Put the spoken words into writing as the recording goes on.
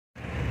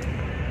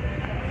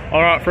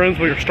All right, friends,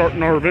 we are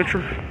starting our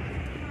adventure.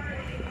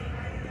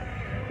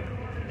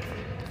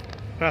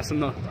 Passing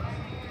the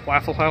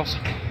Waffle House.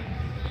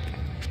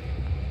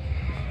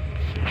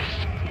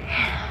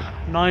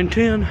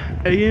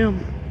 9:10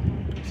 a.m.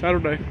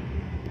 Saturday.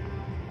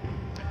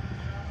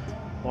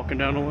 Walking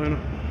down Atlanta.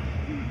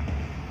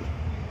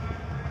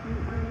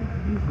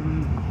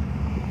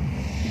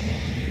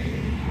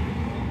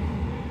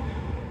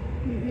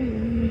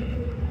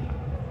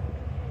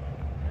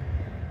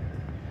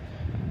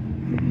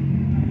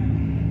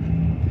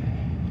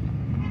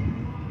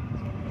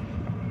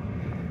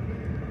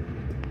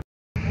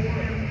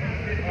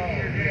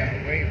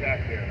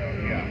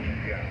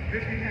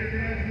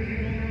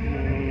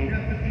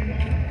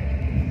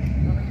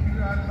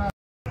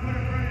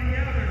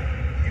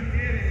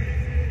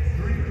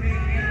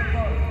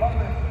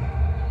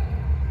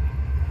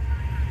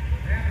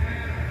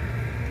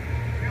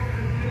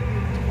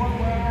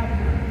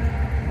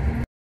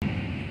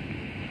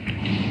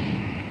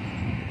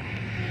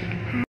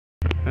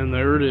 And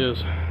there it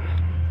is.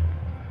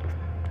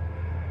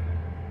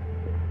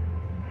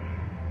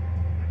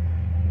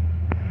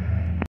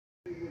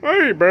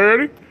 Hey,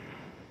 buddy.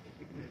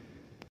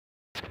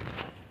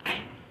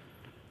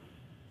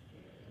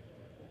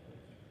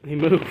 He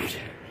moved.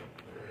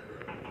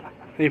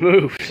 He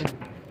moved.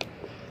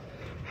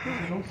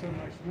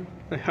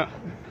 Yeah.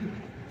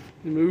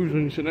 He moves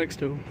when you sit next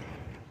to him.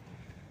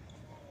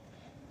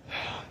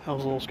 That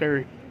was a little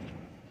scary.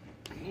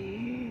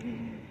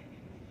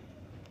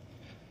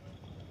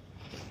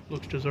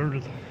 Looks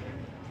deserted.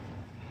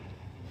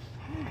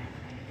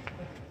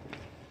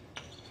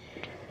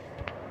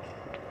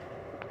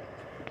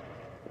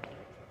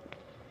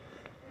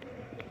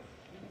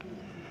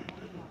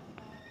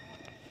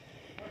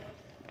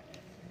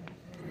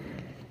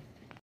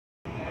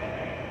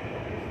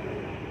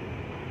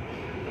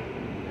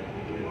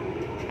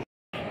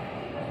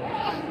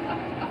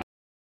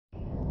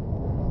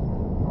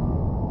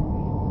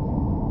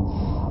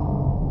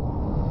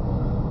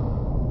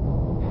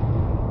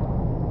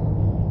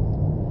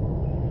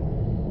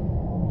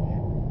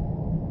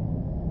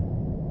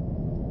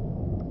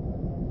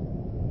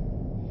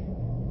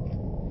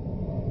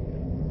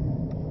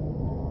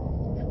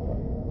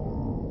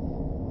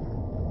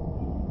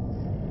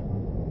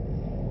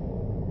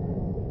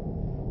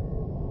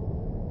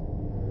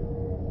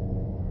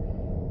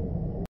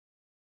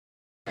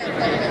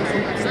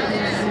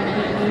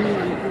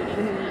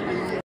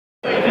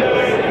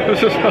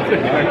 This is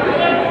nothing.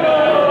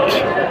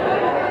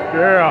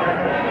 Yeah.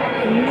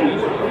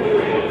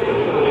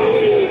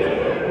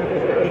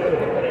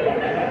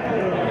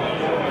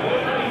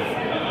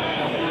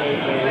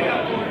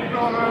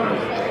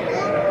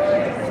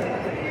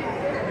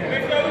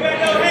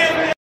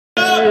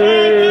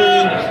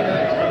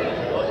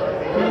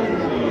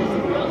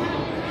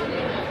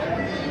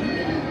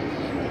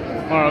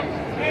 All right.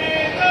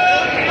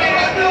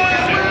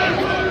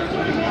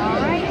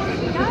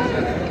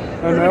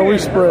 And now we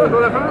spread.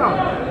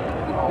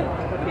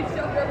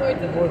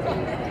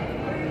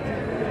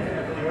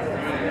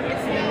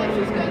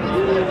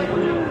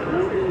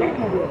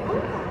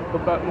 The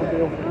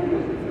Batmobile.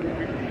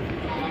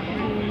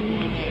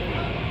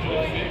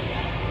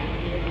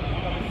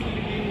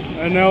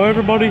 And now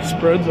everybody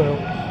spreads out.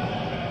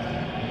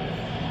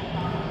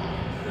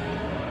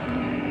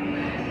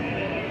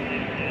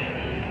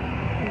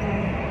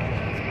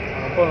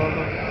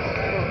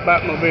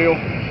 Batmobile.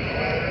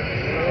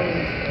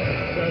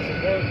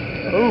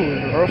 Oh,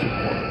 rehearsal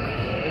park.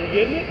 Are you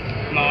getting it?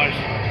 Nice.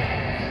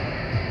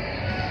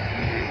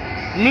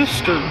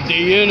 Mr.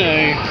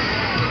 DNA.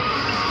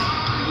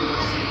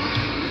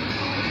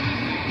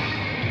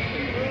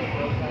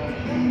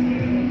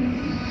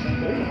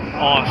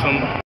 Awesome.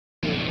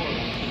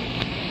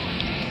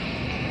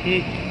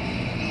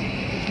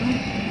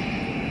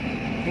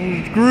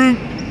 Groot.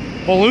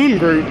 Balloon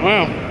Groot.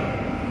 Wow.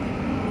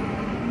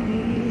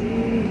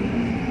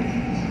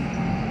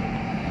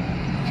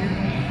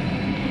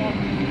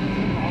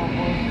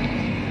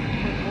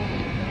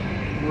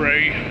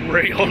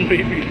 Ray on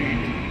BB.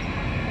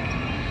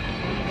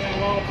 A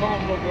long time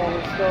to look at all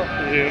this stuff.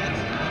 Yeah.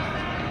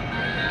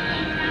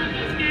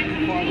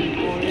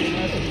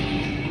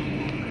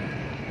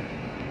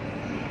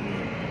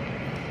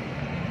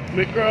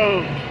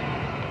 McGrove.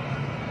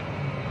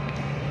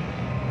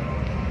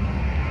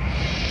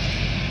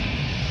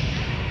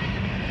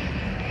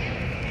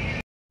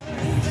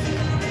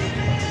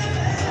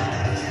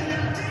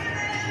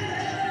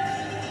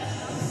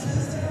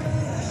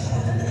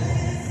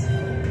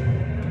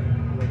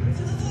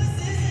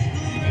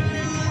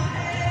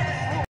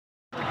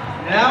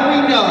 Now we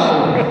know.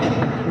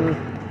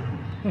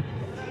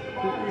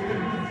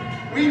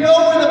 We know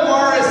where the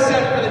bar is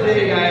set for the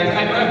day, guys.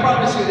 I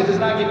promise you, it does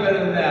not get better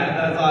than that.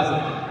 That's awesome.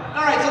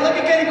 All right, so let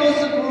me kind of go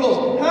through the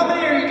rules. How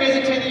many are you guys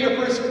attending your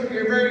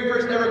very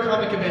first ever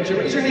comic convention?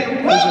 Raise your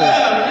hand.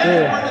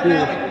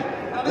 Yeah.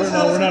 Now this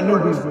we're not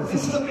newbies.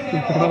 This is the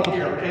panel up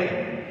here, okay?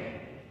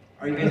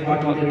 Are you guys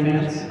watching the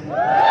fans?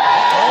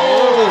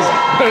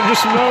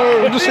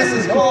 Just This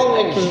is called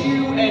a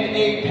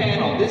Q&A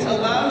panel. Okay, this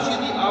allows you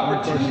the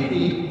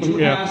opportunity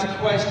to ask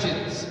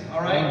questions,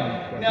 all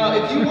right? Now,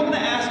 if you want to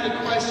ask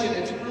a question,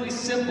 it's really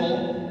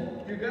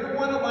simple. You're going to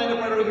want to line up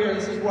right over here.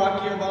 This is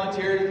Rocky, our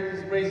volunteer.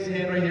 Just raise his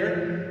hand right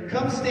here.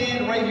 Come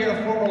stand right here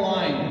and form a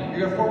line. You're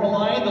going to form a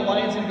line. The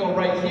line's going to go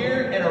right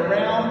here and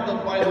around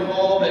by the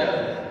wall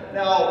there.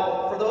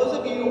 Now, for those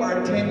of you who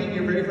are attending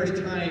your very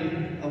first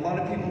time, a lot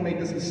of people make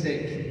this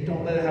mistake.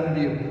 Don't let it happen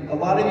to you. A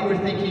lot of you are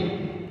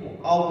thinking,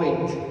 I'll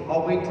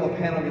wait till the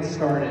panel gets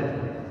started.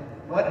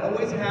 What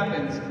always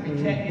happens, we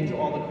can't get to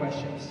all the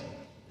questions.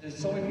 There's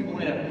so many people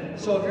lined up.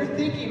 So if you're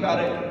thinking about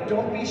it,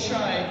 don't be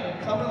shy.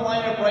 Come and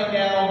line up right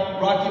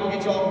now. Rocky will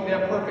get you all,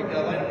 yeah, perfect.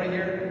 Now line up right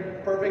here.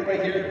 Perfect,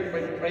 right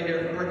here. Right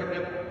here. Perfect,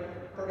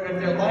 yep. Perfect right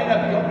there. Line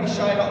up. Don't be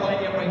shy about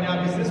lining up right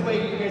now, because this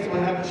way you guys will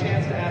have a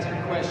chance to ask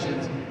your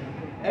questions.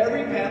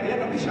 Every panel, yeah,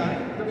 don't be shy.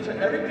 Don't be shy.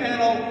 Every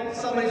panel,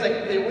 somebody's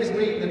like, they always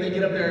wait, then they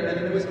get up there, and then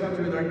they always come up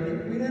to me, they're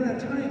like, we ran out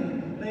of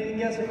time. I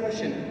didn't answer a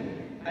question.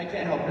 I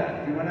can't help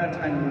that. If we run out of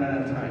time, we run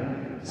out of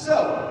time.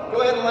 So,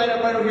 go ahead and line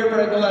up right over here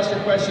for go ask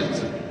your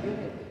questions.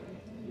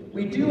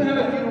 We do have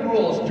a few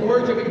rules.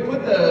 George, if we can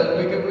put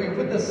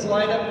the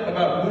slide up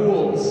about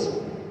rules.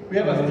 We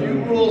have a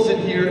few rules in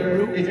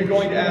here if you're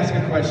going to ask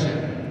a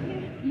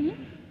question.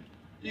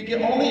 You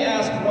can only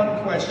ask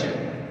one question,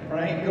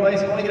 right? You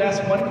guys only get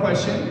asked one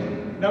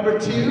question. Number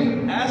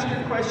 2, ask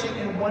your question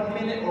in 1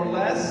 minute or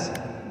less.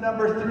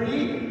 Number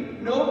 3,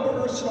 no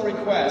personal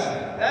request.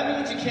 That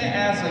means you can't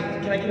ask,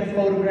 like, can I get a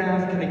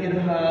photograph? Can I get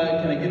a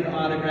hug? Can I get an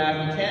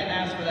autograph? You can't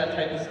ask for that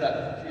type of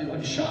stuff. You're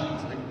like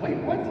shocked. Like, wait,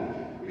 what?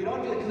 We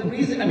don't do it. Because the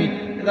reason, I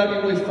mean,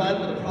 that'd be really fun,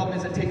 but the problem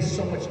is it takes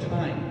so much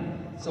time.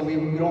 So we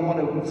don't want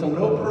to, so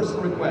no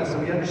personal requests. So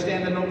we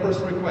understand that no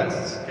personal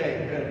requests.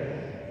 Okay,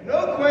 good.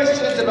 No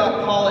questions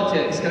about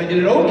politics. Can I get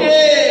an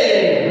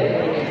okay?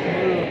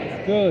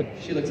 Good.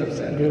 She looks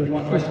upset. Good. You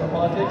want questions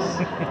about politics?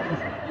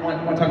 You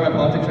want to talk about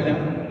politics right now?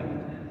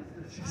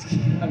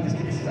 I'm just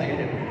kidding. I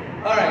do.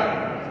 All right.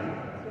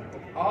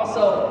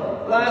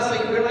 Also, lastly,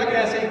 we're not going to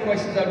ask any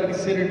questions that would be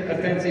considered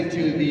offensive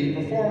to the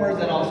performers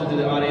and also to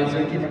the audience.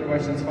 So keep our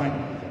questions fine.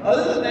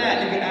 Other than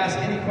that, you can ask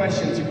any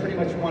questions you pretty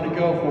much want to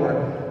go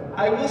for.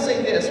 I will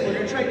say this, we're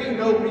going to try to do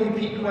no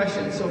repeat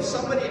questions. So if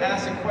somebody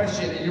asks a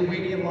question and you're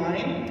waiting in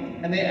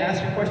line and they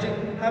ask your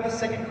question, have a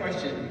second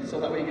question. So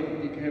that way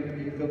you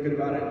can feel good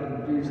about it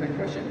and do your second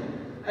question.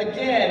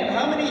 Again,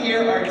 how many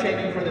here are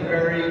attending for the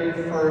very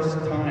first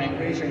time?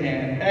 Raise your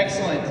hand.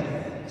 Excellent.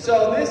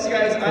 So this,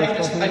 guys,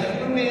 I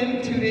flew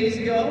in 2 days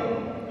ago,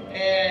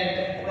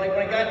 and like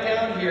when I got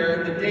down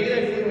here, the day that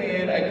I flew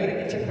in, I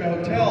couldn't check my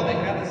hotel. They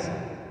had this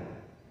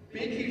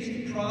big,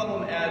 huge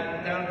problem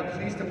down at the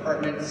police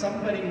department.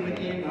 Somebody went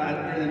in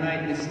during the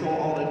night and stole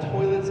all the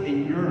toilets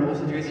and urinals.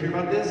 Did you guys hear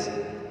about this?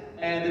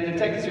 And the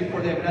detectives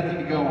report they have nothing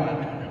to go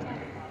on.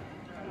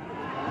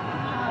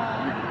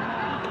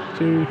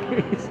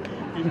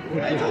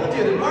 I told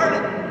you, the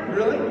Martin,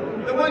 really?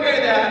 The one guy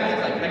that, he's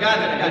like, I got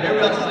it.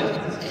 Everybody else is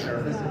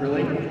like, this is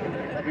really?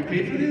 We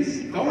paid for this?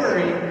 Don't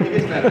worry, it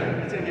gets better.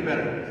 It's gonna get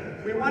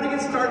better. We want to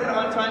get started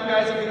on time,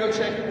 guys. If we go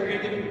check, we're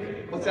gonna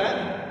give, what's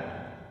that?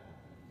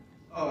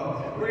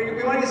 Oh,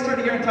 we want to get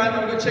started here on time.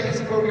 I'm gonna go check and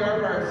see where we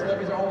are. Our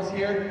celebrities are almost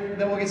here.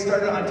 Then we'll get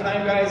started on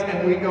time, guys, and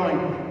we'll get going.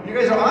 You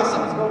guys are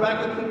awesome. Let's go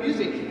back with the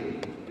music.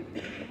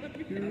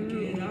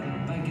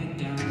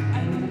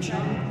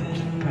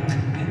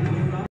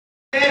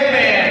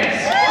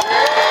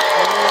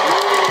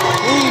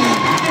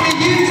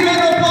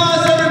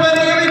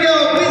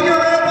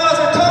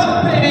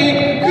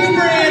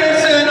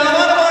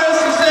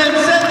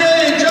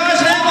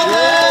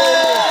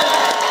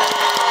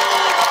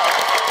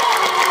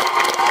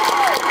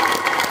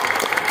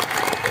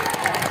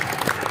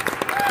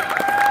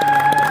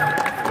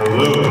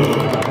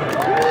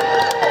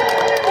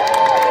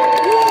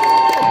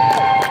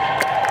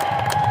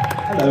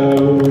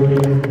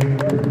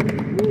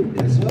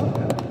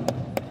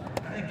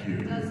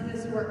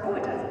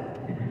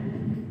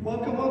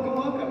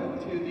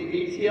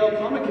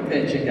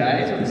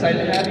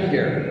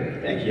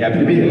 Happy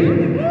to be here.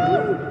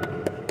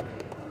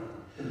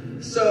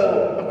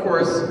 So, of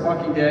course,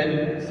 Walking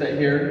Dead set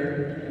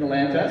here in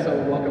Atlanta,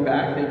 so welcome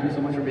back. Thank you so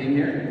much for being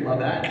here. Love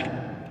that.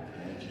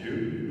 Thank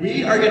you.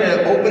 We are going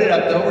to open it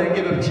up, though. We're going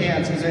to give them a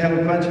chance because we have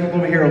a bunch of people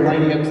over here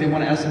lining up because they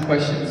want to ask some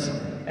questions.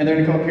 And they're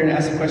going to come up here and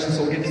ask some questions,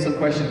 so we'll get to some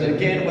questions. And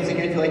again, once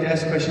again, if you'd like to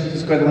ask questions,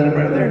 just go ahead and line up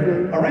right up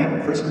there. All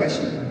right, first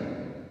question.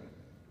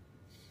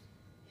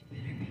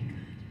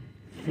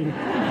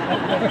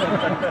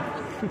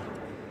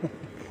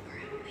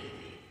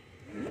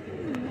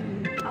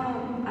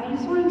 I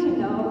just wanted to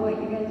know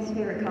what you guys'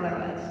 favorite color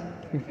was.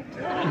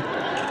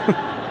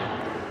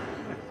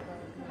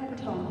 What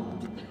tone?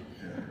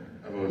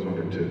 I've always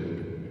wondered too.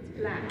 It's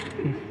black.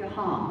 Your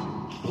heart.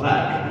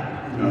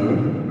 Black? No.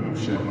 Oh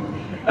shit.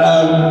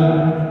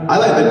 I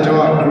like the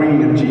dark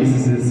green of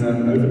Jesus'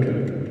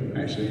 overcoat,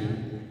 actually.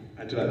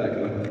 I do like that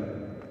colour.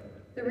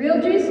 The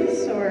real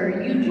Jesus or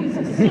you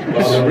Jesus?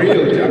 Well, the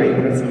real, I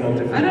mean, that's a whole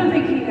different. I don't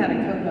think he had a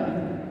coat on.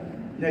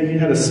 Yeah, you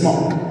had a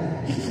smock.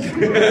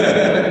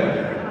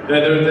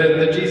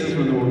 The Jesus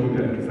from The Walking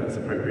Dead, because that's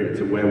appropriate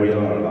to where we are,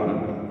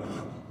 Alana.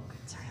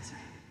 Sorry.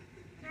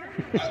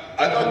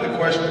 I thought the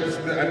question was,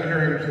 I'm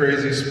hearing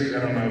crazy speak, I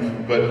don't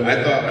know, but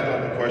I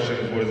thought the question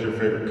was, what is your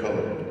favorite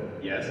color?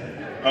 Yes.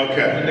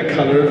 Okay. The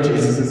color of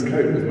Jesus'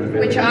 coat was my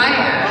favorite. Which I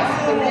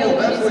asked, the real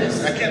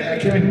Jesus. I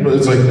can't,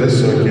 it's like this,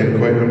 so I can't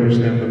quite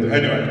understand, but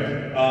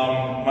anyway,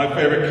 my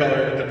favorite color,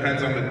 it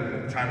depends on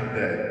the time of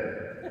day.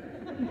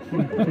 I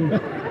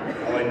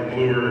like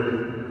bluer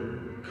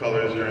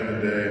colors during the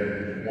day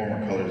and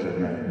warmer colors at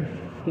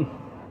night.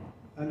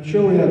 I'm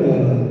sure we have a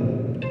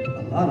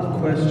lot of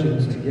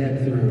questions to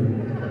get through.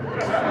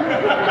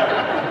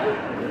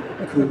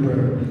 Cooper.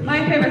 My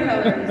favorite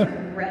color is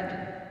red.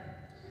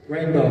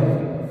 Rainbow.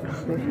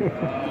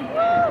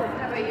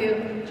 How about you,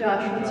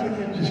 Josh? What's your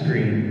favorite? Just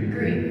green.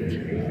 Green.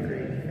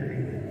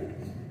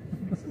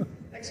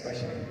 Next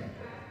question.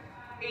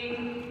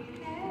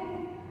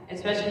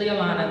 Especially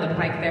Alana, the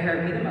pike that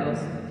hurt me the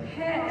most.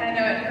 I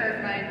know it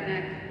hurt my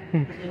neck.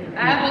 I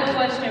have a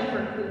question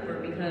for Cooper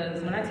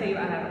because when I tell you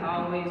I have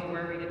always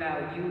worried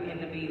about you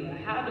and Nabila,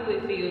 how do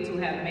it feel to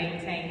have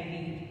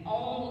maintained the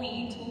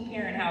only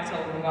two-parent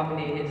household in Walking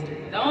Dead history?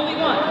 The only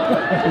one.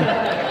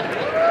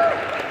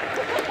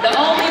 The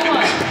only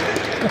one.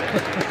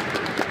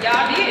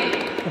 Y'all did it.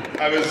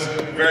 I was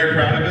very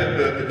proud of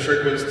it. The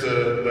trick was to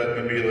let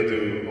Nabila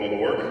do all the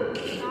work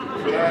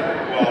for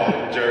that, while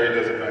Jerry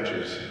does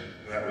adventures.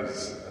 I think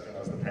that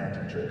was the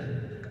parenting trick.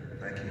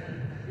 Thank you.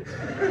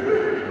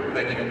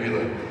 Thank you,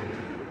 Nabila.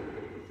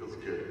 Feels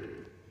good.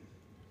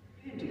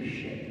 I didn't do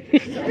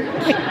shit.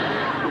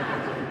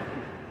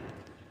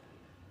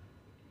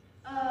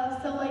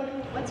 So like,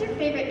 what's your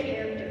favorite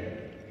character?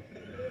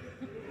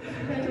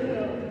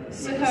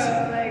 So,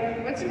 like,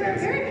 what's your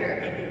favorite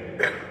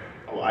character?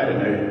 Oh, I don't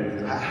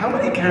know. How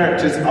many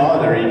characters are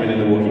there even in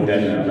The Walking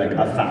Dead now? Like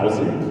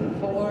 1,000?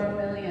 4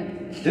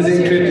 million. Does that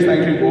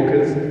include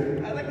walkers?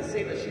 I'd like to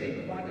say that she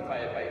didn't quantify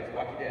it by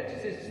Walking Dead. She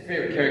said his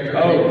favorite character.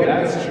 Oh,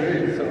 that's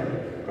true. So,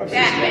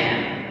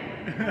 Batman.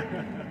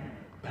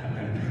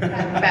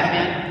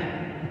 Batman.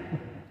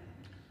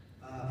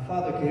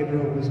 Father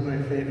Gabriel was my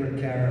favorite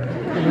character.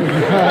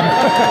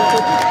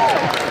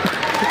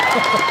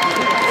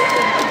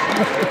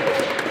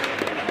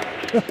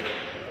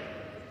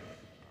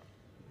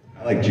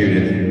 I like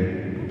Judith.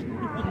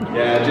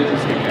 Yeah,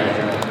 Judith's a good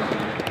character.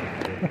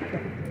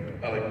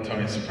 I like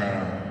Tony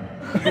Soprano.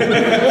 I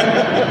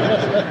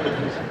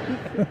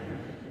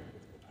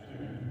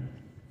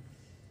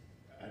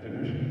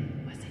don't know.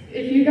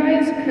 If you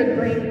guys could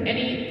bring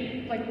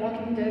any, like,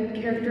 Walking Dead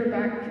character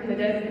back from the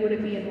dead, who would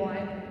it be and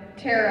why?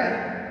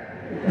 Tara.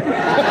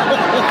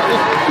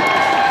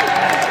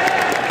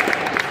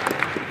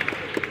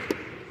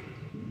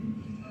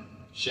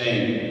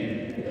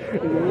 Shane.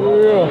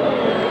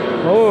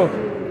 Oh.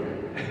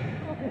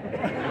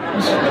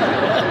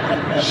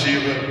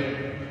 Shiva.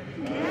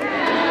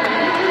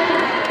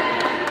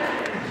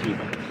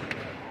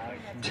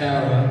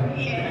 Tara.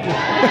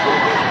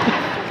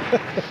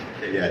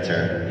 Yeah,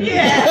 Tara. I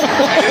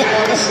didn't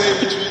want to say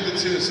between the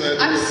two, so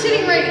I'm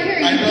sitting right here.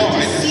 You I know, get to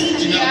I just- see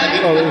you know, I GI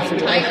didn't- fucking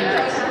tiger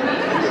over me.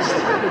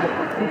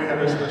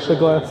 The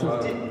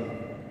glasses.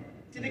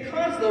 Did it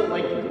cause though,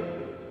 like,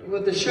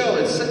 with the show,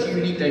 it's such a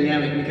unique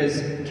dynamic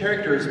because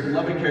characters,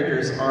 beloved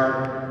characters,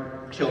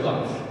 are killed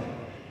off.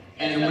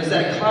 And was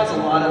that cause a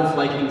lot of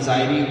like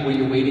anxiety when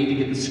you're waiting to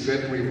get the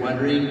script? Were you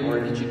wondering, or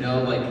did you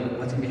know like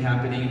what's gonna be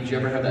happening? Did you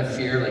ever have that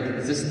fear? Like,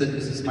 is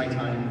this my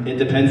time? It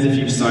depends if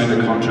you've signed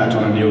a contract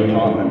on a new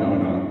apartment or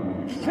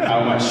not.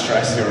 How much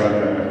stress you're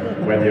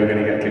under, whether you're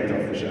going to get kicked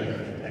off the show.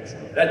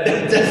 Excellent. That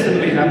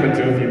definitely happened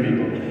to a few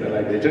people.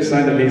 They just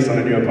signed a lease on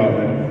a new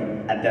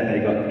apartment and then they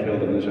got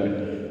killed on the show,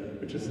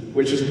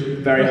 which is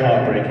very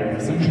heartbreaking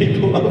for some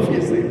people,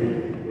 obviously.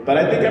 But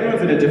I think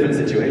everyone's in a different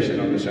situation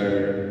on the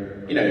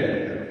show, you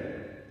know,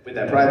 with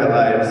their private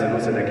lives and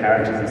also their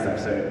characters and stuff.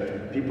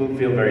 So people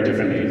feel very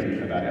differently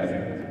about it, I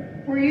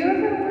think. Were you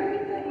ever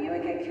worried that you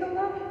would get killed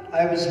off?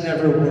 I was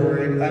never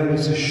worried. I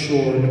was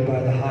assured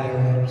by the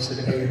higher-ups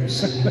at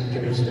AMC that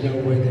there was no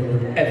way they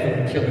were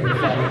ever killing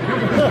Father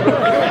Gabriel.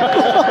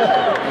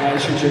 I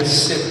should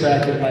just sit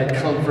back in my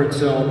comfort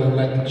zone and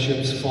let the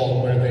chips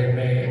fall where they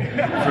may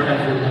for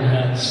everyone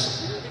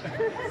else.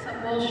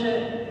 Some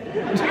bullshit.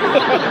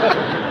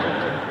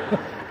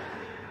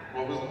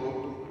 What was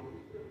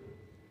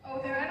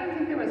Oh, I don't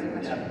think there was a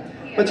question.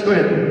 Yeah. Let's go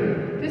ahead.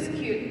 This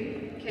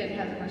cute kid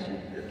has a question.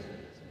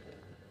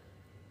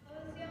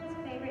 What was y'all's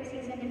favorite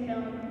season to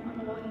film on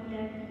The Walking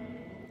Dead?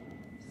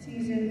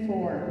 Season 4.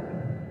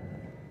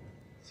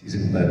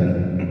 Season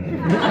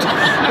 11.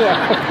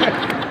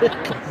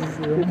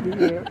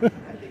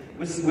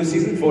 Was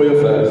season 4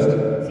 your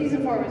first?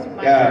 Season 4 was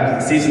my Yeah,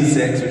 first. season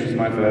 6, which was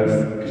my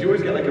first. Because you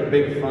always get like a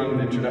big fun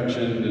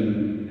introduction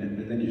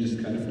and then you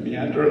just kind of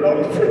meander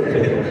along for a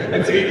bit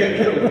until you get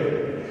killed.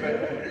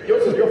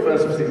 But your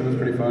first season was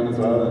pretty fun as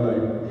well.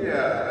 And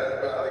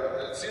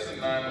like, season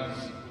 9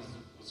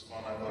 was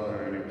fun, I thought.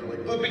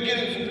 Like, the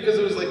beginning, because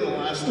it was like the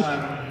last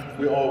time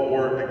we all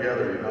wore it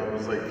together, you know, it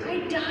was like... I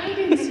died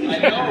in season. I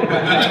know,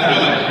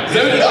 but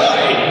So did I!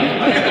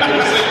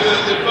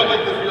 It felt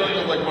like the feeling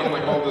of like when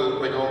all the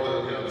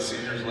you know, the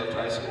seniors left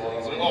high school, and I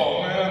was like,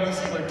 oh man,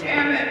 this is like...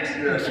 Damn it!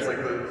 Yeah, it's like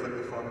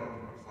the fun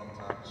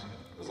times.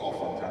 It was all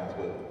fun times,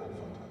 but not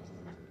fun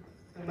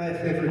times. My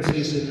favorite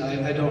season,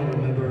 I don't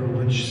remember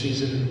which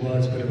season it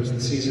was, but it was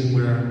the season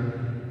where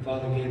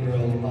Father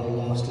Gabriel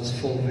lost his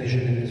full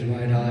vision in his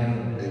right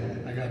eye.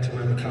 I got to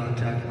wear the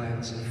contact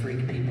lens and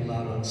freak people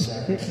out on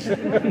set. Was the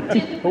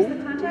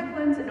contact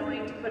lens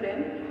annoying to put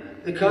in?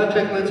 The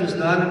contact lens was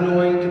not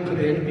annoying to put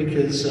in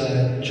because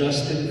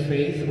Justin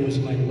Faith, who was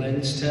my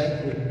lens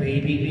tech, would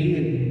baby me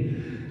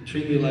and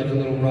treat me like a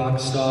little rock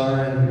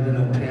star and, you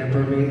know,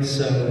 pamper me.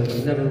 So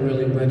it never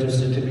really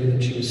registered to me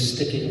that she was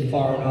sticking a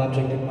foreign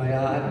object in my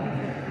eye.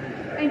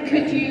 And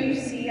could you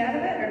see out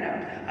of it or no?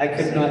 I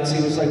could not see.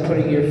 It was like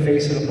putting your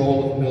face in a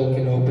bowl of milk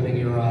and opening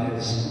your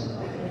eyes.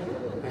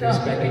 We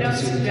don't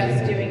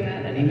suggest doing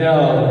that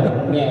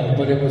anymore. No,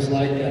 but it was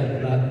like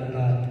that.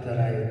 Not that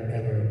I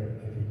ever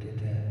did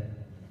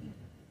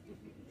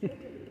that.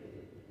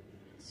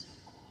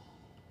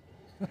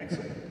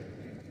 Excellent.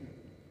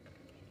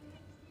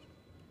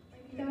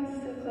 Are you guys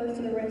still close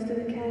to the rest of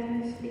the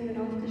cast, even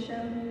off the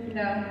show?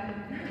 No.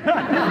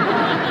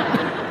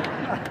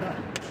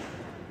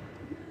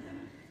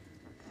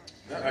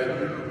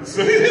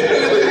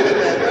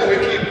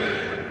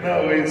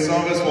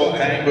 Some of us will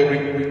hang, but we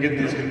get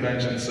these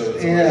conventions, so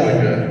it's always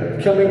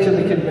like coming to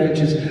the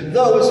conventions.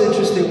 Though it was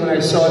interesting when I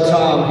saw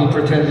Tom, he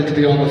pretended to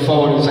be on the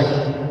phone. He was like,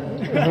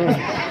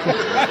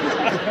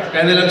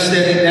 and then I'm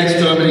standing next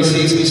to him, and he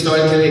sees me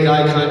starting to make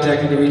eye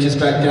contact, and he reaches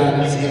back down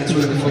and he's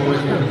answering the phone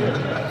with me.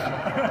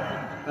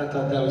 I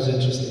thought that was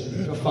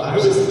interesting.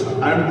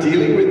 I'm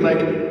dealing with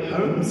like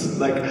homes,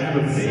 like I have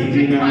a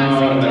baby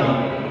now, and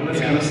all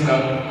this kind of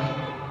stuff.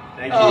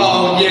 Thank you.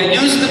 Oh, yeah,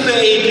 use the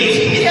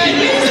baby. Yeah,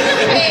 use the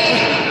baby.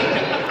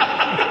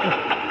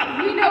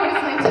 You know what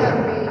it's like to have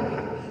a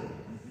baby.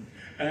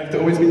 I have to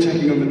always be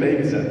checking on the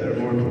babysit. There are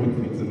more important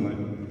things in life.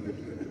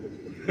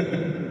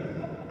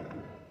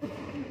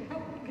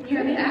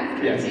 You're the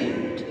actor. Yes.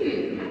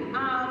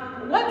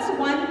 What's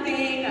one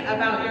thing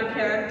about your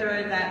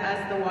character that us,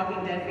 the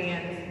Walking Dead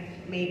fans,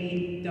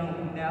 maybe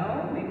don't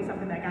know? Maybe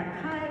something that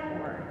got cut,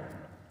 or?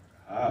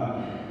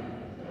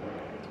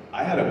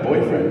 I had a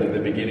boyfriend at the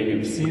beginning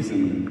of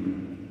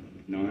season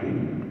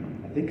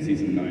 9. I think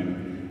season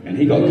 9. And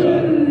he got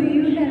cut. Ooh,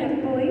 you had a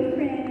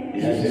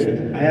boyfriend. Yeah, I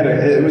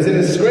did. It was in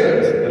a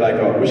script that I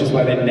got, which is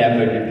why they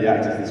never give the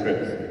actors the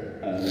scripts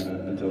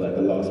until like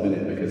the last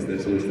minute, because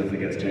there's always stuff that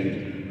gets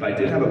changed. But I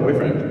did have a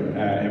boyfriend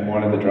in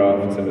one of the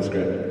drafts of the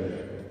script.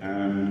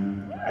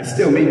 I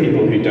still meet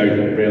people who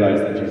don't realise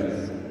that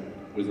Jesus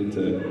was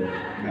into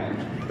men.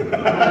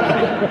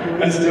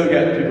 I still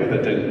get people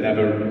that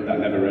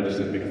never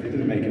registered because they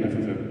didn't make enough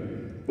of it.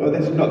 Well,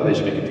 it's not that they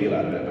should make a deal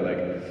out of it, but like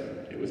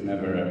it was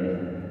never.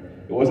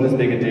 It wasn't as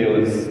big a deal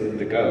as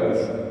the girls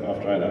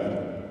after I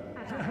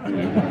left. You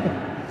know?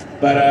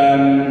 But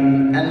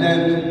and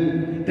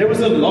then there was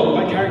a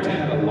my character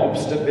had a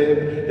lobster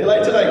bib. They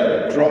like to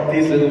like drop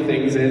these little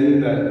things in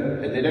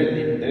that, and they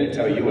don't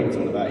tell you what it's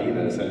all about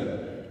either. So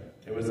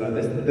it was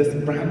this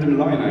random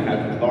line I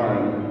had with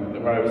Lauren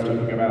where I was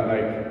talking about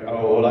like,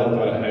 oh, all I've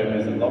got at home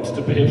is a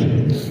lobster bib.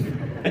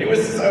 It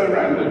was so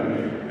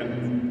random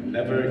and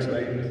never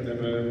explained,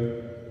 never.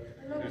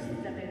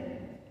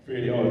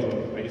 Really odd.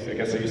 I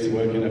guess I used to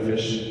work in a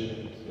fish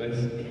place.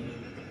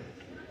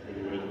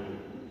 Really weird.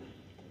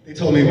 They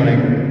told me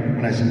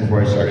when I said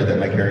before I started that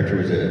my character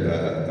was had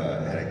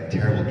a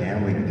terrible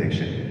gambling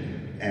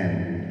addiction,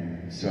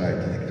 and so I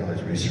did all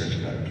this research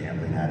about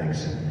gambling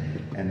addicts,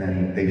 and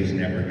then they just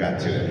never got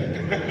to it.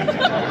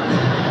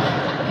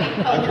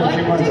 After a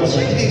few months, I was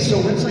like, hey, so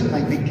when's like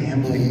my big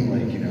gambling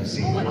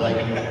scene? They're like,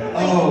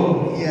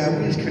 oh yeah,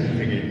 we just couldn't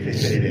fit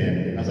it in.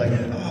 And I was like,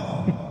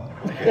 oh,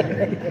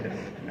 okay.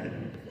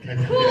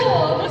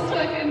 Cool, just so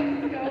I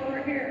can go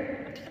over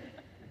here.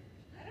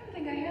 I don't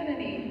think I had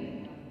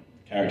any.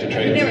 Character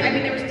traits.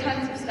 There was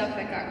tons of stuff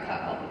that got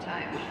cut all the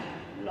time.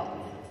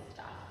 Lots of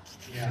stuff.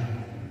 Yeah.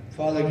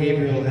 Father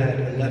Gabriel had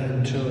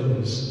 11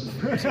 toes,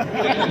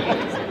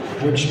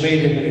 which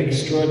made him an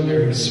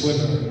extraordinary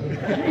swimmer,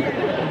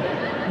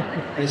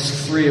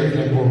 as 3 of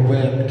them were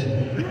webbed.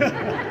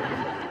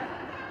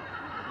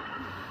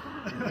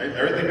 I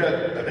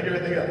think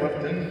everything got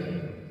left in.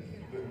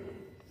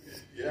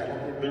 Yeah,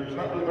 there's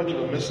not really much of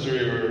a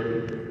mystery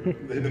or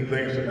the hidden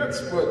things.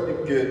 That's what you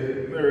get.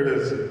 There it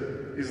is.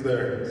 He's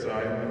there. So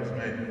I know it's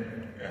me.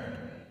 Yeah.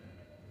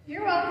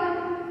 You're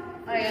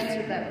welcome. I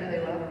answered that really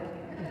well.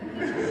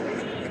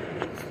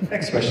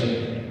 Next question.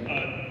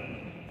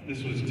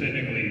 This was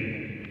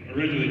technically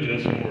originally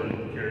just for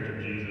the character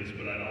of Jesus,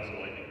 but I'd also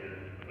like to hear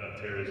about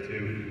Tara's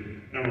too.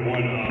 Number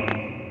one,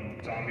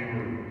 Tom, you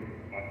were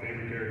my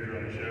favorite character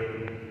on the show,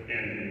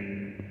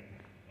 and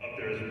up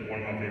there is one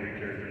of my favorite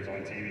characters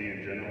on TV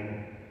in general.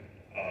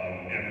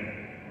 And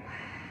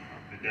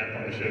the death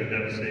on the show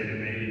devastated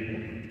me,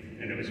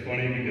 And it was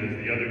funny because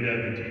the other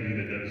death in TV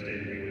that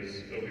devastated me was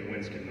Obi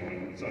Winston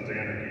on Sons of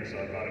Anarchy, so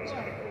I thought it was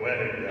kind of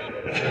poetic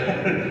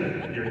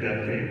that your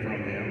death came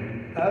from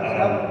him.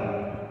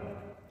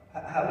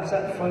 How was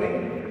that funny?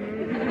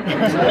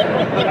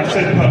 I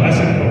said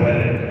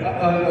poetic.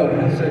 No,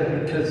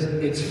 because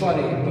it's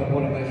funny, but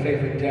one of my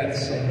favorite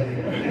deaths.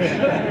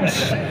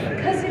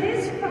 Because it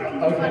is fucking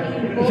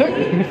funny, you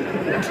bully.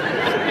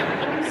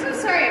 I'm so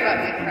sorry about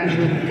my friend.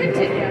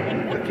 Continue.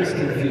 I'm just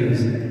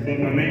confused. But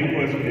my main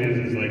question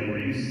is like, were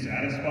you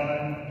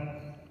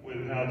satisfied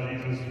with how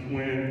Jesus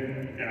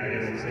went? And I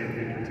guess the same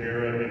thing for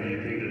Tara. And do you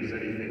think there's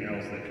anything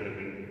else that could have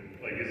been,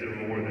 like, is there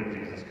more that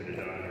Jesus could have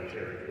done or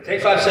Tara?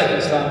 Take 5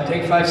 seconds, Tom.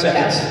 Take 5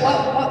 seconds. Yes.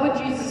 What would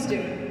Jesus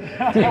do?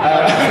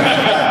 God,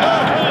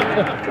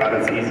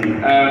 that's easy.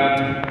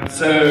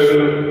 So,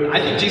 I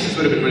think Jesus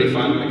would have been really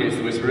fun against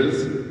the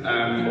Whisperers,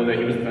 although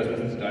he was the first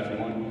person to die from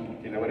one.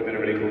 You know, that would have been a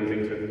really cool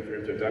thing for him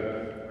to have done.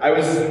 I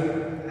was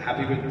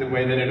happy with the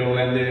way that it all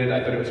ended.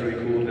 I thought it was really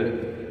cool that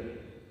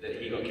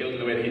he got killed in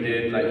the way that he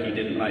did. Like, he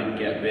didn't, like,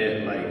 get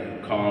bit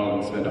like Carl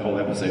and spend a whole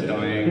episode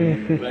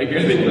dying. like,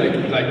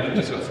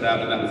 just got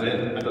stabbed and that was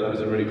it. I thought that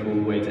was a really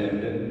cool way to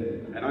end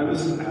it. And I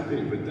was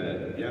happy with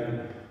that,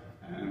 yeah.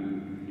 I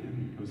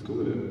was cool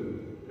with it.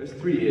 It's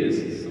 3 years,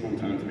 it's a long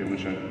time to be on the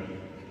show.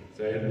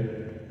 So,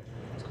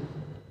 it's cool.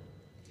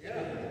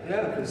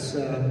 Yeah, because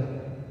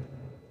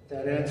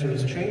that answer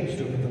has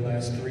changed over the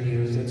last 3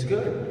 years. That's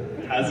good.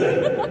 Has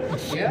it?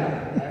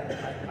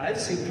 Yeah, I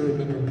seem to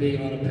remember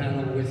being on a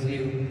panel with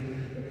you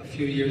a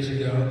few years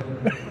ago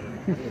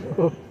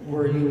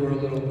where you were a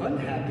little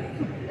unhappy.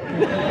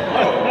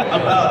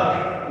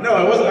 No,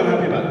 I wasn't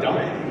unhappy about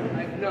dying.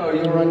 No,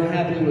 you were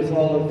unhappy with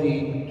all of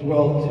the,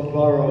 well, to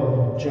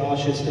borrow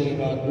Josh's thing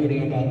about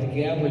reading about the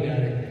gambling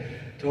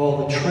addict, to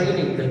all the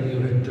training that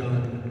you had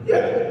done.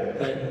 Yeah.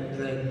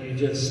 That you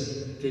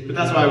just didn't. But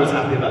that's why I was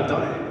happy about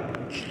dying.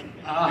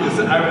 Because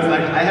I was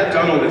like, I had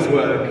done all this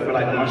work for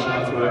like martial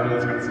arts work and all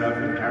this kind of stuff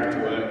and character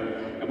work,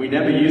 and we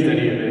never used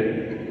any of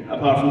it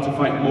apart from to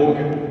fight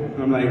Morgan.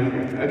 And I'm like,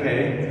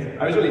 okay.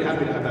 I was really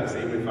happy to have that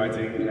scene with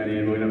fighting Lenny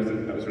and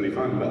Morgan. That was really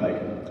fun. But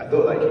like, I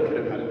thought like he could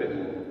have had a bit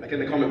more. Like in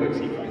the comic books,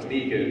 he fights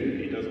Negan,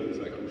 he does all this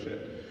like cool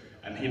shit,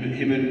 and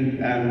him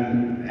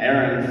and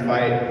Aaron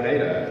fight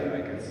Vader.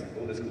 Like it's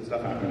all this cool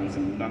stuff happens,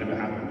 and none of it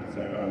happened.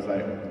 So I was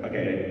like,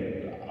 okay.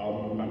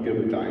 I'm good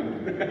with dying.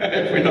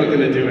 If we're not going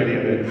to do any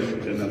of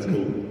it, then that's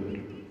cool.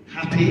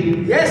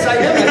 Happy? Yes, I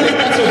am.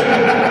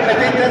 I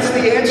think that's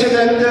the answer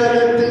that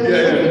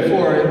you're looking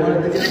for.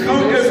 You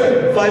can't go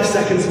 5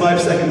 seconds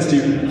to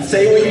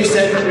say what you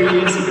said 3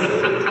 years ago.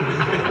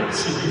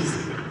 Jesus.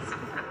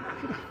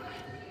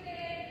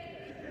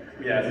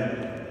 Yes.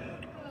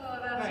 Oh,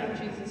 that's what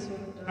Jesus would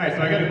have done. Alright, so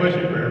I got a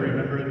question for every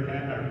member of the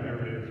cast,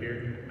 everybody that's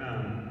here.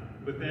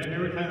 But then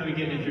every time that we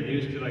get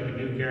introduced to like a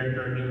new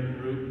character, a new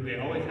group, they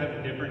always have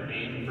a different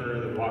name for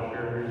the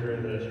walkers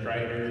or the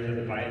striders or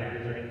the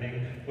biters or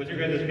anything. What's your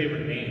guys'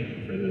 favorite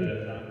name for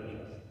the zombies?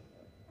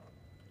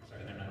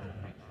 Sorry, they're not.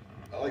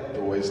 I like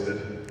the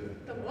wasted.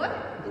 The what?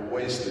 The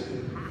wasted.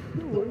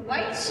 The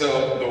white?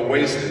 So, the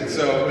wasted.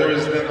 So,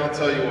 I'll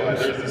tell you why.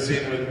 There's the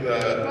scene with,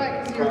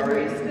 Why, because you're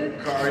wasted?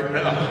 Kari,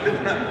 no,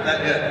 not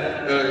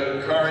yet.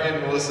 Kari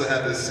and Melissa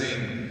had this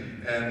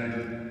scene,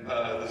 and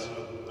this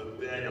was with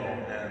Daniel,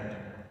 and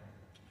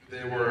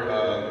they were,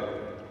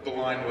 the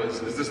line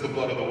was, is this the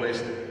blood of the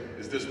wasted?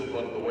 Is this the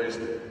blood of the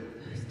wasted?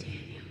 Who's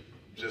Daniel?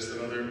 Just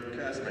another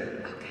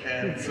castmate.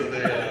 Okay. And so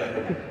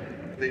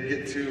they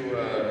get to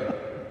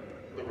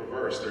the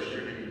reverse. They're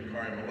shooting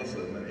Kari and Melissa,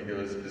 and then he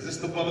goes, is this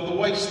the blood of the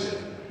wasted?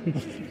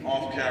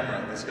 Off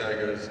camera, this guy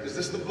goes, is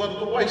this the blood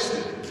of the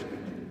wasted?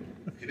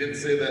 He didn't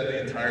say that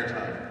the entire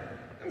time.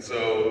 And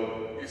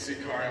so you see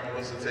Kari and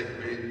Melissa take a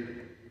beat,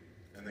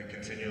 and then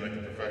continue like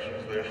the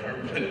professionals they are,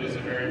 but it was a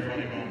very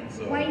funny moment.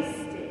 So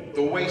Wasted.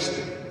 The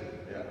wasted.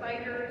 Yeah.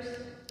 Fighters.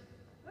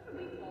 What do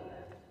we call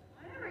them?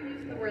 I never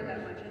used the word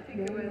that much. I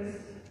think it was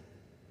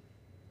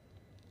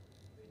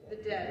the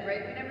dead,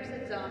 right? We never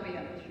said zombie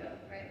on the show,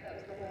 right? That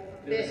was the whole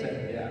bit.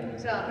 Yeah.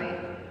 Zombie. I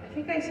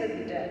think I said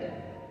the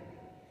dead.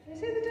 Did I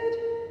say the dead?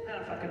 I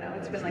don't fucking know.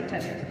 It's been like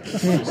 10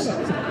 years.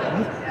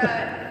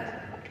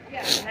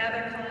 Yeah, now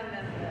they're calling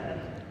them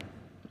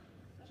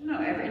I don't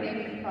know, every name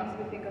you can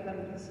possibly think of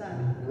under the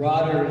sun.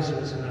 Rotters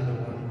was another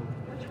one.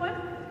 Which one?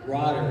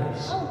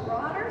 Rotters. Oh,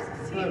 rotters?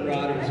 See,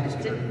 Rotters I is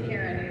just didn't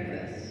hear any of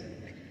this.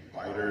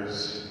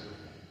 Biters.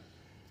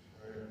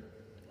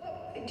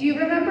 Do you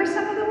remember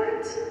some of the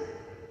words?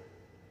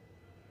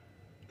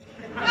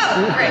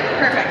 Oh, great,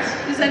 perfect.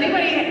 Does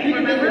anybody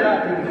remember?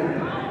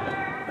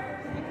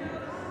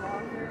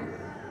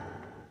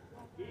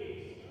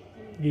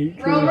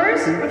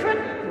 Roamers? Which one?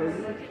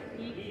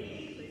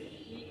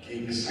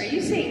 Geeks. Are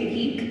you saying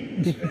geek?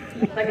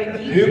 Like a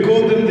geek? Who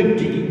called them the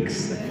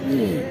geeks?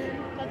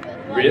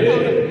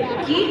 Really?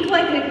 Geek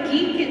like a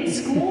geek in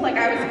school? Like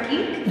I was a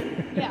geek?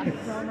 Yeah.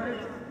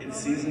 In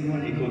season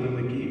 1, he called them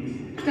the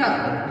geeks. No.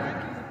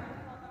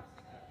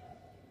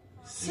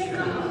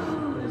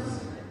 Sickos.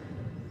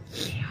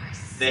 They are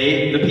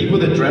The people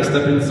that dressed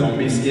up in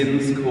zombie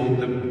skins called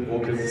the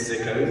walkers the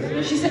sickos.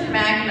 Well, she said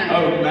Magna.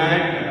 Oh,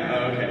 Magna.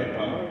 Oh, okay.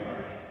 Well.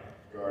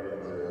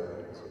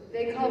 Guardians, yeah.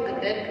 They called the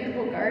dead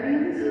people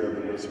guardians? Yeah,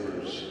 the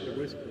Whisperers. The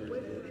Whisperers.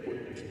 Well,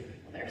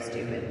 they're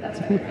stupid. That's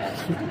why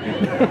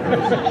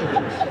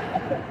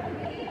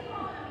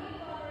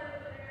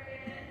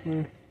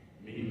they're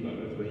Meat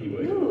lovers, where he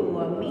would. Ooh,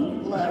 a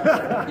meat lover.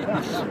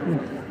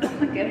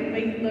 Like a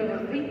meat lover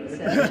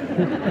pizza.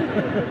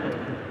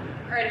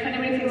 Alright, if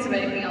anybody thinks of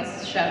anything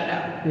else, shout it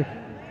out.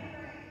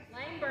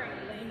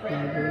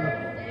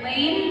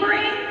 Lane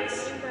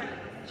brains?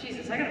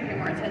 Jesus, I gotta pay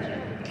more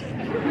attention.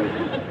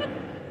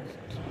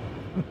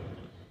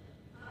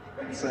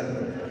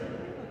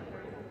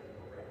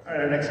 All right,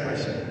 our next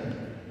question.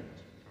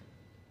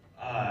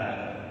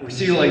 We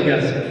see like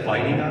guys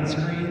fighting on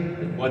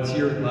screen. What's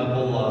your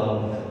level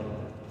of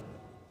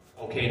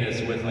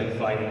okayness with like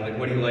fighting? Like,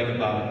 what do you like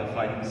about the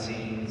fighting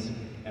scenes?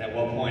 And at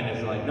what point is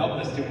it like,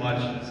 nope, that's too much,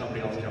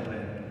 somebody else jump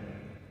in?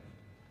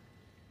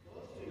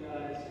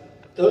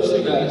 Those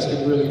two guys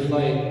could really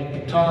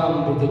fight.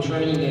 Tom, with the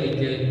training that he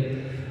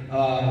did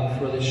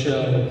for the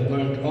show,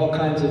 learned all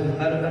kinds of,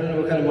 I don't know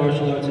what kind of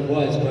martial arts it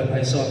was, but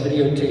I saw a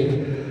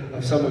videotape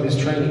of some of his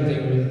training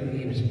thing.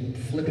 He was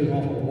flipping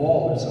off a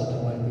wall or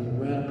something like that. He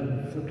ran up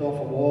and flipped off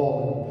a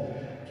wall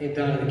and came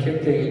down to the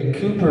kick thing. And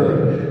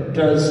Cooper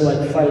does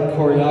like fight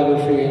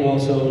choreography and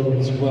also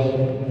is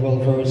well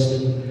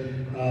versed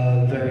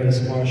in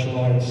various martial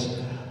arts.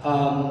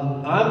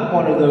 I'm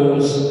one of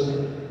those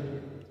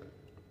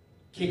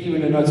kick you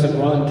in the nuts and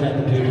run type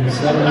of dudes.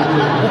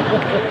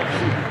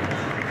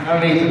 I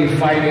don't need to be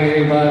fighting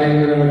anybody.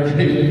 You know, a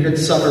good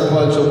sucker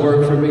punch will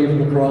work for me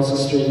from across the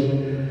street.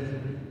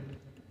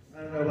 I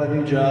don't know about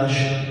you, Josh.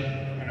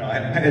 I know, I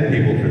had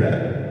people for that.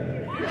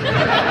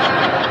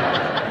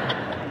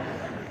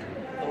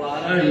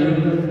 Alana, you?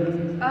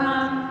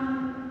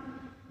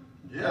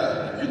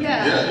 Yeah.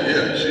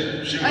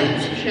 She I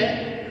did some shit.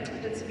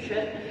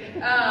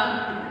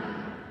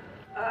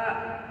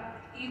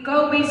 You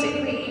go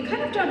basically, you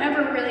kind of don't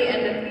ever really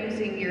end up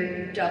using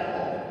your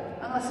double.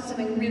 Unless it's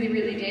something really,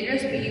 really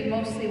dangerous, but you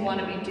mostly want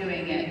to be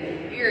doing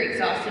it. You're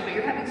exhausted, but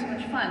you're having so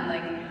much fun.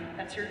 Like,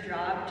 that's your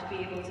job, to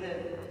be able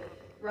to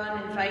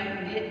run and fight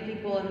and hit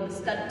people, and the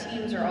stunt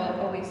teams are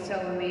always so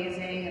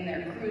amazing, and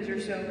their crews are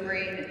so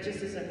great. It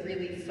just is a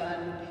really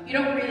fun, you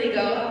don't really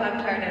go, oh, I'm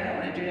tired, I don't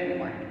want to do it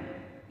anymore.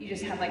 You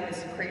just have like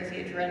this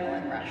crazy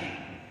adrenaline rush.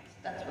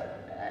 That's what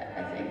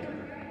I think.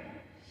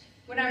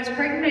 When I was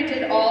pregnant, I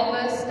did all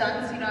the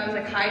stunts. You know, I was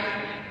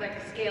like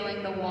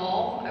scaling the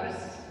wall. I was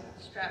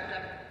strapped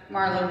up.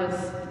 Marla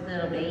was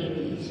little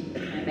babies in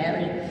my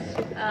belly.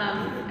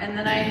 And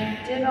then I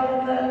did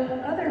all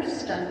the other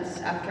stunts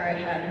after I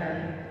had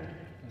her.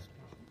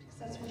 Because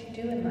that's what you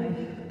do in life.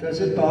 Does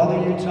it bother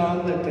you,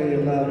 Tom, that they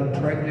allowed a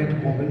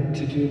pregnant woman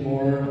to do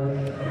more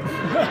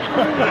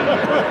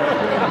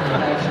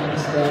action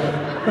stuff,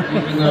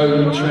 even though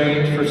you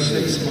trained for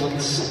 6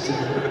 months?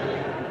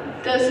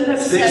 Does it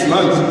upset 6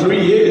 months,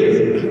 3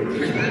 years.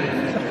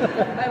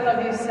 I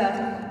love you, Seth.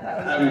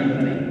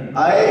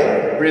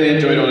 I really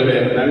enjoyed all of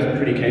it, and I was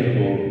pretty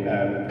capable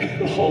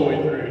the whole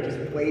way through, just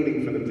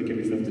waiting for them to give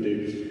me stuff to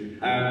do.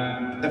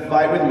 The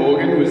fight with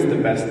Morgan was the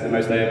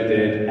most I ever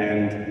did,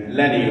 and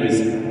Lenny was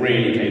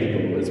really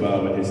capable as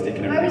well with his stick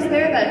and everything. I was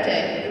there that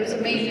day. It was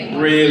amazing.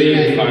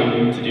 Really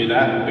fun to do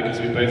that, because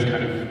we both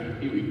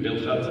we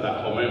built up to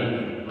that whole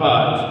moment,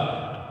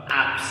 but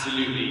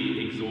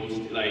absolutely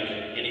exhausted,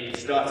 and it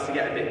starts to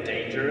get a bit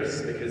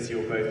dangerous because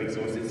you're both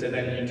exhausted, so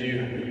then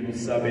you will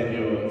sub in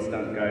your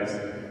stunt guys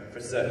for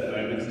certain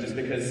moments just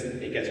because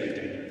it gets really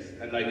dangerous.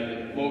 And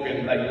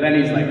Morgan,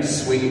 Lenny's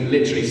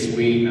literally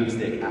swinging that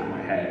stick at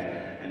my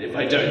head, and if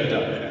I don't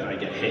duck, I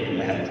get hit in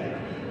the head.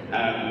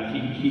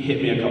 He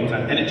hit me a couple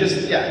times, and it just,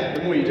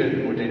 the more you do it,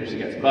 the more dangerous it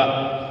gets.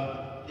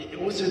 But it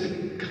also,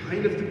 the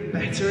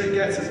better it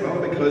gets as well,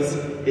 because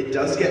it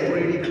does get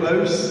really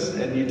close,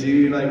 and you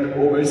do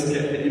almost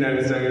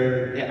get, so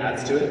it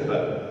adds to it.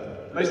 But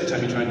most of the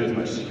time, you try and do as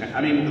much as you can.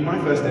 I mean, my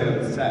first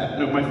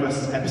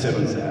episode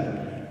on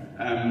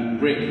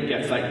set, Rick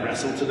gets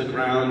wrestled to the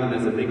ground, and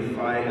there's a big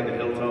fight at the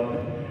hilltop.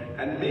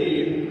 And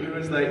me, I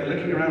was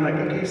looking around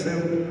okay, so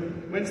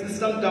when's the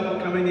stunt double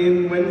coming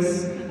in?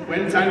 When's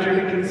Andrew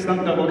Lincoln's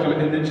stunt double coming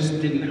in? And it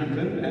just didn't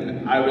happen.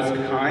 And I was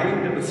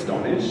kind of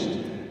astonished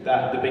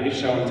that the biggest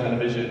show on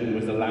television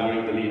was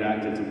allowing the lead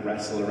actor to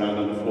wrestle around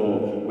on the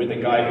floor with a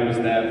guy who was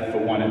there for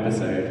one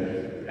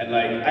episode. And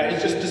it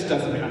just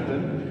doesn't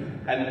happen.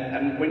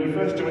 And when you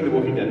first join The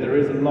Walking Dead, there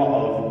is a lot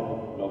of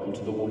welcome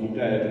to The Walking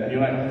Dead, and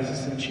you're this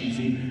is so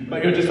cheesy,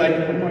 but you're just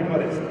oh my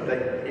god, it's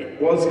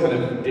it was kind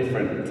of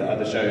different to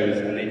other shows,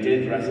 and they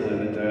did wrestle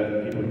in the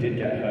dirt, people did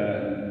get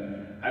hurt,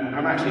 and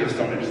I'm actually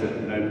astonished that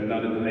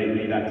none of the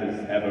lead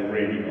actors ever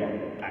really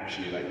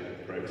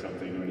broke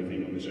something or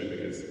anything on the show,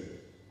 because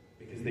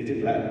they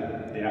did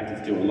let the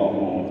actors do a lot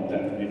more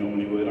than you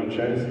normally would on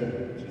shows.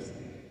 It's just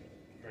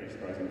very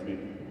surprising to me.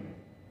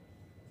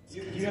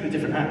 You had a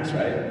different axe,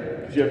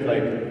 right? Because you have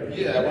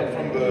I went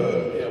from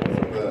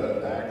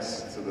the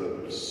axe to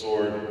the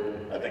sword,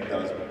 I think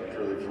that was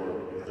purely for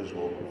a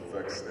visual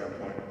effects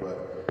standpoint, but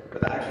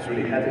the axe was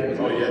really heavy.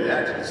 Oh yeah, the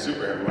axe was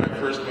super heavy. When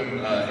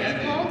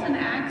Andy, called an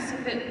axe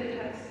if it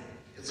has.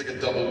 It's like a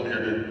double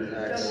bearded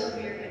axe. Double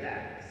bearded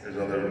axe. There's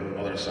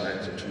other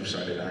sides, a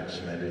two-sided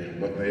axe maybe,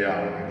 but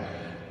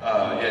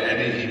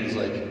Andy, he was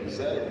like, is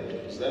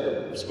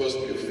that supposed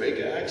to be a fake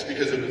axe?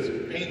 Because it was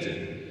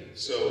painted,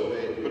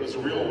 but it was a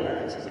real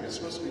axe. He's like, it's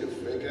supposed to be a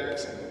fake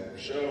axe in the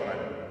show, and I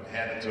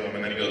hand it to him,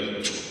 and then he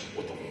goes,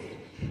 what the?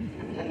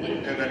 And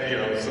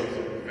then so it's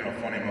a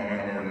funny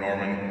moment. I remember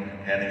Norman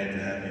handing it to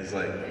him. He's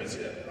like, let me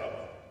see that. Oh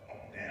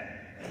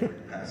damn!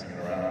 Passing it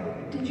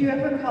around. Did you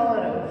ever call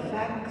it a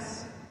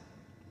fax?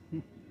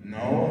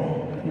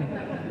 No.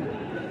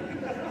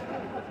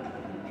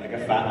 Like a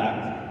fat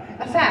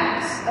axe? A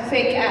fax. A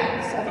fake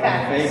axe. A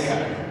fax. A fake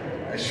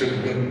axe. I should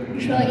have been. You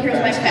should be like, here's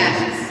my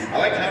fax. I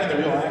like having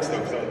the real axe though,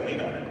 because I would lean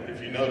on it.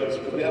 If you notice,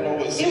 we have all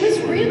this. It was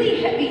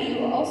really heavy.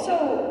 You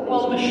also,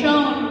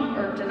 Michonne,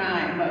 or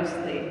Denai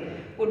mostly,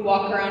 would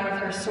walk around with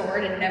her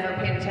sword and never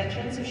paid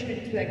attention, so she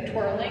would be like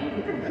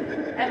twirling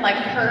and like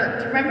hurt.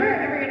 Do you remember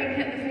ever getting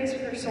hit in the face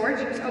with her sword?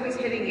 She was always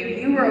hitting you.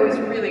 You were always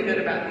really good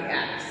about the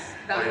axe,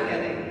 not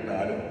getting. No,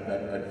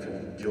 I'd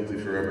feel guilty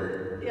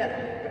forever. Yeah,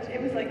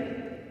 it was like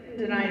in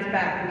Denai's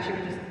back, and she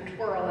would just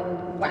twirl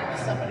and whack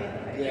somebody in the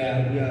face.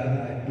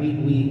 Yeah.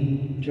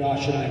 We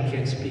Josh and I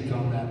can't speak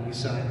on that. We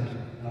signed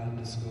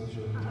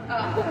non-disclosure.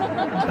 Oh.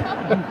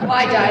 Well,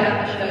 I died on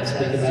the show, so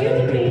speak about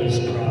other people's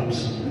props.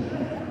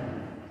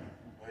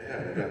 We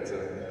got kept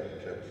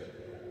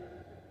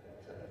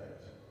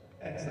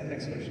Excellent.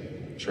 Next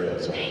question.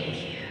 Trails. Thank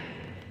you.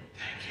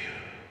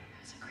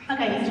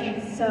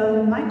 Okay,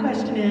 so my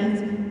question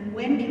is,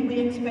 when can we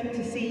expect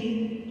to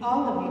see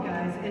all of you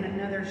guys in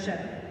another show?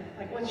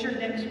 Like, what's your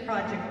next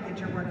project that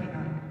you're working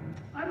on?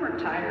 I'm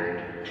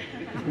retired.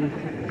 I'm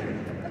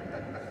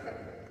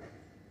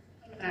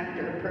an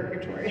actor in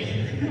purgatory. I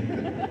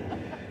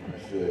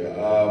feel you.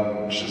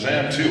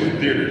 Shazam 2 in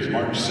theaters,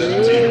 March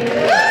 17th.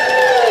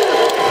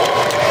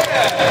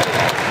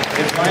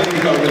 It's finally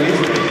got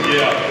released.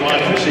 Yeah,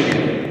 flying fishing.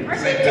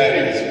 St.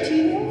 Patty's.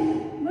 Teen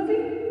Wolf movie?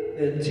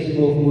 The Teen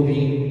Wolf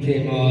movie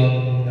came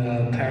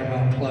on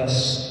Paramount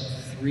Plus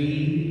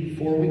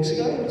 3-4 weeks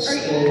ago. Are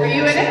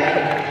you in it?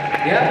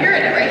 Yeah. You're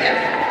in it right now.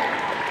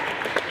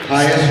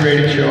 Highest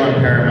rated show on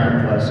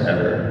Paramount Plus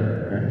ever.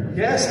 Right?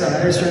 Yes, the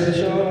highest rated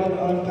show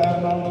on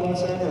Paramount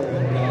Plus ever.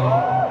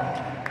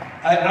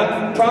 And,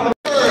 I'm promising.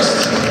 First,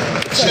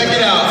 check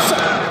it out.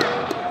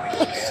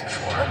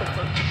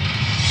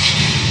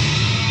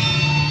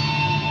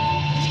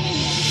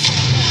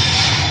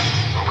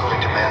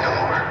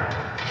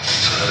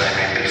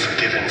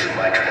 Forgiven for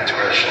my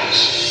transgressions.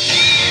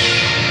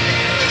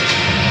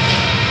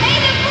 May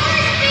the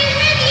force be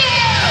with you!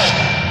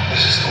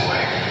 This is the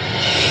way.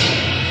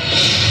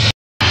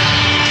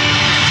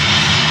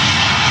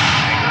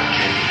 Hang on,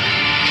 kid.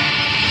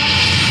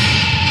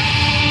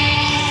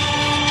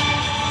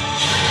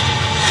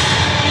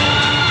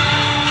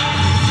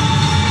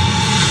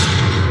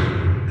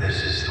 This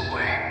is the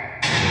way.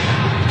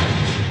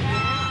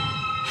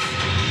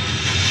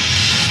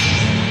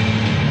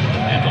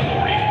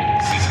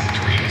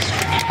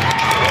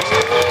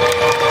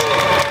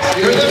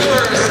 You're the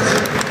first.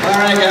 All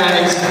right,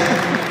 guys.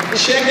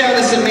 Check out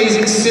this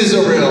amazing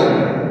sizzle reel.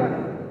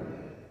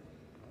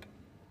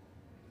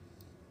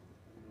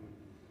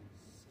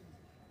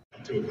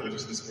 To a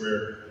consciousness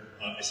where,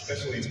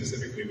 especially and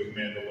specifically with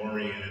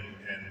Mandalorian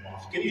and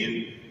Moff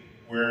Gideon,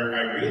 where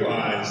I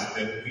realized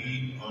that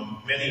we,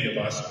 many of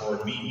us,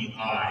 or me,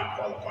 I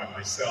qualify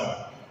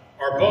myself,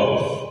 are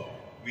both.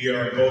 We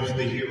are both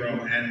the hero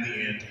and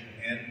the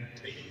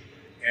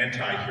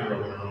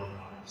anti-hero in our own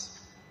lives.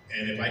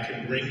 And if I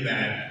can bring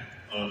that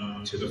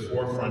to the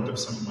forefront of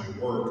some of my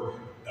work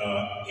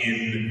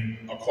in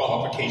a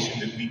qualification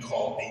that we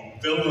call a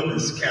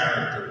villainous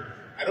character,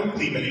 I don't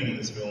believe anyone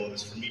is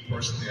villainous. For me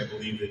personally, I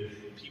believe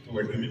that people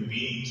are human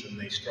beings and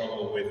they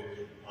struggle with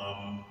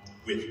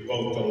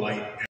both the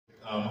light and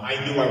I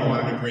knew I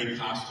wanted a great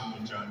costume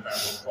when John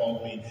Favreau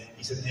called me.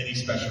 He said, any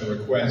special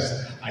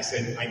request? I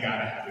said, I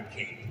gotta have a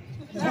cape.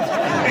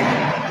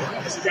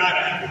 I just gotta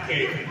have a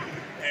cape.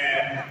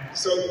 And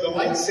so the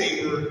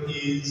lightsaber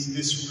is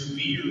this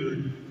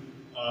revered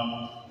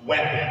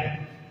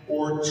weapon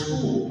or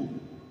tool,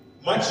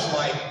 much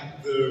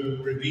like the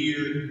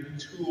revered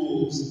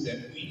tools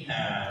that we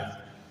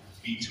have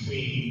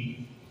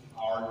between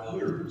our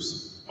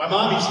ears. My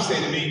mom used to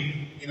say to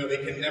me, you know, they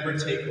can never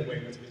take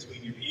away what's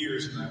between your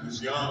ears. And I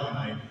was young and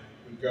I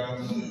would go,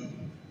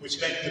 which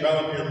meant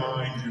develop your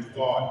mind, your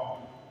thought.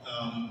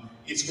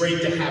 It's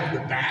great to have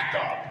the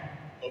backup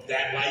of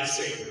that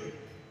lightsaber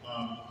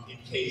in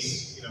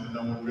case, you know,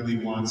 no one really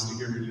wants to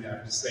hear what you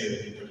have to say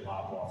that you could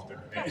lob off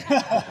their head.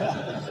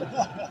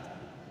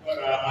 But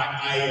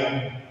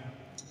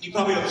you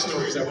probably know the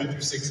stories. I went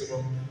through 6 of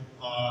them.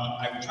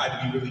 I tried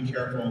to be really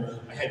careful.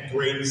 I had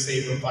great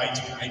saber fights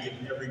when I did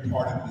every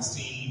part of the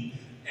scene.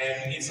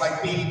 And it's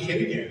like being a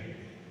kid again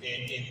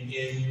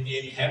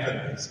in heaven.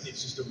 It's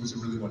just, it was a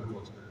really wonderful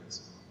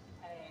experience.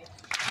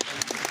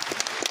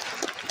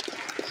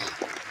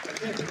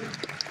 Just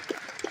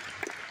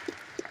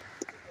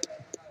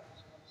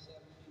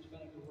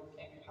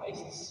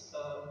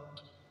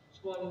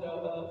wanted to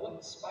know what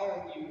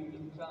inspired you to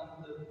become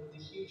the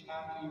huge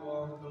actor you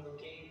are in both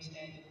games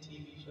and in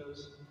TV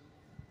shows?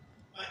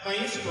 My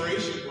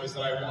inspiration was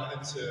that I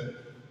wanted to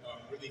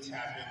really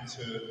tap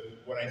into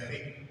what I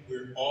think we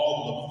all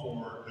look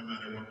for no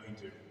matter what we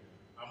do.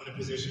 I'm in a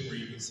position where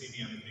you can see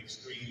me on the big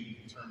screen, you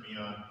can turn me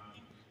on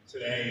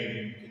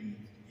today, and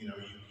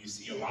you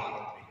see a lot of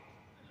me.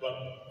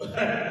 But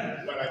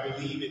I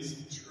believe it's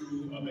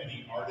true of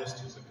any artist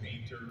who's a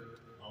painter.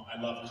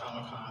 I love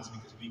Comic-Cons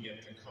because we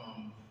get to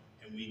come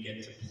and we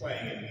get to play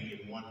and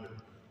be in wonder.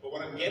 But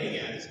what I'm getting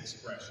at is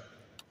expression,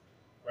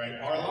 right?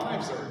 Our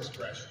lives are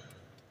expression.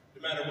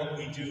 No matter what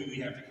we do, we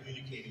have to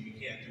communicate and we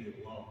can't do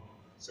it alone.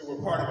 So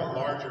we're part of a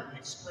larger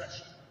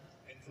expression.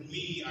 And for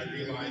me, I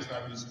realized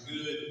I was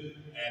good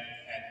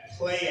at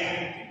play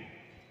acting,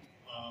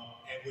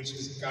 and which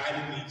has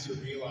guided me to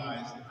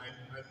realize that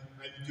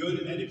I'm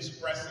good at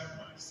expressing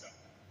myself.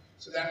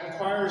 So that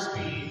requires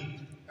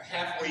being a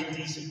halfway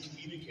decent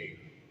communicator.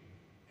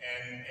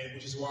 And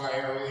which is why I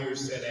earlier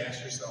said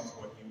ask yourself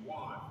what you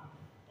want,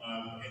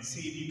 and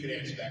see if you can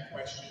answer that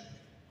question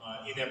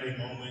in every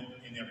moment,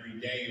 in every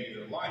day of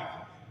your life,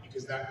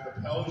 because that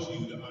propels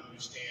you to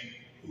understand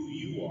who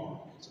you are.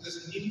 So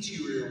there's an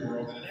interior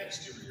world and an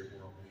exterior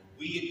world.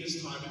 We, at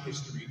this time in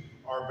history,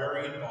 are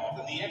very involved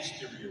in the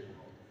exterior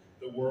world,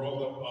 the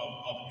world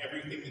of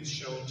everything that's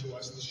shown to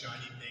us, the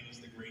shiny things,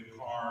 the great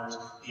cars,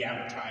 the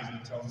advertising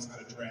that tells us how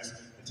to dress,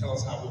 and tell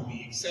us how we'll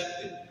be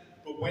accepted.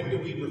 But when do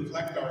we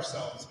reflect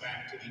ourselves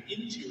back to the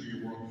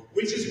interior world,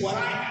 which is what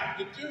I have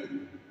to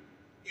do.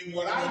 In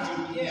what I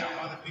do, yeah,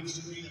 I'm on a big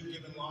screen, I'm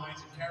given lines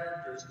and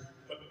characters,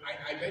 but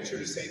I venture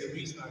to say the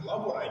reason I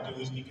love what I do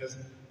is because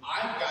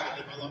I've got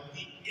to develop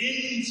the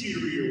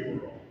interior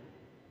world.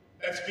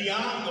 That's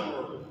beyond the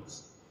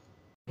words.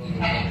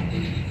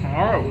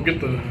 Alright, we'll get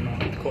the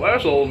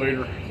class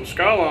elevator, the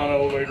Skyline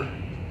elevator.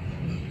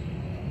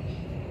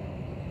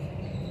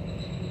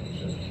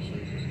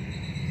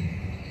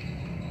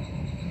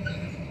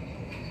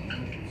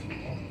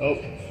 Oh,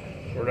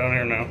 we're down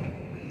here now.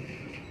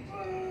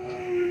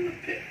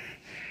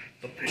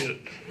 The pit.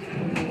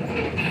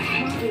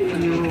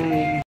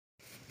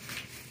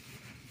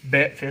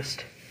 Bat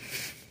fist.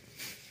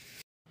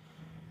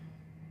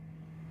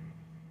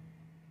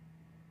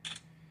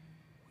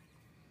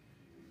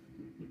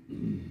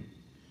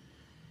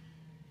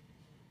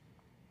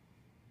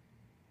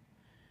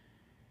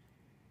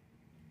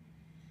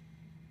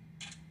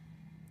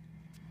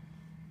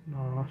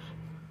 Nice.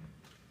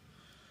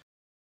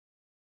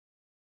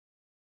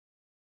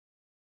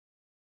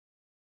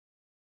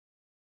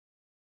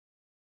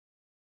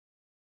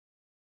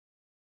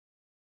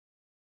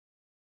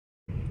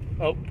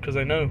 Oh, because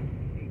they know.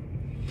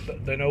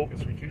 They know.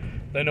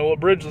 They know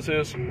what bridge this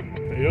is.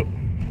 Yep.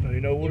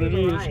 They know what it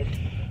is.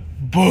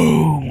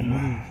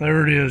 Boom!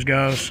 There it is,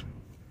 guys.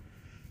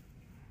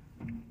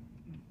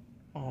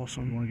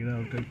 Awesome. Want to get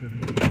out and take that?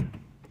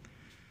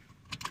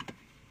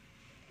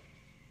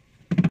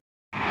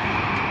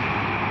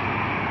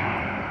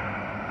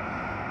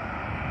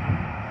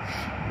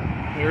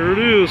 There it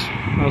is.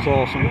 That's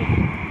awesome.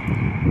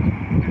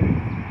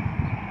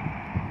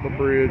 The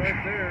bridge.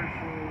 Right there,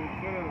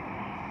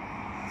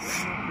 so I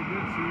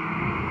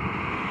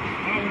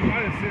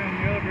might have seen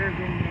the elevator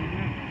going in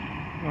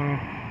there.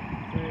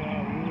 So we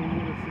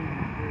would have seen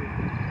the bridge.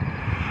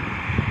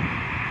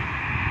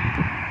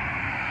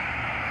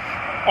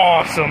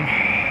 Awesome.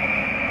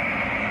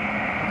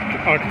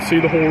 I can see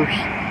the horse.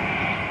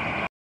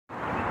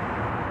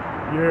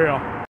 Yeah.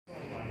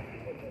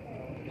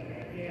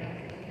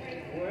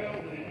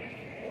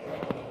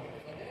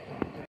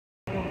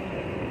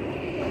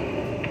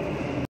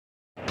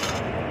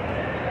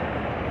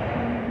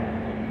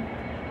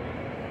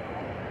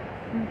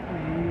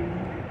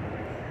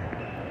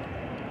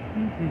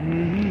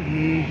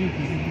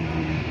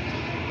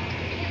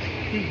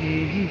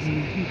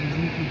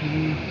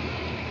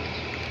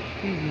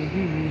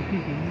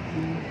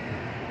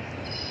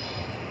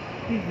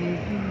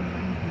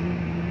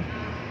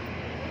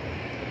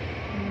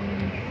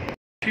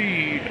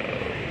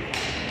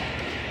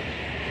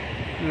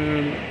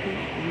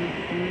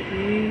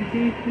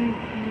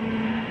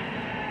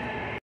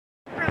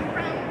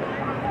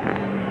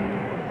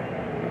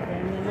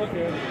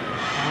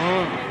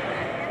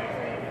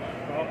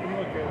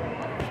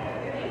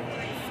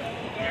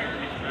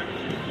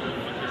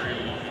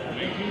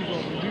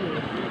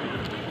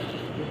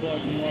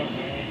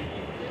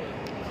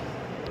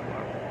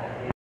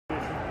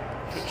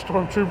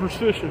 Stormtroopers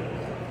fishing.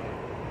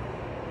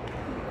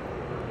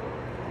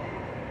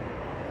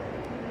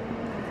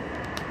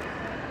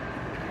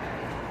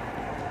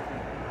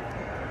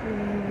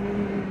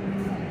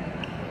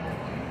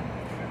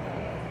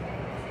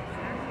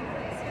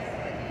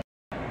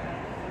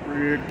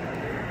 Rick.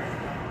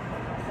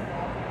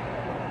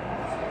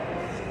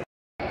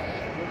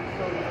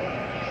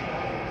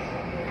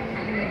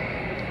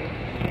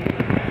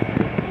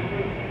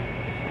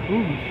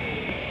 Ooh.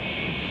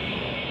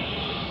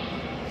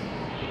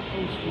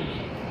 Old school.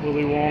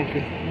 Willy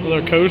Wonka. Are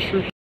there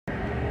coasters?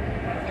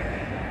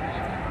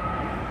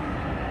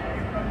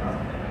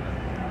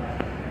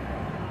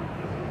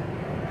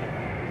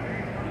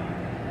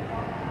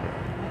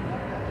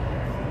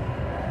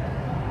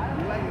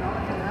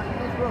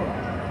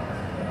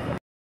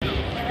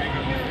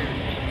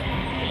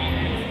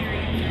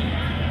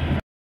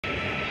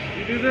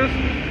 You do this?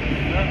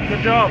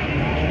 Good job.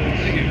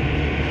 Thank you.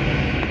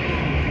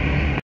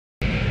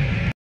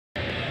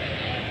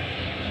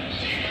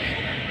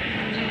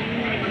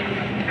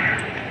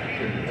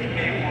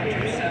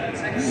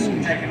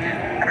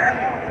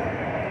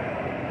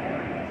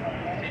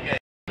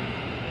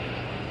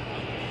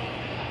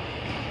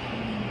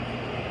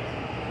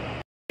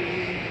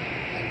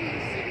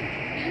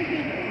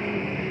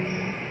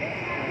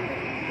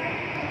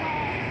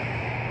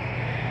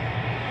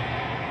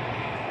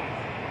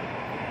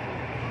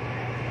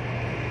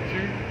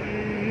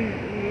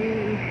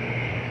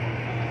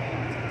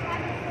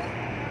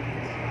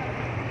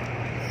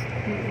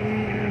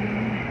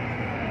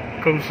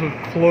 Comes the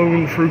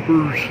clone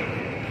troopers.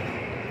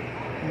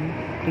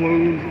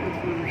 Clone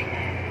troopers.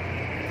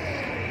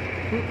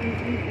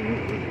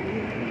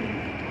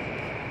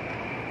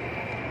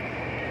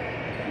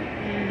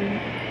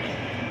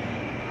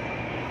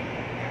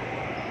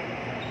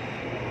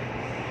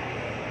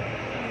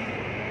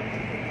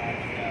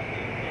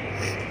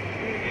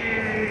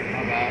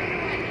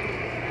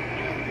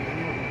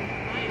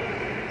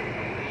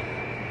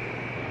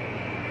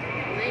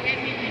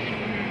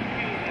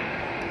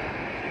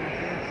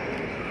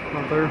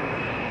 Not there.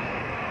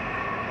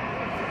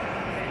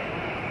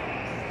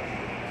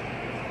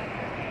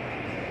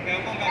 Okay,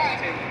 I'll come back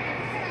to the table.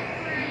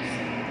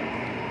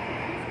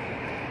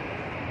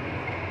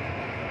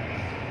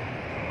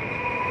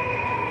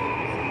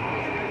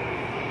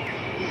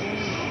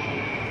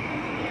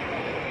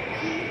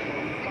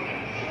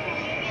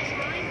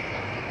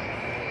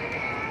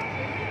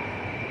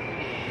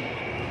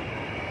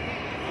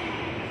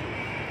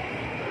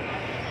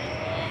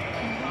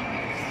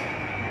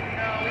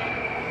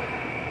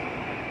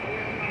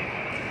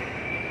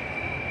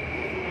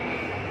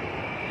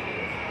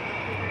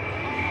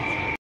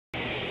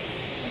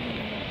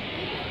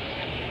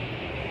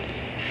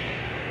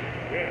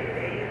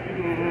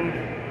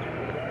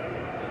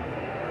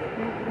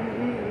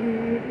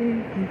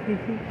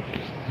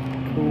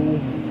 Cool.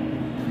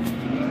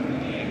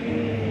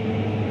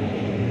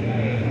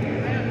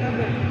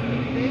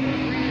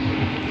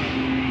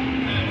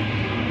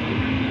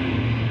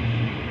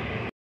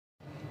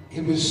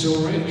 It was so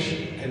rich,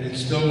 and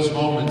it's those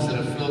moments that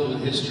are filled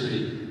with history,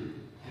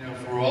 you know,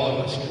 for all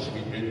of us, because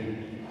we've been,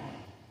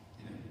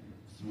 you know,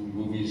 through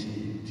movies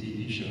and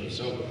TV shows.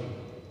 So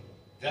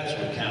that's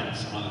what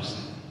counts,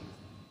 honestly.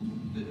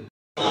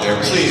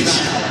 There, please.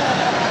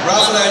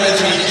 Ralph and I have been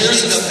through years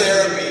of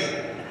therapy.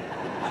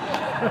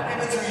 We've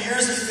been through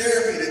years of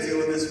therapy to deal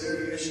with this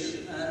very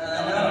issue. I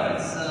know,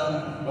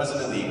 it's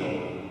Wasn't illegal.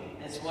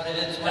 it's what it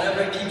is.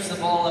 Whatever keeps the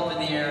ball up in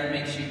the air and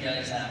makes you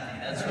guys happy.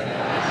 That's what it is.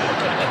 All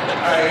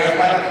right, your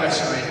final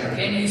question right here.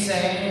 Can you say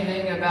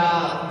anything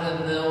about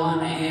the villain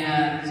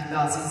and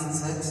about season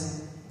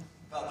 6?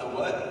 About the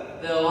what?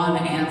 Villain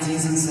and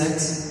season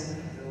 6?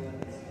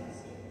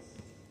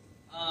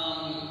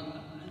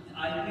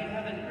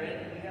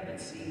 We haven't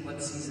seen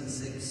what season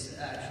 6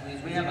 actually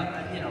is. We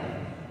haven't, you know,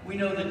 we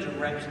know the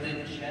direction,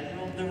 the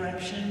general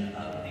direction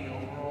of the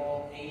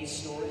overall A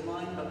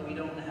storyline, but we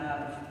don't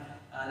have.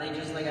 They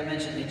just, like I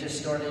mentioned, they just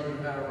started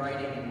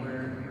writing, and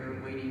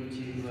we're waiting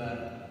to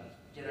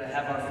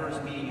have our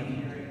first meeting of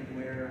hearing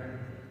where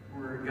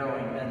we're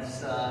going.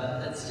 That's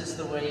just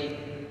the way,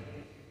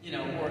 you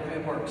know,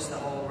 it works. The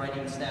whole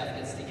writing staff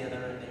gets together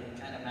and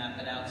they kind of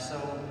map it out. So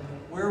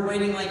we're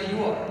waiting like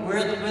you are.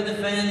 We're the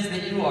fans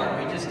that you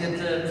are. We just get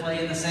to play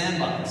in the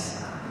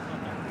sandbox.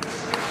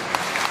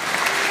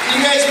 Can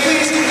you guys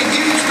please give a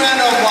huge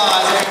round of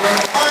applause?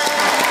 Mark,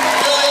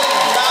 Billy,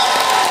 and Ralph.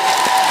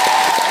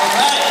 All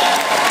right.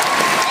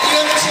 And you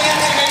have a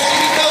chance, you guys.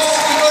 You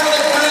can go to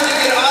the booth and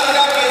get an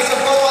autograph and get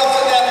some photo ops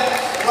with them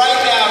right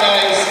now,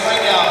 guys.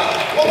 Right now.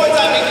 One more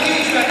time, a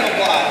huge round of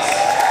applause.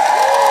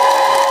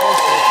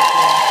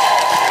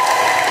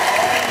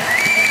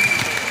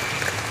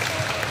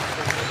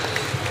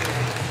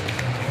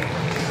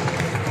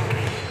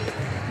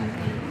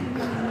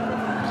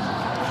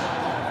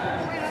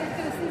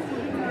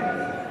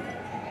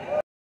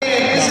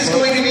 This is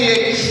going to be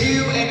a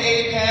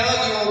Q&A panel.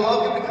 You are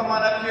welcome to come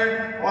on up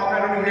here, walk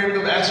right over here, be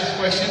able to ask your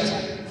questions.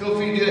 Feel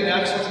free to do that now,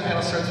 because once the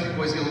panel starts, you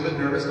boys get a little bit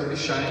nervous, don't be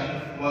shy.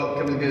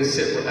 Welcome to get a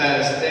stand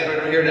right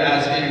over here to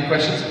ask any of your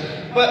questions.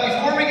 But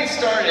before we get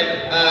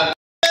started,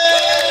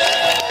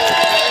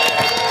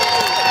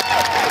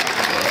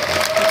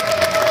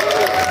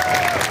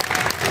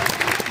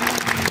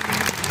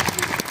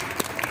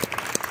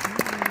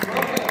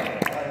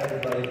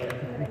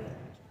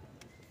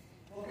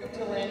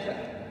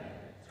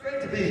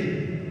 Great to be.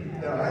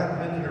 You know, I haven't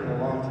been here in a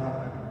long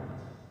time,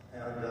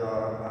 and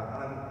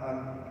I'm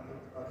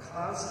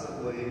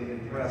constantly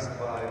impressed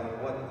by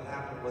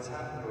what's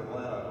happened to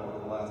Atlanta over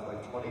the last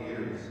like 20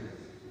 years.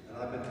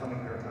 and I've been coming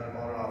here kind of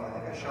on and off. I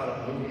think I shot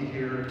a movie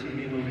here, a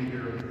TV movie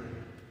here.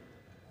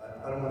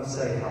 I don't want to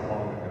say how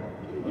long ago.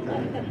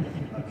 Okay?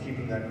 I'm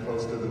keeping that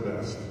close to the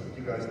vest.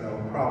 You guys know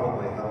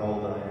probably how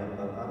old I am,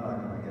 but I'm not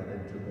going to get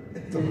into it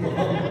at the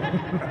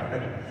moment.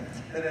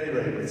 At any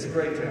rate, it's a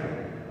great town,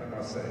 I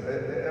must say.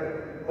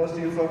 Most of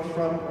you folks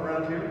from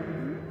around here?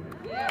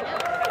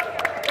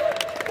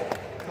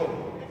 Cool.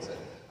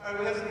 All right,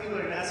 we have some people that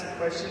are going to ask some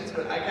questions,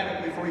 but I kind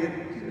of, before we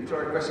get to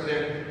our question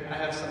there, I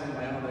have some of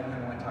my own that I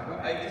kind of want to talk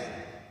about.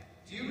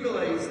 Do you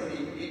realize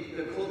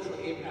the cultural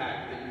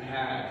impact that you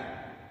had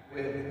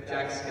with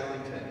Jack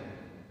Skellington?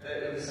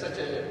 It was such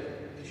a,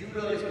 did you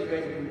realize when you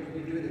guys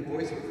were doing the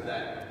voiceover for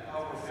that,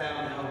 how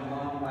profound, how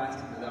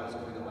long-lasting that was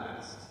going to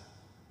last?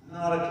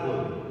 Not a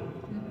clue.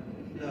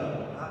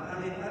 No. I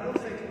mean, I don't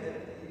think,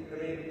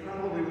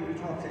 probably when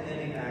you talk to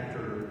any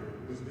actor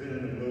who's been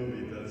in a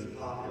movie that's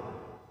popular,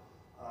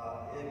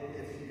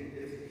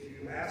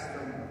 if you ask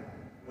them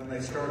when they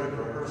started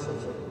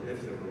rehearsals, or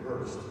if they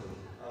rehearsed,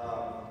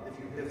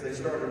 if they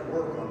started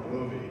work on the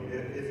movie,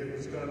 if it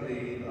was going to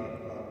be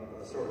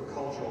a sort of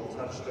cultural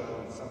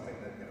touchstone, something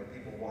that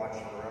people watch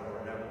forever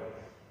and ever,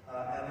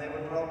 and they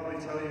would probably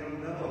tell you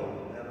no,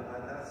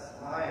 and that's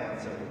my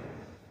answer.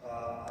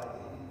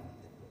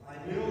 I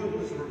knew it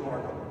was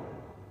remarkable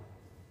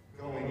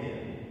going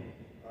in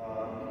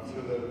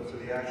to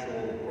the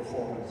actual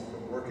performance,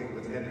 working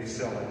with Henry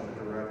Selick,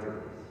 the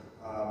director,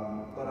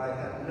 but I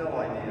had no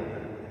idea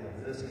that it would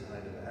have this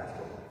kind of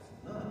afterlife.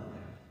 None.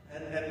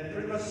 And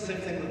pretty much the same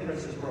thing with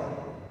Princess Bride.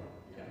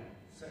 Yeah.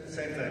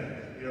 Same thing.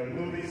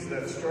 Movies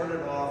that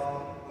started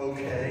off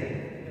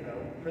okay.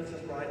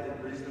 Princess Bride did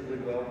reasonably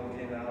well when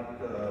it came out.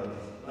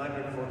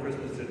 Nightmare Before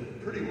Christmas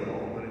did pretty well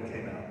when it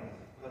came out.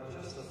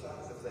 But just the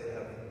fact that they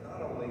have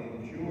not only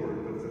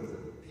endured, but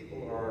that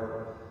people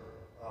are,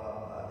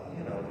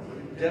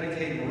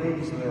 dedicating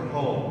rooms in their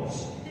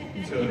homes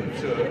to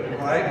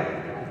right?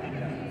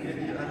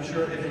 I'm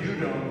sure if you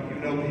don't, you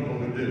know people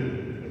who do.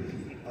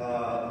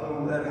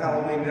 Who at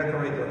Halloween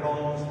decorate their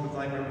homes with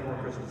Nightmare Before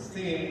Christmas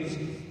themes,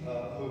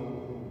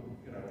 who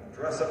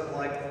dress up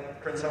like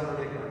Prince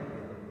Humperdinck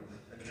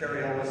and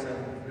Carrie Ellis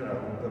and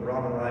the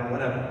Robin Ryan,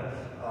 whatever.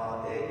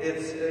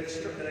 It's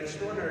an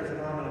extraordinary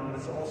phenomenon.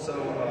 It's also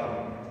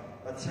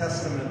a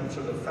testament to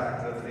the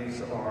fact that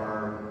these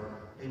are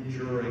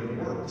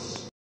enduring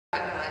works.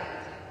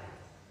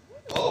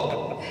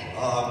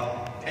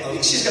 I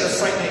think she's got a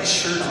Fright Night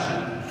shirt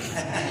on.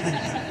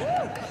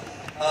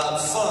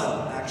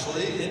 Fun,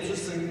 actually.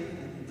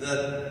 Interesting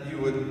that you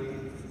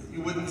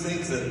wouldn't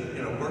think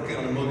that working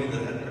on a movie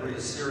that had very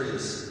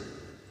serious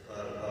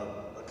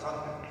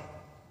content,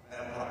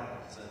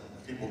 vampires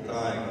and people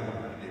dying,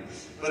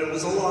 but it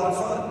was a lot of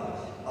fun.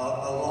 A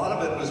lot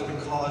of it was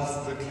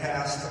because the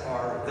cast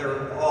and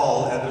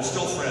they're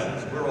still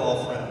friends. We're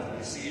all friends.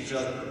 We see each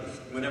other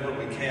whenever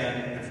we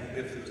can.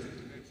 If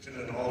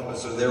all of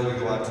us are there, we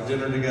go out to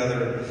dinner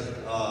together.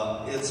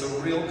 It's a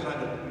real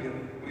kind of,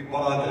 we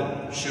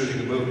bonded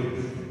shooting a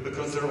movie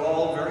because they're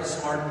all very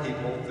smart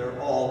people. They're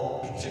all,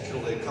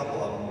 particularly a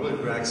couple of them,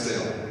 William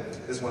Ragsdale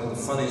is one of the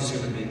funniest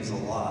human beings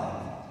alive.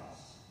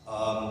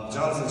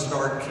 Jonathan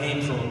Stark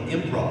came from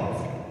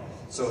improv,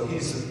 so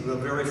he's a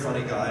very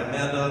funny guy.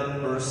 Amanda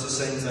Burst, the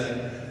same thing.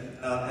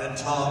 And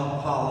Tom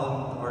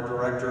Holland, our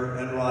director,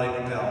 and Roddy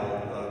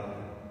McDowell,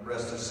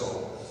 rest his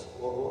soul.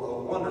 A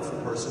wonderful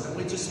person, and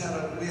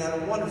we had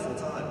a wonderful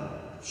time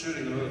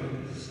shooting the movie.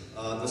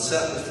 The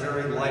set was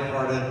very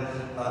lighthearted,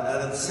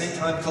 and at the same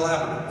time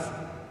collaborative,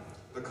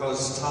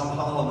 because Tom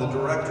Holland, the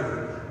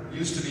director,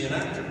 used to be an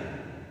actor.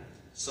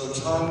 So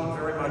Tom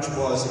very much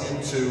was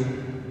into,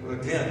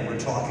 again, we're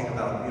talking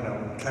about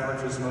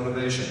characters'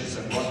 motivations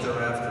and what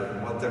they're after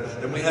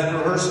and we had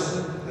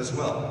rehearsal as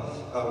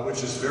well,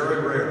 which is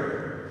very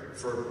rare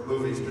for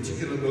movies,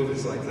 particularly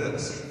movies like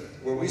this,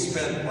 where we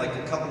spent like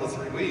a couple of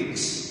 3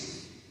 weeks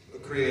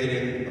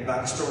creating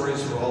backstories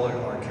for all of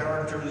our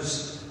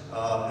characters,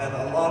 and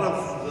a lot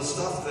of the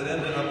stuff that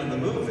ended up in the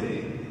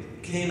movie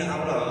came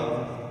out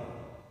of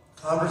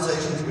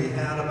conversations we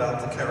had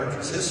about the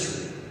character's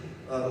history.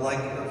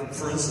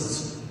 For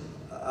instance,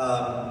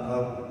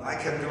 I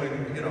kept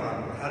doing,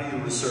 how do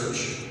you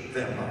research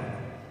vampire?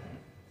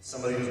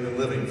 Somebody who's been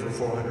living for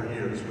 400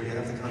 years, where you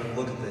have to kind of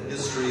look at the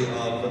history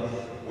of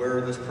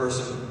where this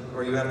person,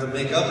 or you have to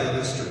make up a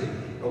history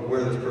of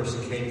where this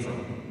person came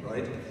from,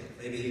 right?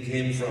 Maybe he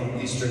came from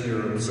Eastern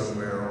Europe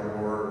somewhere,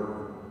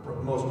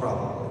 or most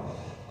probably.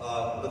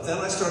 But then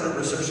I started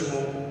researching,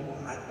 well,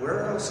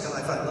 where else can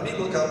I find? Let me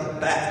look up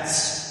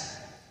bats.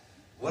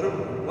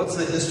 What's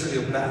the history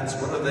of bats?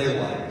 What are they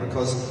like?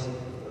 Because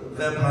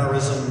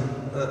vampirism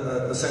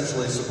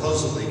essentially,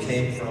 supposedly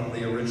came from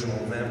the original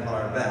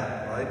vampire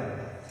bat, right?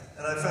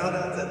 And I found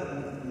out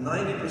that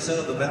 90%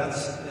 of the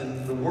bats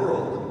in the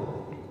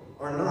world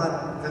are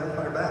not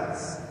vampire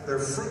bats. They're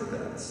fruit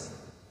bats.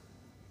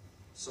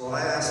 So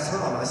I asked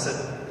Tom, I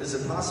said, is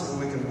it possible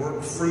we can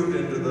work fruit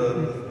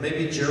into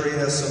maybe Jerry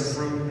has some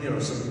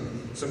fruit,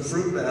 some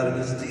fruit bat in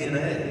his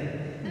DNA.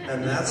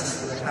 And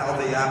that's how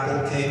the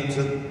apple came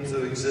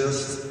to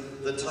exist,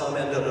 that Tom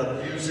ended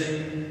up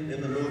using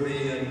in the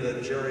movie and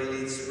that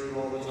Jerry eats fruit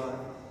all the time.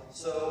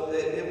 So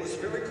it was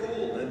very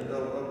cool and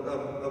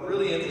a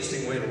really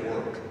interesting way to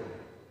work.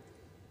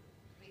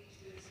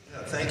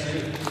 Yeah, thank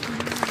you.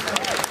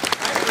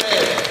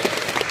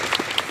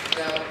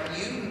 Now,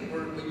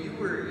 when you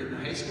were in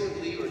high school, I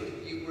believe,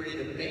 you were in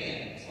a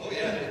band. Oh,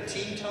 yeah.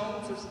 Teen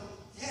Tones?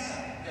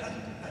 Yeah.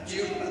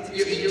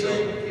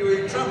 You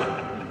were a drummer.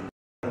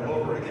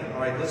 Over again.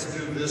 All right, let's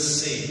do this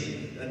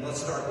scene. And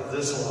let's start with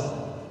this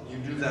line. You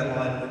do that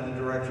line, and the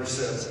director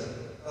says,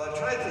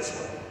 try it this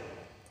way.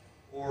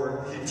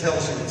 Or he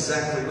tells you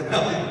exactly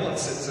how he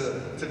wants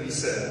it to be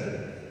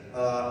said.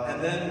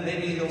 And then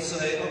maybe he'll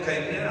say,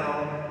 okay,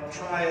 now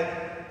try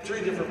it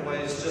 3 different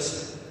ways,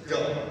 just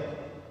go.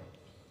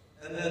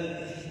 And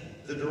then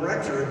the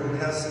director, who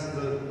has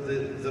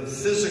the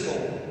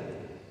physical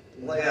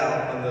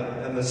layout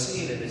and the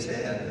scene in his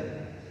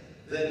head,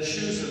 then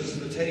chooses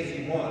the take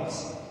he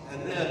wants,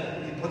 and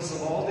then he puts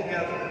them all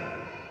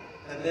together,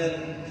 and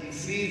then he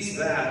feeds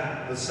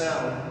the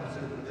sound,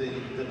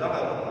 the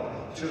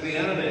dialogue, to the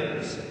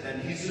animators,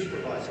 and he's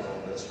supervising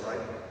all this, right?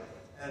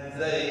 And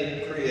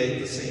they create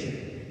the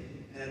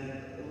scene.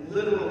 And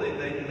literally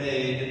they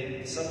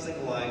made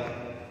something like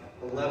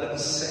 11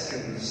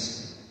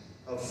 seconds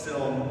of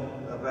film,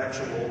 of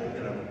actual,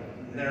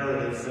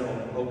 narrative film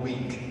a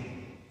week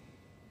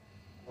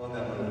on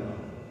that movie.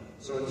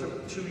 So it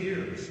took 2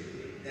 years.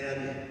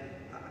 And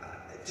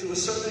to a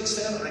certain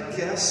extent, I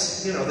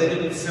guess, they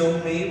didn't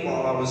film me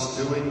while I was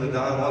doing the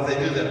dialogue. They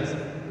do that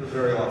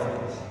very often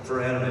for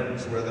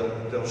animators, where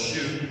they'll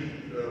shoot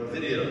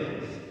video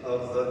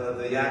of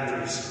the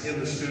actors in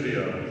the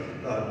studio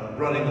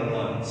running the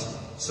lines,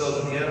 so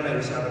that the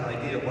animators have an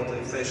idea of what the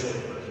facial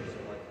expressions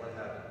are like, what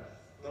happened.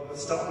 But with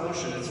stop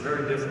motion, it's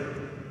very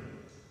different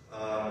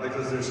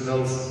because there's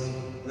no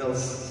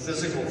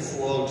physical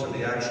flow to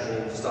the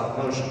actual stop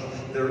motion.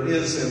 There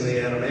is in the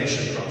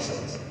animation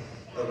process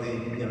of the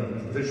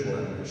visual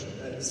animation.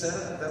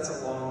 That's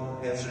a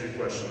long answer to your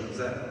question. Is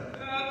that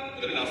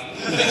good enough?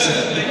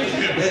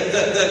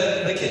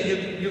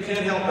 You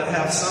can't help but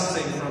have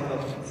something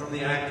from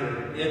the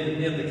actor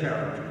in the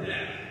character.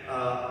 Yeah.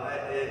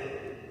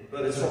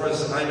 But as far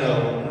as I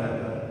know,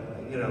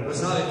 it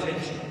was not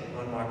intentional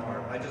on my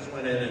part. I just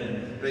went in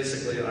and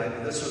basically,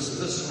 this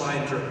is my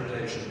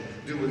interpretation.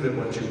 Do with it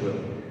what you will.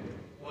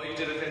 Well, you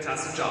did a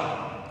fantastic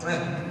job. It's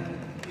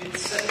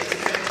a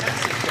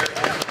fantastic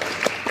character.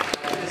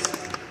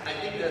 I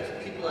think that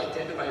people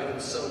identify with him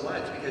so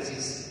much because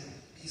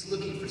he's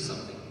looking for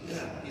something.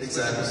 Yeah, he's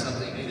exactly. Looking for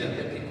something. I think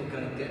that people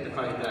can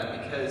identify with that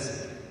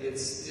because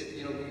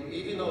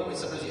even though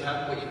sometimes you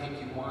have what you think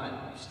you want,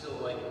 you're still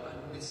like,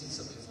 I'm missing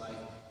something in life.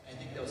 I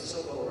think that was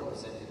so well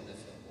represented in the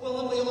film.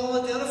 Well, we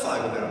all identify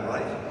with that,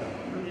 right?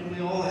 I mean,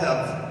 we all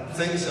have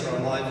things in our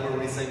life where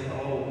we think,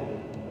 oh,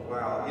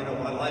 wow,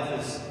 my life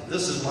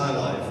this is my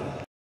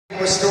life.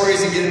 More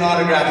stories and get an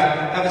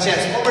autograph. Have a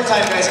chance. One more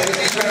time, guys. Give a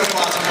huge round of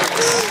applause for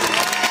this.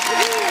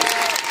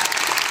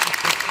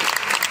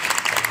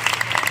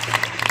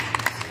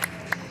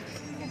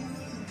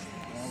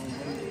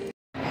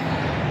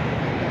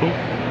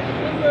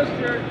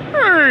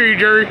 Hey,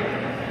 Jerry.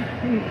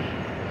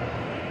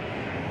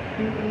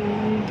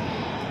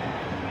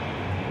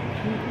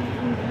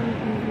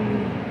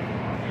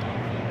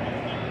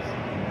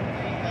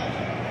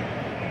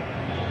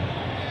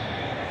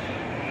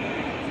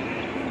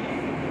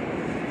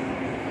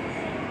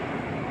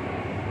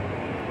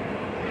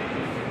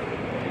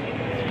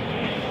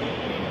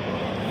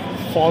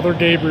 Father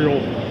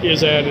Gabriel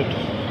is added.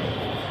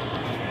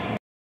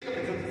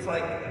 Because it's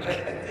like, I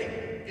think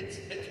it's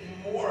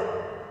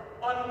more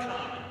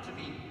uncommon for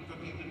people to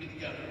be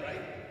together,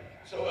 right?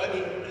 So, I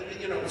mean,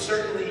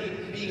 certainly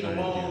being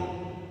alone,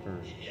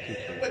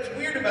 what's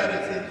weird about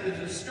it is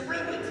a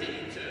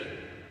sterility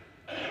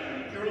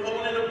you're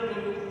alone in a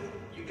booth,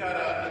 you got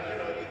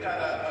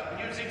a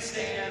music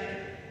stand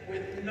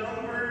with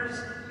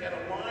numbers, you got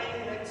a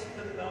line next to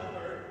the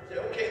number, say,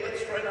 okay,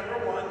 let's try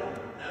number 1,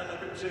 now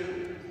number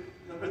 2,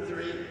 number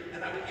 3,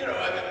 and I would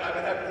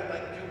have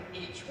to do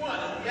each one,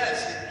 and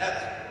yes, it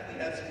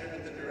has to do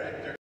with the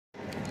director.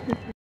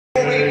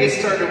 Before we get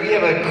started, we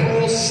have a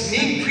cool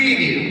sneak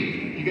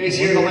preview. You guys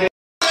hear the land?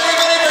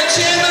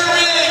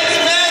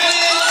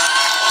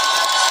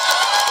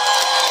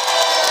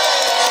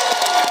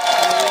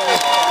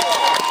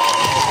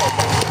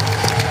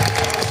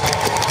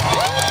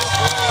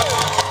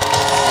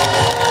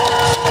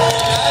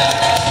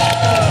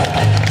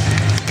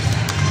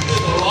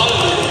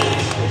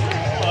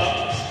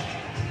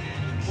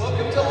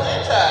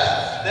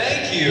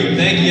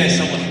 Thank you guys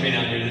so much for being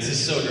out here. This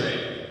is so great.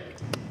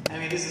 I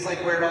mean, this is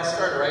like where it all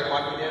started, right?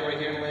 Walking Dead right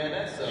here in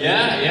Atlanta. So.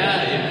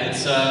 Yeah.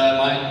 It's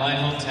my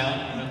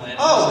hometown in Atlanta.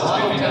 Oh, so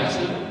my hometown nice.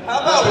 too. How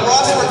about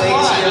Rossford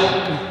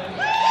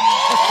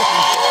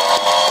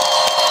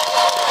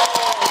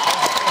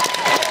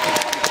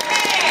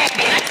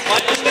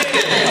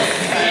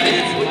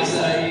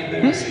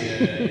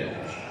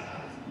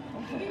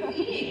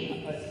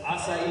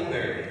Acai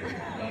berry.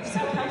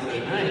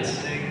 Nice.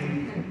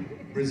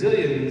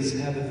 Brazilians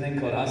have a thing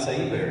called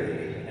acai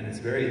berry, and it's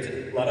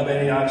It's a lot of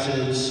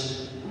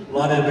antioxidants, a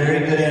lot of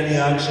very good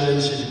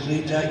antioxidants. It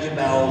cleans out your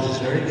bowels. It's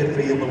very good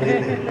for you,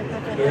 believe me.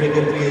 Very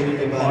good for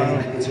your body.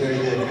 It's very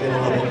good. You're gonna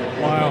love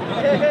it. Wow.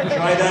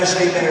 Try that,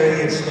 St.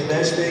 Mary. It's the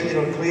best thing.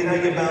 It'll clean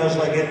out your bowels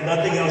like it.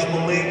 Nothing else,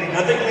 believe me.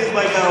 Nothing cleans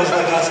my bowels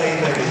like our St.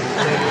 Mary.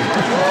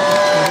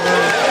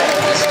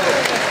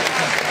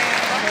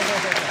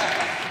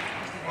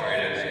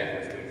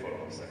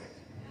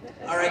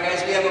 All right,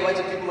 guys, we have a bunch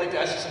of people who'd like to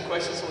ask you some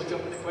questions, so we'll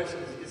jump into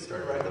questions and get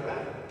started right at the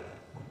back.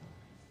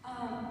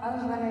 I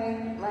was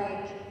wondering,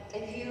 like,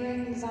 if you were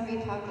in the zombie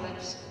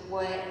apocalypse,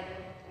 what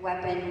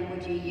weapon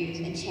would you use?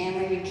 And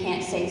Chandler, you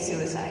can't say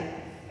suicide.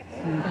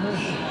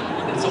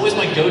 It's always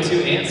my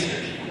go-to answer.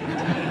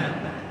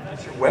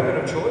 That's your weapon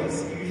of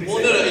choice? Well,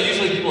 no,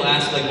 usually people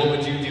ask, like, what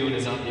would you do in a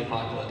zombie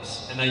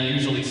apocalypse? And I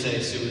usually say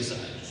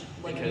suicide.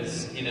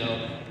 Because, you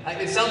know,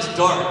 it sounds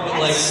dark, but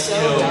like, so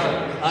you know,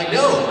 dark. I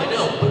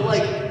know, but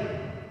like,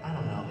 I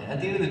don't know,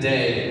 at the end of the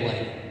day,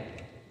 like,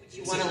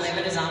 You want to live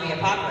in a zombie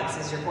apocalypse,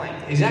 is your point.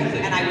 Exactly.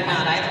 And I would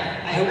not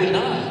either. I would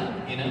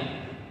not, you know?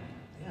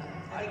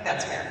 I think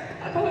that's fair.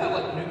 I'd probably have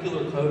like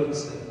nuclear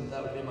codes, and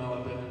that would be my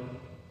weapon.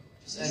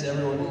 Just end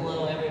everyone.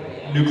 Blow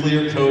everybody up.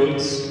 Nuclear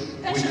codes.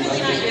 That's really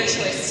not your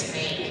choice to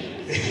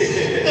make.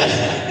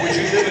 Would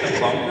you live in a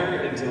bunker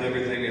until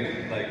everything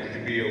is, like, would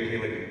you be okay,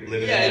 like,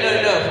 living Yeah,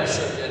 in no, for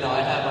sure. Yeah, no,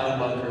 I have my own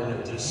bunker, and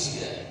it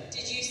just, yeah.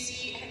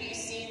 Have you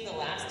seen The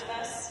Last of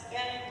Us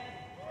yet?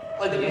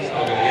 Like the game. Okay,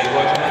 yeah,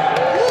 watching that?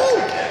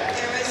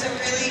 There was a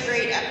really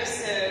great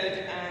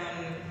episode,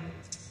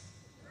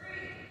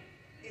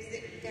 is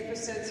it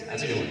episode 3?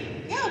 That's a good one.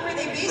 Yeah, where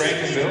they basically... Frank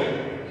and Bill?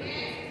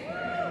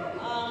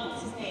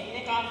 What's his name?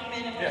 Nick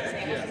Offerman, and what's his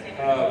name?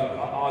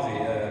 Ozzy,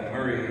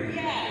 Murray.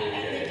 Yeah,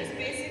 and they just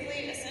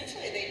basically,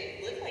 essentially, they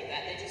live like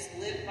that. They just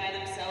live by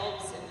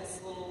themselves in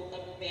this little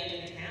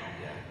abandoned town.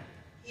 Yeah.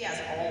 He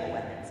has all the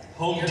weapons.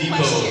 Home Your Depot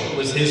question.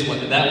 was his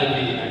weapon. That would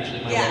be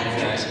actually my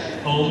weapon.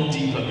 Home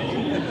Depot.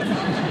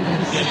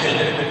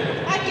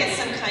 I'd get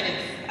some kind of,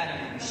 I don't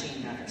know,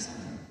 machine gun or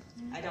something.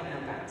 I don't know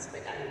guns,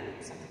 but I would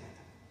do something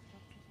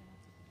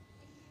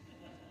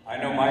like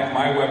I know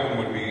my weapon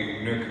would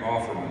be Nick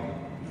Offerman.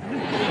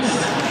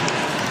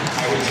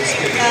 I would just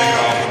get Nick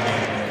Offerman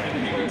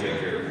and he would take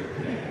care of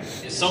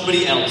it.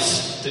 Somebody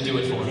else to do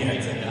it for me. Yeah,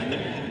 exactly.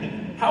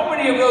 How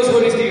many of those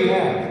hoodies do you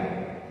have?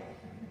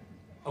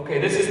 Okay,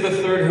 this is the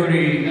third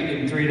hoodie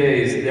in 3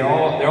 days. They're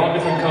all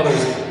different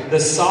colors. The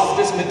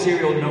softest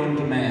material known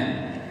to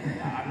man.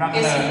 I'm not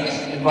gonna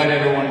invite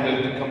everyone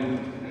to come.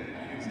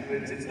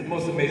 It's the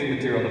most amazing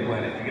material on the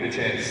planet. If you get a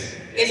chance.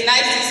 It's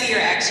nice to see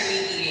you're actually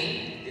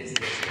eating.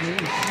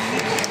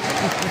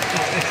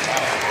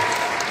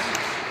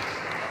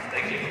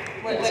 Thank you.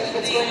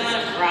 What's going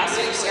on? Ross,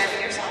 are you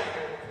starving yourself?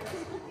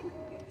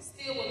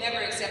 Still will never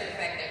accept the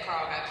fact that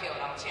Carl got killed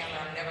off Chandler.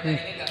 I'm never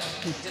letting it go.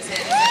 Just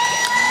had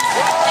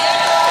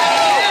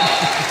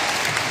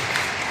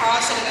Carl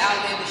should have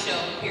outlived the show,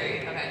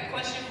 period. Okay,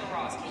 question for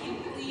Ross. Can you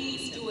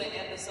please do an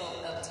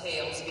episode of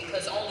Tales?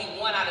 Because only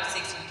 1 out of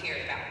 6 you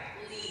cared about.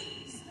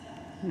 Please.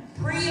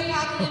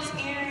 Pre-apocalypse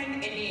Aaron,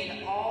 and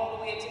then all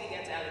the way up till we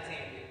got to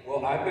Alexandria.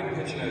 Well, I've been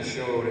pitching a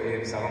show to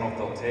AMC. I don't know if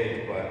they'll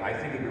take, but I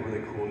think it'd be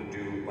really cool to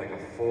do like a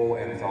full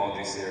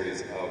anthology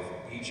series of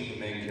each of the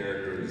main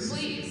characters.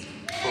 Please.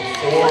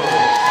 Before,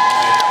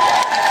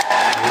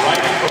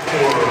 right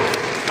before,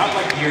 not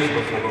like years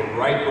before, but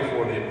right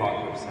before the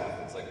apocalypse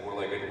happens. Like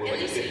we're At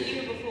least a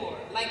year before.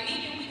 Like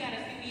maybe we got a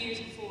few years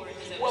before this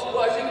episode. Well,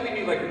 I think we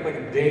need like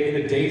a day in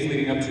the days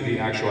leading up to the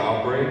actual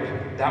outbreak.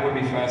 That would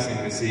be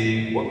fascinating to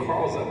see what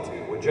Carl's up to,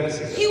 what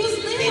Jesse's up to. He was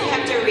little. They'd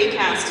have to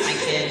recast my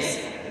kids.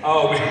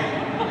 Oh,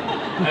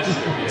 that's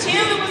true.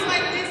 Chandler was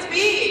like this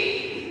big.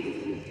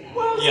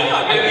 Well, Yeah,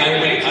 I would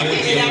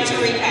They'd have to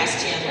recast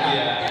Chandler.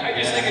 Yeah, I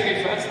just think it'd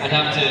be fascinating. I'd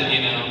have to,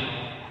 you know.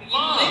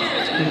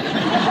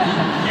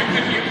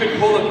 You could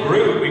pull a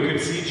Groot. We could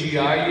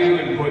CGI you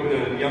and put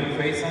the young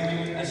face on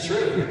you. That's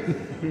true.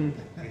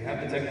 We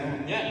have the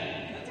technology. Yeah.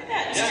 Did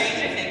that in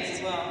Stranger Things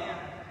as well.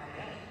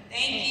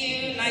 Thank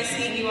you. Nice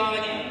seeing you all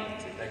again.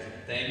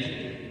 Thank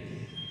you.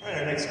 All right,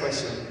 our next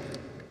question.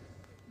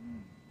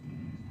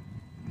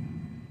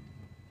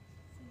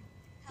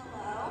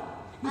 Hello.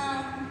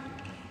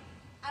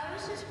 I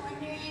was just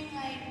wondering,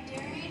 like,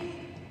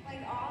 during,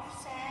 like,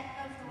 offset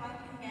of The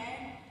Walking Dead,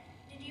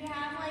 did you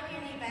have, like,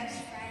 any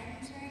best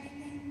friends or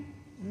anything?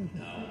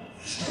 No.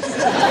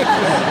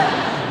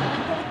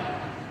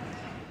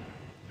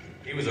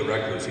 He was a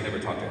recluse. He never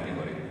talked to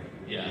anybody.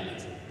 Yeah.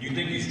 You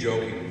think he's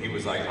joking? He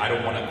was like, I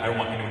don't want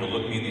anyone to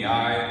look me in the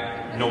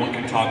eye. No one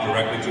can talk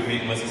directly to me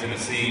unless it's in a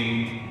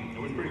scene.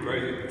 It was pretty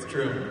crazy. It's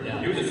true. Yeah.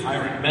 He was a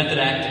tyrant. Method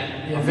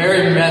acting. Yeah,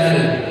 very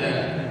method.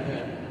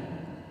 Yeah.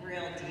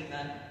 Real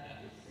diva.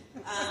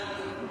 I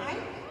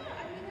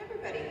mean,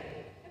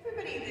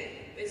 everybody that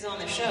is on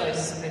the show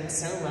has been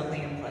so lovely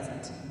and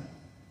pleasant.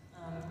 I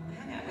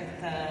hung out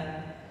with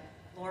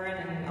Lauren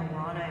and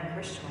Alana and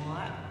Christian a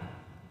lot.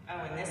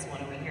 Oh, and this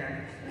one over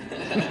here.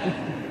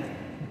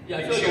 Yeah, I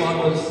feel like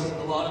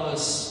a lot of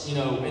us, you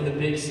know, in the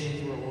big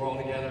scenes where we're all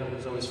together, it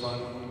was always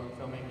fun when we were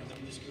filming because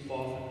you just goof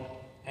off.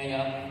 hang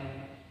out?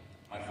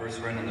 My first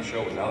friend on the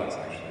show was Alex,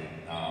 actually.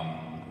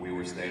 We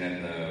were staying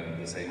at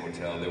the same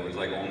hotel. There was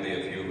like only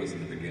a few of us in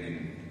the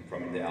beginning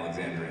from the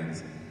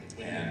Alexandrians,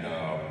 and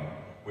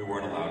we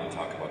weren't allowed to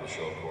talk about the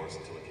show, of course,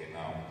 until it came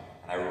out.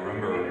 And I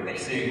remember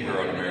seeing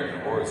her on American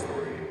Horror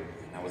Story,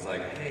 and I was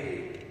like,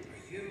 "Hey, are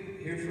you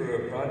here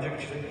for a project?"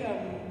 She's like, "Yeah,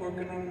 I'm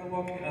working on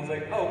Milwaukee." And I was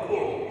like, "Oh,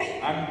 cool,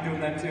 I'm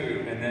doing that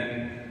too." And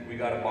then we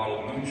got a bottle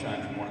of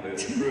moonshine from one of the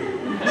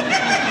crew,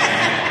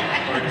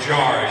 or a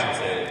jar, I should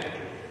say.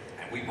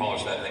 We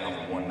polished that thing off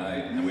in one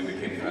night, and we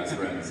became fast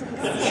friends.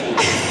 Remember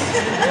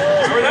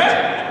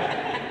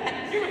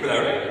that? You remember that,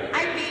 right?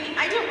 I mean,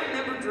 I don't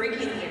remember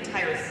drinking the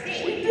entire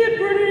thing. We did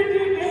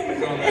pretty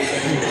damage on that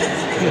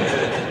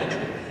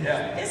thing.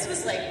 Yeah. This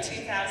was like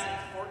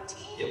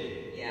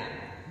 2014? Yep.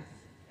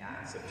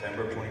 Yeah.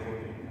 September of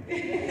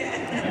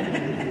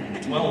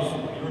 2014.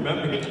 12. You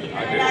remember? I did.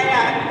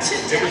 Yeah.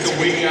 It was a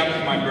week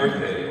after my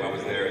birthday. I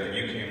was there, and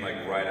you came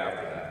like right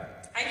after that.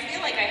 I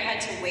feel like I had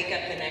to wake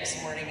up the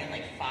next morning at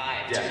like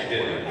 5. Yeah, you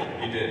did.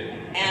 You did.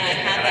 And I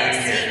had that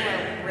scene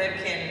where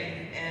Rick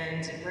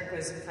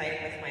was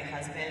fighting with my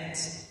husband,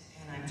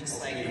 and I'm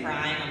just like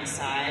crying on the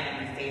side,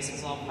 and my face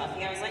was all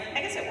puffy. I was like,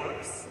 I guess it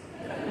works.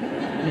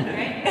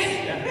 Right?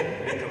 Yeah.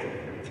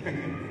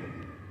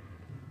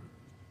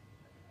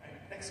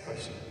 Next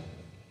question.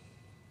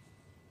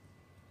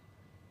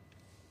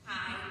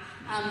 Hi.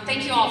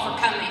 Thank you all for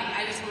coming.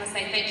 I just want to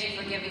say thank you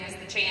for giving us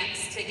the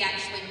chance to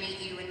actually meet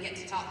you and get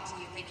to talk to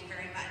you. Thank you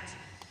very much.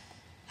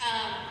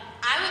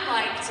 I would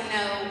like to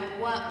know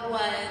what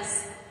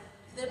was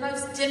the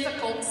most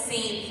difficult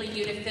scene for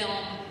you to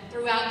film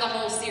throughout the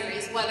whole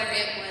series, whether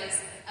it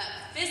was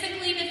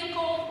physically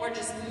difficult or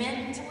just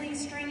mentally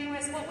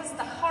strenuous. What was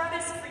the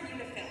hardest for you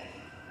to film?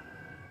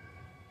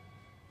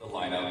 The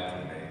lineup for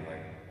me,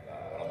 like,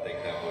 I don't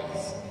think that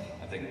was,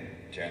 I think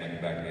Chandler can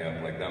back me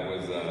up, like that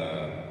was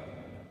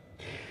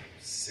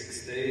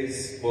 6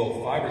 days,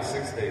 well 5 or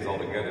 6 days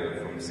altogether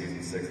from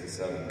season 6 to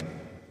 7,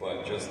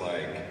 but just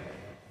like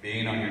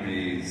being on your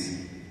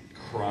knees,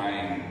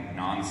 crying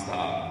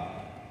nonstop,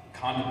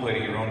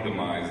 contemplating your own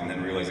demise, and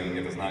then realizing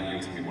if it's not you,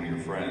 it's going to be one of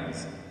your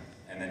friends,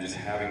 and then just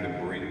having to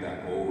breathe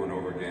that over and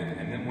over again.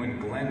 And then when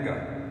Glenn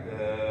got,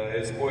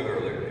 spoiler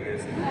alert,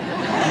 it's too late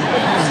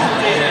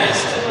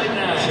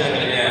now.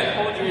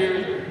 Yeah. Hold your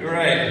ears. You're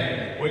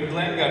right. When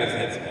Glenn got his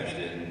head smashed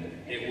in,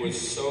 it was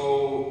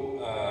so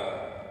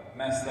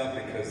messed up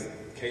because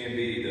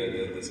K&B,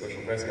 the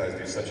special effects guys,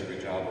 do such a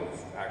good job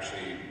of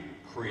actually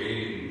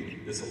creating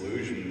this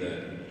illusion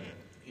that,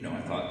 you know,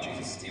 I thought,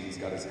 Jesus, Steven's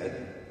got his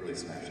head really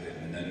smashed in.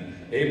 And then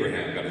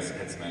Abraham got his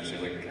head smashed in.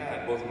 Like,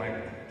 God, two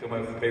of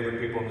my favorite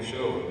people on the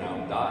show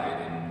now died.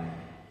 And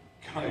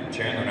kind of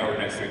Chandler and I were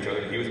next to each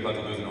other. He was about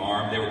to lose an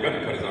arm. They were going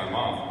to cut his arm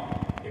off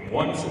in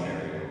one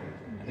scenario.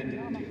 And they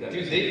didn't do that.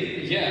 Dude, I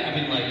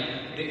mean, like,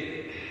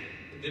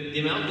 the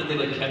amount that they,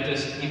 like, kept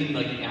us, even,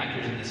 like, the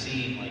actors in the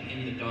scene, like,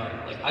 in the dark.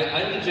 Like,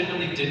 I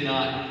legitimately did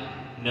not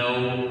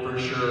know for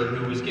sure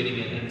who was getting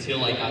it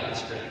until I got the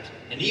script.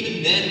 And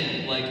even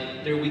then,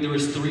 like, there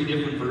was 3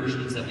 different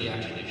versions that we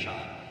actually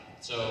shot.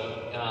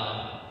 So,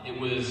 it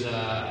was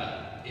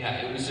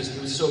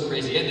so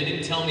crazy. And they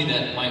didn't tell me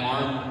that my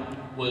arm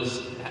there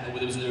was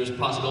a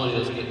possibility that it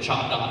was going to get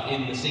chopped off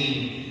in the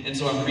scene. And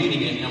so I'm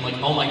reading it, and I'm like,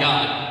 oh my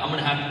God, I'm going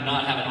to have to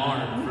not have an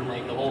arm for,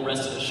 like, the whole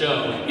rest of the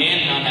show,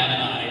 and not have an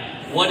eye.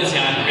 What is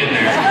happening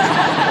there?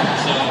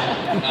 So,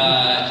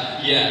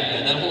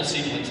 yeah, that whole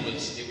sequence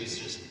was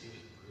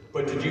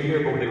But did you hear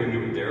about what they would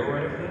do with Daryl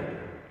right after that?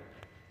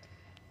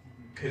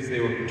 Because they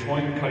were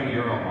cutting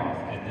your arm off,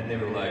 and then they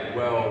were like,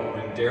 well,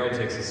 when Daryl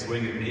takes a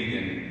swing at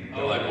Negan,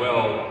 they're like,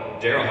 well,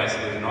 Daryl has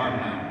to lose an arm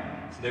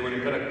now. So they were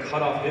going to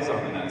cut off his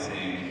arm in that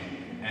scene,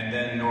 and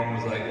then Norm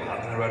was like, well,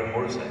 how can I ride a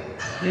motorcycle?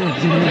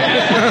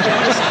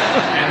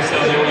 And so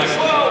they were like,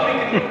 well, we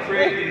can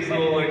create these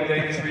little, like,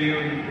 things for you,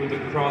 and with the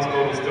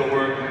crossbow will still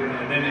work.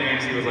 And then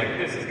AMC was like,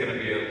 this is going to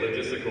be a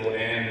logistical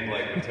and,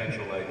 like,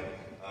 potential, like,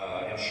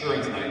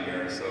 insurance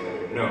nightmare, so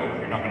no,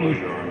 you're not going to lose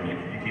your arm. You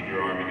keep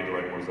your arm, you get to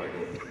ride a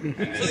motorcycle.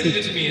 And so they did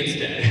it to me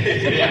instead.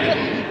 Yeah.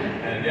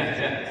 And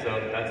yeah, so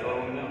that's all I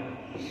want to know.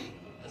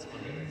 That's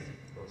funny.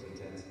 That was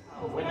intense.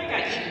 Oh, when I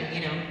got eaten,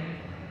 you know.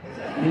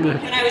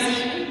 When I was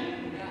eaten.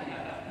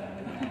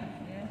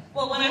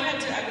 Well, when I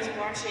was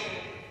watching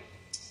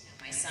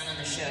my son on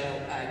the show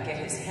get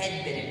his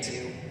head bit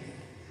into.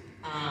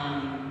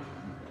 I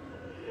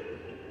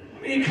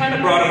mean, he kind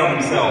of brought it on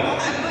himself.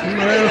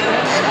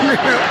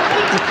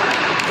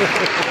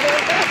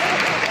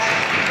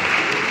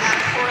 That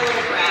poor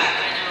little brat,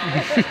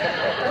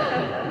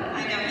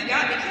 I know, he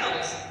got me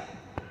killed.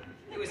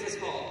 It was his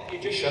fault. You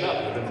just shut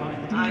up, you've been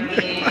fine. I mean,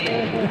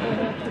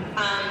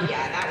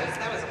 yeah,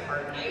 that was a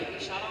hard night. We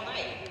shot all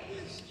night.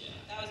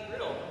 That was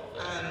brutal.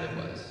 It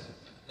was.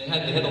 They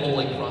had the whole,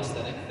 like,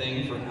 prosthetic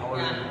thing for our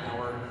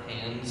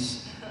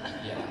hands.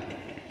 Yeah.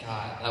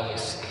 God, that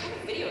was... I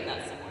have a video of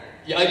that somewhere.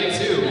 Yeah, I do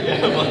too.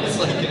 Yeah, I was,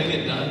 like, getting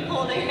it done.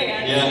 Holding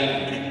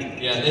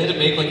hands. Yeah, they had to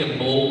make, like, a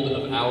mold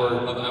of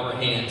our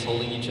hands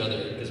holding each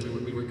other because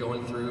we were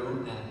going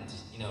through, and,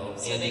 you know,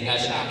 so Andy had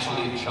to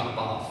actually chop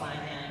off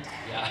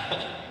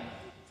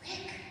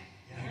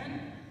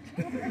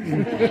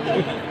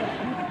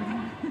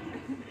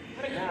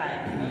What a guy.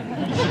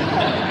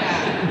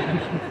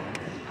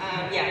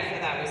 Yeah, so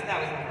that was the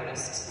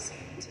hardest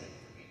scene to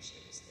reach.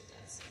 It was the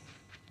death scene.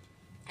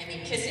 I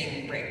mean,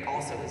 kissing Rick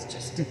also was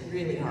just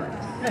really hard.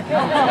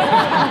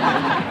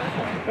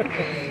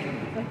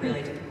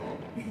 really difficult.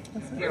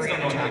 Very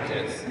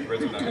unattractive. I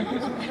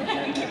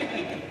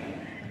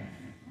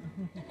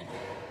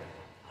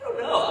don't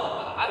know.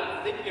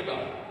 I'm thinking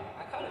about it.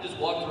 I kind of just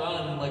walked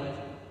around and like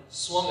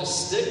swung a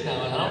stick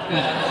now, and I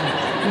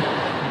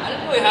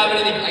didn't really have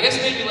anything. I guess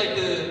maybe like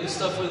the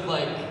stuff with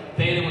like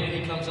Theta when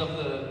he comes up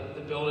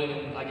the building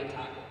and I get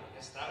tackled. I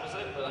guess that was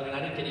it. But I mean, I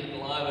didn't get eaten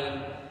alive. I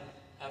didn't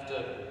have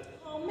to.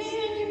 Oh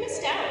man, you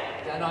missed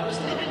out. Yeah, no, I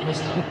missed out. I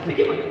missed out. They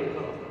get my cut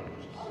off.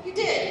 Oh, you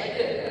did? I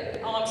did.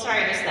 Yeah. Oh, I'm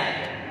sorry, I missed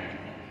that.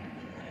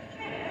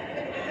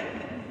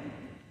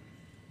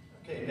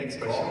 Okay, next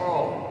question.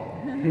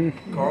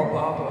 Carl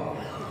Papa.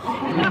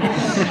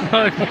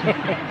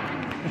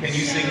 Can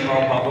you sing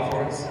Carl Papa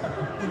for us?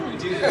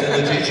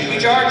 Jimmy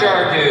Jar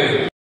Jar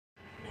dude.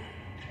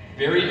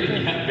 Very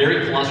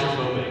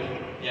claustrophobic.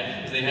 Yeah,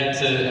 because they had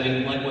to. I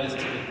mean, likewise to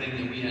the thing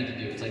that we had to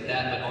do. It's like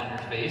that, but on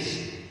your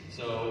face.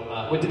 So,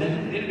 wait, they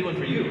didn't do one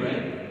for you,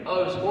 right?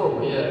 Oh, it was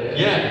horrible. Yeah.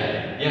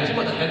 Yeah. Talking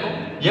about the head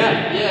one?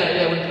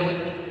 Yeah. When you go in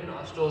your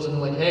nostrils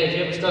and like, hey, if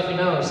you have a stuffy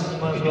nose, you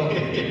might as well.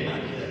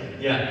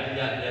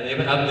 Yeah. They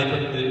put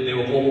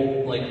the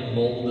whole like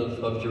mold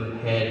of your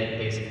head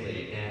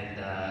basically, and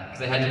because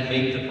they had to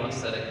make the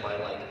prosthetic by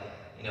like,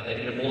 you know, they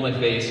had to mold my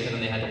face, and then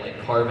they had to like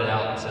carve it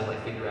out and so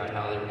like figure out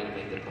how they were going to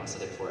make the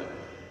prosthetic for it.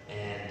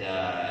 And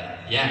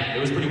yeah, it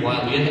was pretty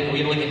wild. We had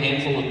like a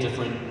handful of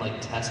different like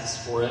tests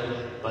for it,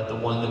 but the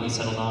one that we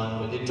settled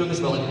on, it took us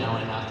about like an hour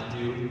and a half to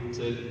do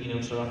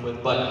to start off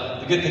with. But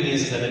the good thing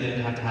is that I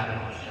didn't have to have it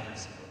on every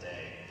single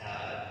day.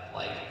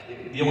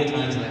 The only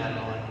times that I had it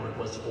on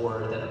was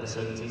for that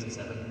episode in season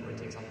 7 where it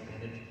takes off the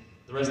bandage.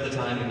 The rest of the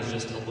time it was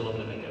just a little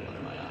bit of makeup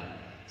under my eye,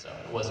 so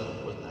it wasn't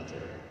that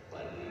terrible.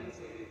 But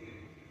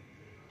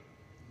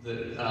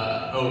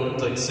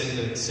like sing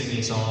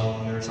a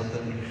song or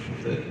something.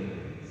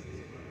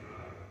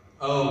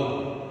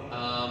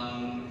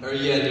 Or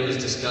yeah, there was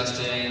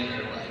disgusting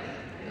or like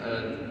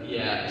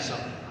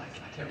something.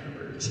 I can't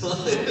remember.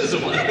 It was a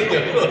while ago.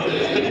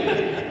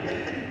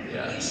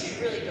 Yeah. You should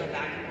really go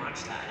back and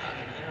watch that.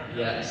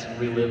 Yes,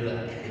 relive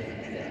that.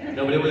 Yeah.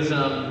 No, but it was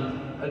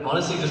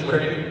honestly just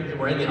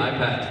wearing the eye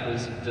patch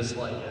was just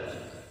like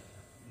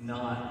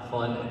not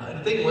fun.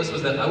 The thing was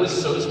that I was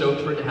so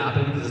stoked for it to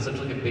happen because it's such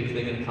like a big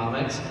thing in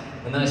comics,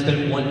 and then I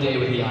spent one day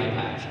with the eye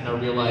patch, and I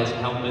realized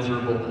how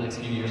miserable the next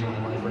few years of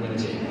my life are going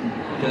to be.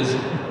 Because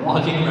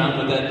walking around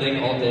with that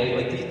thing all day,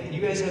 like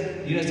you guys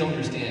don't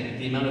understand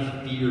the amount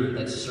of fear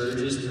that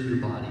surges through your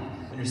body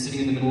when you're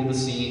sitting in the middle of the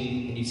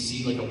scene and you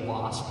see like a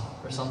wasp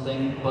or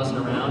something buzzing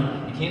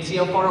around. You can't see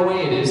how far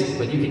away it is,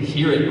 but you can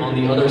hear it on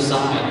the other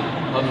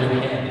side of your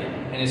head,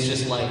 and it's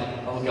just like,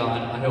 oh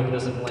God, I hope it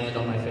doesn't land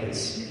on my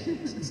face.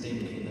 Stay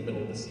in the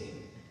middle of the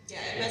scene. Yeah,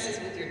 it messes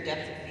with your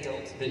depth of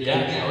field.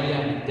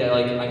 Yeah,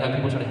 like I have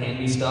people try to hand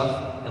me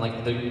stuff, and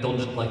like they'll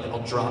just like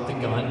I'll drop the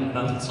gun, and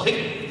I'm just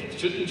like,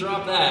 shouldn't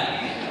drop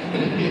that.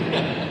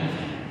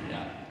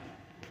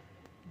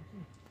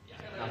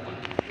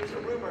 There's a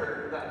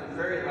rumor that in the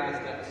very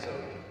last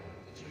episode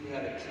that you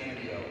had a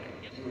cameo.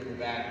 You were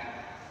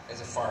back as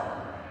a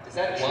farmer. Is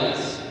that true?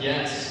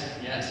 Yes.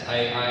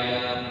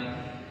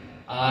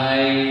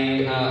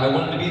 I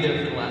wanted to be there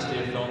for the last day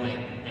of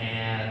filming,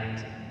 and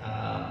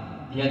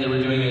they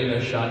were doing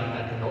a shot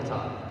at the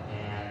hilltop,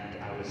 and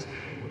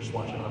we were just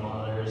watching on the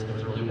monitors, and it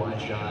was a really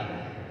wide shot,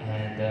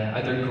 and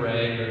either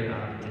Greg or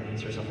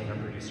Denise or something, our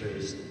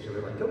producers, they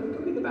were like, go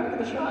be in the back of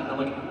the shot, and I'm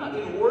like, I'm not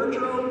in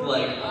wardrobe,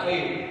 like,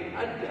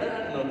 I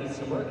don't know if this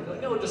is going to work. They're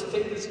like, no, just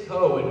take this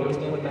hoe and go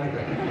stand in the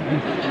background.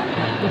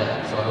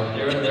 And, so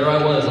there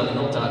I was on the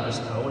hilltop,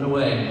 just hoeing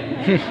away.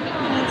 It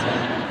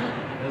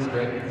was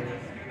great.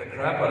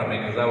 Crap out of me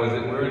because we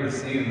were in the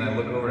scene and I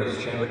look over at his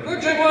channel like,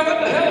 good, what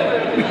the hell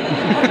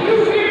are you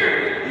here?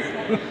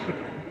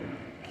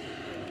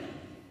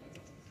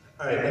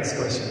 Alright, next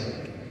question.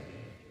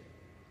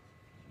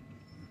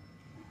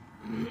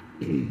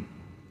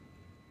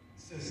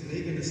 Since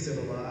Negan is still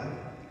alive,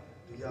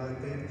 do y'all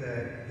think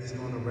that he's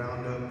going to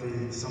round up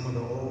some of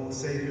the old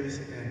saviors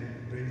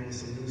and bring on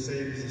some new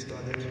saviors and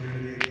start their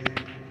community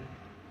again?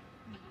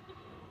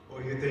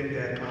 Or you think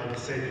that all the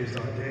saviors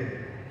are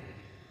dead?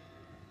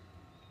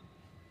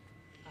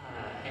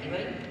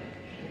 Anybody?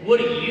 What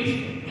do you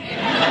think?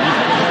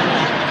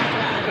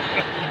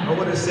 I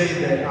want to say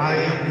that I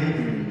am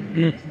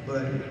Negan,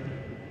 but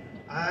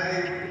I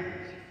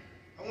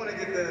want to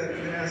get the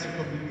answer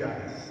from you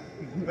guys.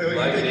 Wait, you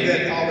think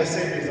that all the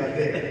saviors are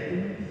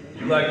dead?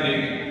 You like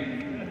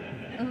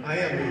Negan? I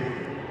am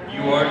Negan.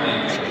 You are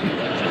Negan.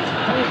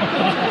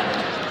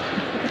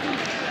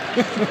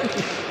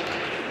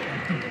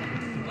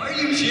 Why are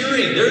you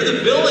cheering? They're the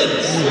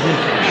villains.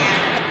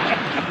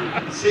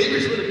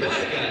 Saviors were the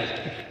bad guys.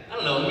 I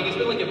don't know. I mean, it's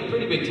been like a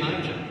pretty big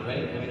time jump,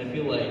 right? I mean, I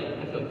feel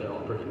like they're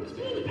all pretty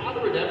experienced. The Path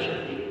of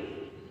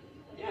Redemption.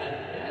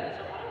 Yeah.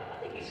 So I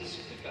think he's just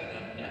a good guy now.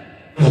 Yeah.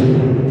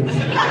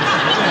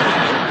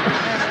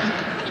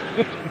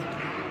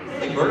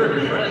 They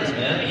murdered your friends,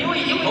 man. You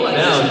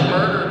just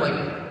murdered like a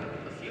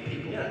few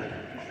people. Yeah.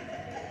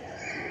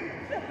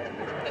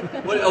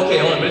 Okay,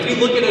 hold on. But if you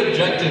look at it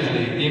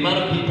objectively, the amount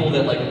of people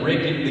that like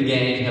Rick and the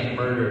gang have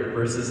murdered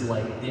versus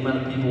like the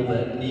amount of people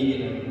that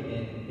Negan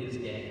and his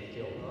gang have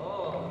killed.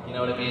 You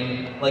know what I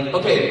mean? Like,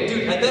 okay,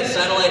 dude, at that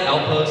satellite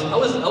outpost, I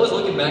was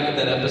looking back at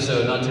that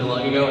episode not too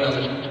long ago, and I was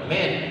like,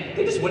 man,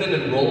 they just went in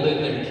and rolled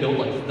in and killed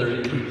like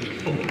 30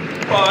 people.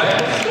 Why?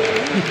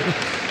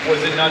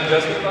 Was it not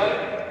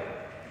justified?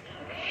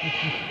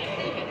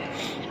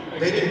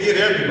 They didn't get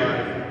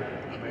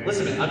everybody.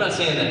 Listen, man, I'm not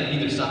saying that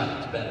either side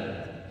is better.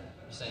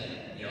 I'm saying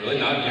You're really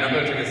not? You're not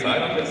going to take a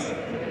side on this?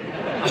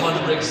 I'm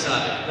on Rick's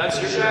side. That's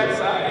your dad's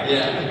side.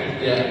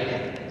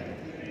 Yeah.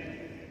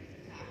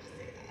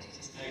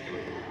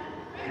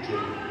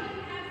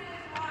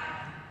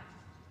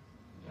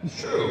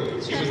 It's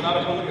true. She was not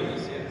a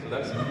polygamist yet, so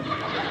that's a good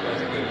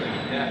thing.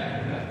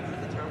 Yeah.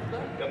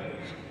 Yep.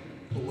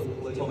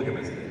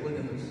 Polygamist.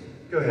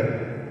 Go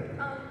ahead.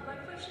 My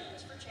question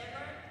is for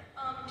Chandler.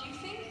 Do you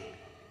think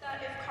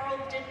that if Carl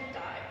didn't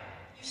die,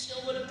 you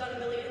still would have done a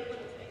million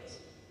little things?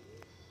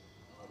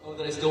 Oh,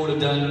 that I still would have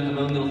done a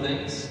million little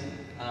things?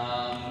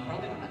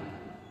 Probably not.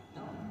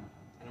 No.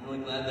 And I'm really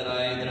glad that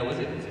I was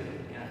able to.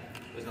 Yeah,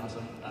 it was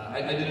awesome.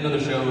 I did another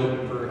show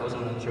I was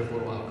on another show for a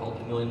little while called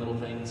A Million Little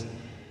Things.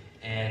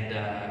 And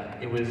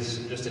it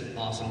was just an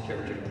awesome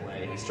character to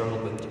play. He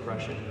struggled with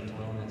depression,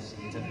 mental illness,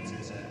 he attempted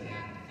suicide at the end.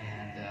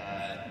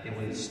 And it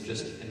was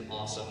just an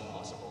awesome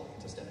role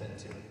to step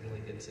into and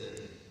really get to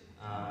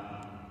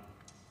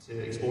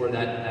explore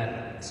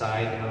that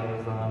side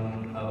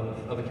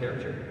of a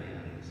character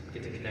and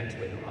get to connect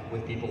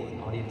with people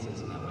and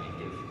audiences in that way and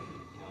give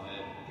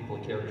people a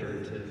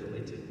character to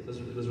relate to. It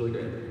was really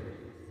great.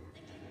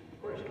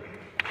 Of course.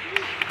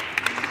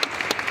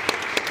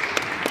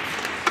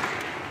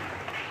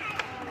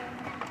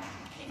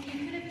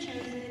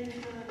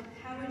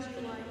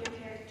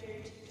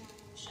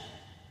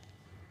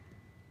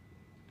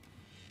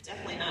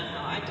 Definitely not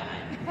how I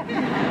died.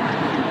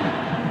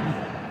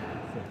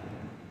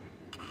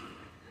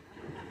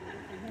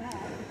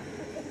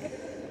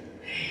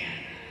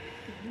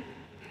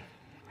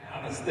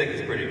 On a stick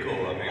is pretty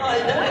cool. I mean, I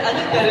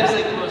think that is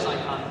like the most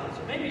iconic.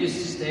 So maybe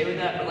just stay with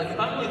that. But like, if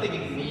I'm really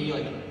thinking me,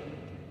 like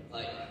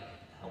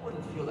I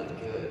wouldn't feel that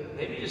good.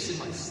 Maybe just in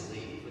my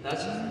sleep. But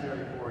that's just a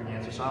very boring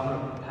answer. So I'm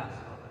gonna pass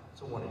it on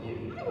to one of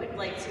you. I would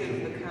like to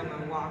become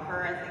a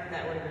walker. I think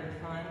that would have been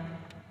fun.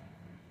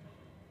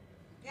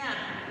 Yeah.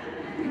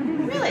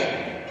 Really,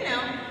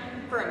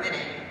 for a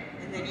minute.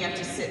 And then you have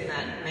to sit in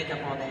that makeup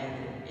all day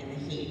in the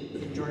heat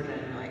in Georgia,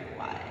 and you're like,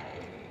 why?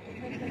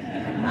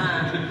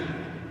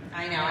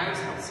 I know, I always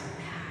felt so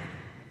bad.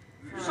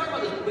 You're just talking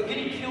about this, but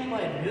getting killed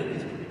by a nuke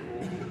is pretty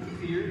cool.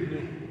 Fear.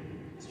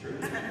 It's true.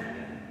 Right,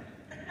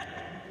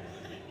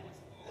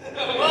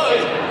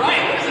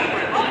 where's that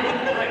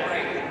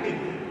right?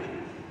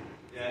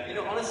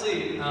 Yeah,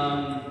 honestly,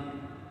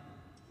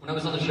 when I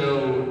was on the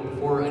show,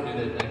 before I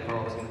knew that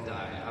Carl was going to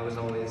die, I was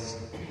always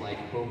like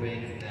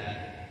hoping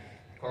that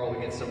Carl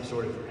would get some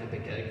sort of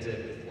epic exit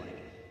with like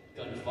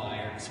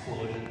gunfire,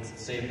 explosions,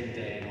 saving the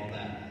day, and all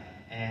that.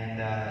 And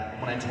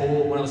when I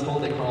was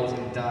told that Carl was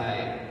going to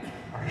die,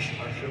 our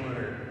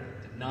showrunner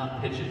did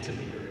not pitch it to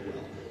me very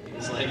well. He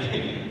was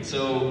like,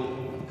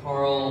 so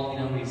Carl,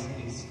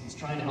 he's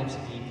trying to help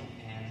Sadiq,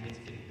 and he's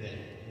getting bit.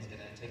 He's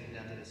going to take him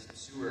down to this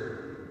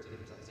sewer to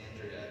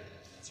Alexandria.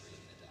 That's where he's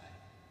going to die.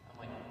 I'm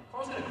like,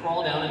 Carl's going to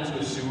crawl down into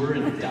a sewer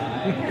and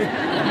die?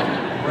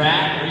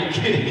 Rat, are you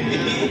kidding me?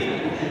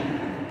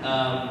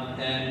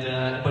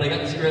 But I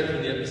got the script for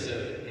the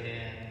episode,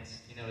 and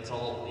it's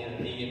all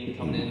Negan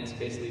coming in. It's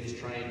basically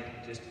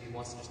just he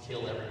wants to just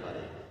kill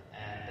everybody,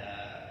 and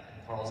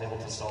Carl's able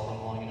to stall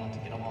him long enough to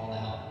get them all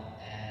out,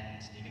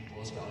 and Negan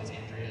blows up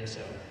Alexandria.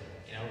 So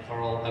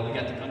Carl, we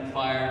got the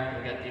gunfire,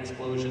 we got the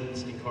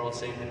explosions, and Carl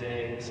saved the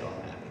day. So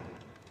I'm happy.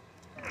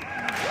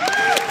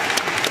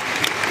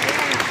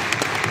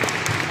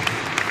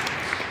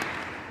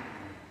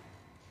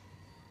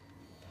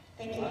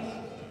 Thank you.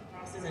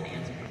 Ross isn't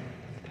answering.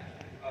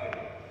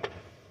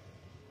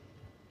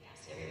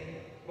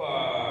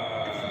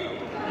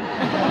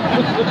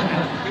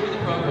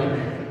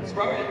 It's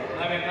probably,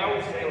 I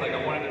would say,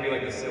 I wanted to be,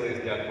 the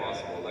silliest death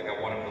possible.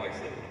 I wanted to,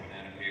 sleep in a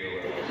banana peel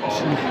or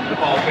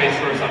fall face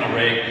first on a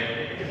rake.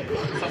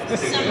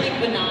 Something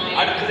benign.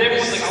 Because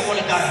everyone's like, I want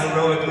to die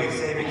heroically,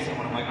 saving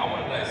someone. I'm like, I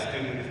want to die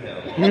stupid as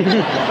hell.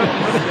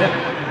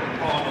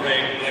 Fall on a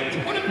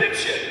rake, what a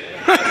dipshit.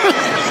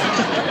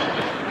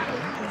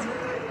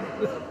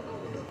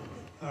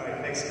 All right,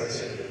 next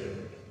question.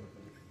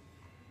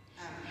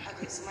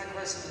 Okay, so my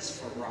question is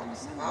for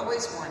Ross. I've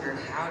always wondered,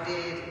 how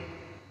did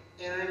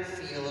Aaron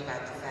feel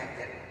about the fact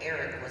that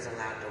Eric was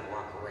allowed to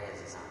walk away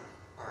as a zombie,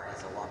 or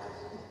as a walker?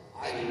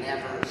 I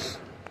never,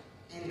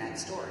 in that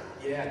story?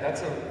 Yeah,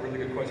 that's a really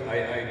good question.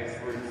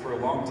 For a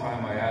long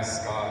time, I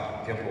asked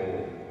Scott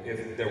Gimple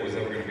if there was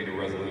ever going to be a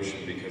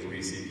resolution, because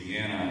we see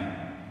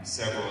Deanna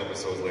several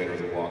episodes later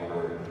as a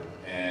walker,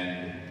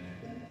 and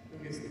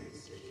who gets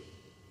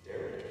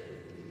Derek?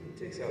 Who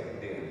takes out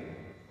Deanna?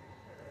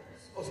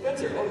 Oh,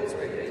 Spencer. Oh, that's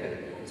right. Yeah,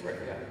 that's right.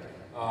 Yeah.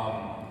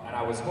 And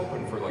I was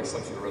hoping for like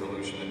some sort of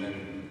resolution, and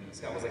then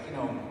Scott was like, you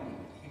know,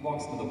 he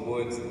walks into the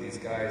woods, and these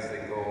guys,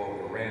 they go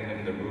over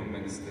random their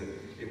movements. That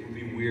it would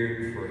be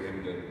weird for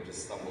him to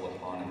just stumble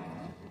upon him.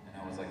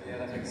 And I was like, yeah,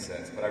 that makes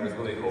sense. But I was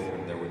really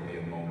hoping there would be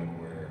a moment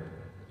where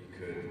he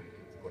could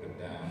put him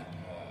down,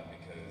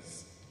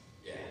 because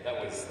yeah, that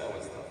was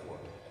tough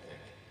work,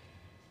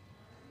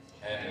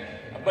 I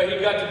think. But he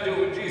got to do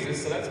it with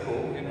Jesus, so that's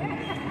cool, you know.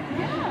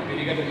 I mean,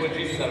 he got to put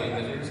Jesus out of the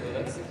misery, so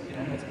that's, you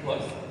know, that's a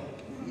plus.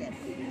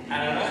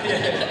 I don't know.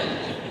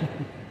 Yeah.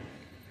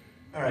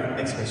 All right,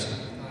 next question.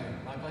 All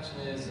right, my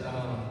question is,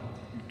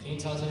 can you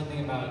tell us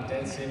anything about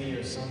Dead City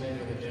or Sunday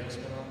or the Dale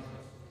spinoff?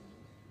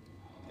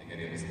 I don't think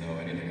any of us know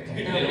anything about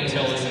They don't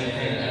tell us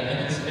anything.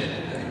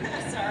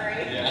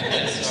 Sorry.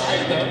 Yeah, sorry.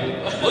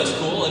 It looks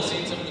cool. I've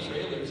seen some of the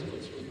trailers. It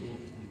looks really cool.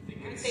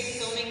 Aren't they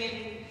filming in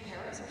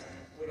Paris or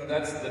something? Well, no,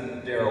 that's the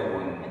Daryl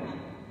one.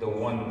 The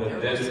one, the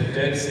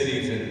Dead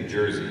City's in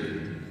Jersey.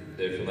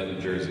 They're filmed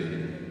in Jersey.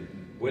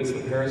 What's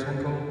the Paris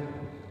one called?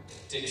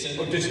 Dixon.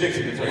 Oh, Dixon,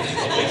 that's right.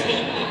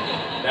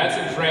 That's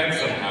in France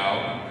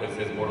somehow, because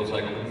his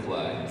motorcycle can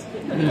fly. And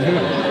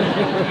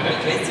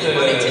I think He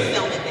wanted to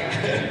film it there.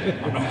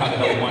 I don't know how the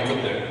hell he winds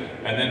up there.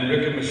 And then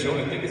Rick and Michonne,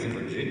 I think, is in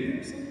Virginia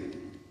or something?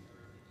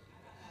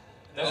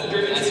 That's in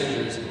Jersey? That's in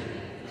Jersey.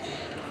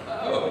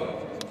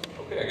 Oh.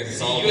 Okay, I guess it's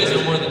See, all you guys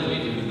Jersey. know more than we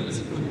do.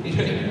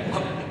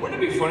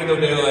 Wouldn't it be funny though,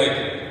 they're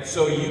like,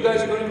 so you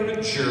guys are going to go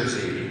to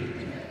Jersey,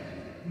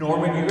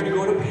 Norman, you're going to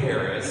go to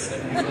Paris,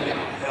 and he's like, oh,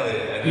 hell yeah.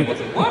 And then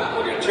what's like, what?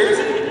 We're going to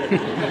Jersey?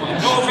 Come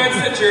on. No offense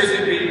to Jersey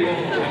people. I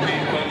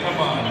mean, but come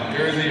on,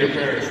 Jersey or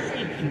Paris.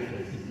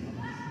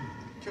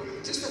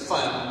 Just for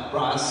fun,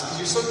 Ross, because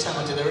you're so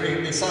talented,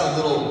 they saw a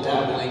little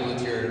dabbling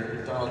with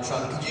your Donald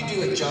Trump. Could you do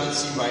a John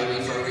C.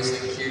 Reilly for everybody so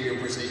they can hear your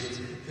impersonations?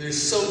 They're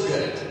so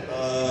good.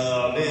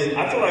 Man,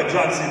 I feel like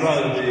John C.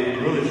 Reilly would be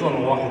really fun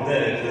to walk the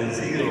dead, because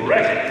he could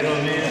wreck it, you know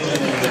what I mean?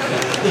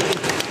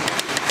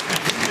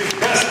 He's the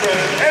best friend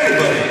of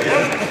everybody,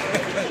 yep.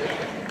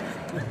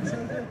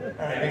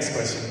 All right, next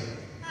question.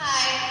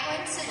 Hi,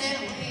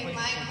 coincidentally,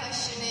 my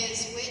question is,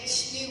 which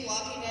new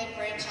Walking Dead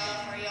branch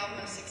off are y'all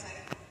most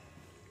excited for?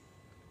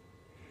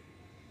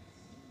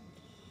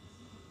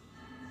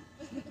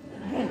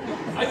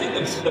 I think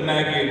the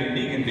Maggie and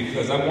Negan,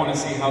 because I want to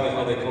see how the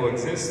hell they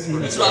coexist.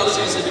 That's what I was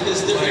going to say,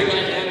 because their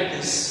dynamic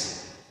is...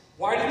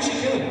 Why didn't she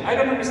kill him? I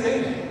don't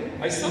understand.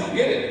 I still don't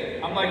get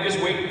it. I'm like just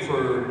waiting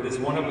for this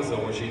one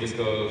episode where she just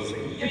goes,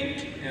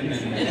 yank, and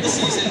then... In the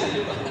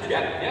season.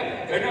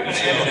 Yeah. They're not going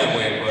to end it that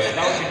way, but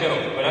that would be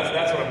dope. But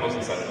that's what I'm most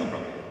excited about,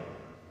 probably.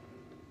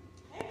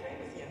 I agree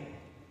with you.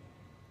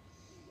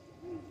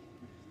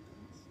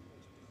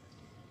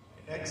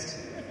 Next.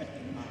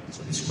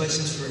 So this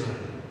question's for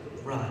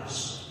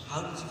Raj.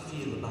 How did you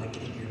feel about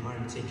getting your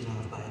arm taken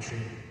off by a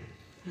tree?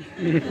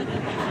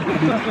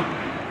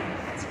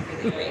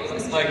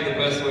 It's like the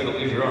best way to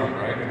lose your arm,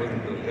 right? It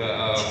wasn't.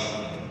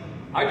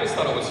 I just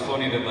thought it was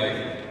funny that like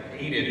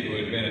Enid, who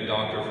had been a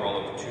doctor for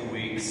all of 2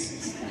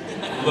 weeks,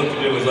 looked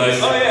at it was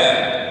like, oh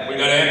yeah, we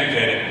got to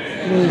amputate it.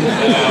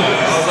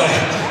 I was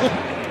like,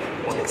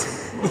 what?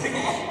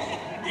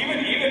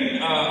 even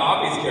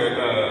Avi's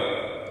character.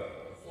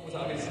 What was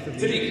Avi's?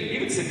 Sadiq.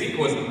 Even Sadiq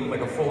wasn't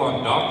like a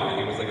full-on doctor.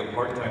 He was like a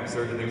part-time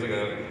surgeon. He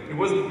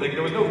wasn't like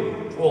there was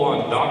no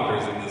full-on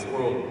doctors in this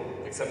world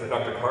except for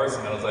Dr.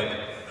 Carson. I was like,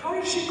 how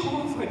is she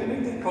qualified to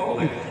make that call?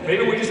 Like,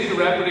 maybe we just need to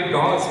wrap it in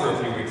gauze for a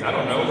few weeks. I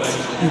don't know.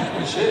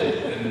 Like, shit.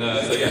 And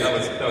so yeah, that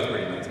was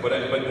pretty nuts. But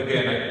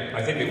again,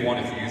 I think they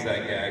wanted to use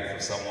that gag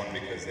for someone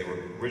because they were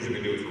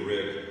originally going to do it for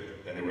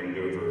Rick, then they were going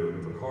to do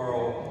it for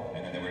Carl,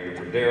 and then they were going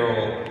to do it for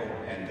Daryl,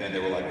 and then they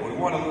were like, well, I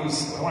want to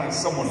have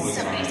someone lose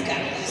an arm. Somebody's got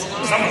to lose an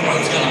arm.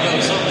 Someone's got to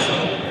lose an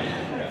arm.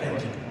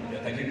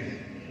 Yeah, thank you.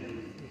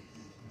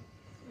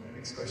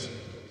 Next question.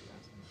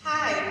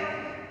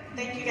 Hi,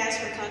 thank you guys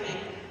for coming.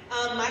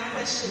 My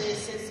question is,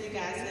 since you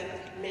guys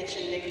have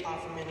mentioned Nick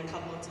Offerman a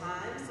couple of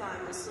times,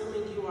 I'm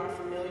assuming you are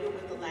familiar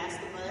with The Last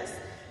of Us.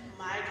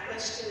 My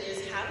question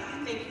is, how do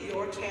you think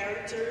your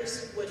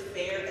characters would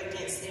fare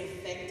against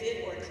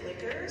infected or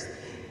clickers?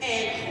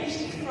 And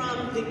who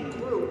from the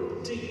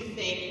group do you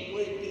think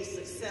would be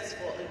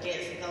successful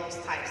against those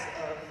types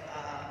of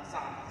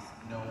zombies?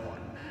 No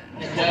one.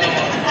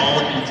 They'll all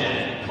be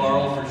dead.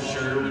 Carl for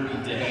sure would be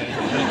dead.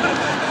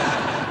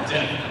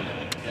 Definitely.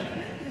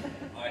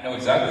 I know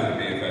exactly who would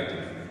be effective.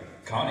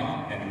 Connie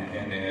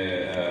and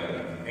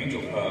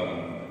Angel.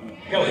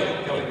 Kelly.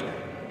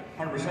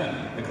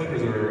 100%. The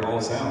clickers are all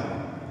sound.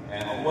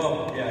 And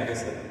well, yeah, I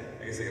guess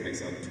they could make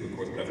sound too, of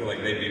course, but I feel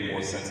like they'd be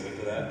more sensitive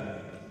to that.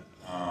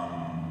 I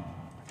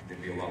think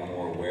they'd be a lot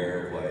more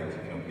aware of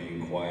like,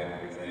 being quiet and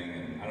everything.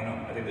 And I don't know.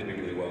 I think they'd do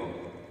really well.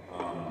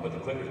 But the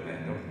clickers,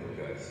 man, those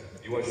guys.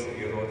 You guys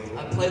watch the I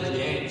played the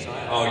game, so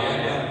I. Oh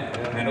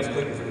yeah. Man, those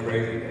clickers are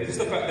crazy. It's just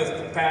the fact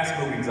that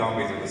fast-moving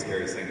zombies are the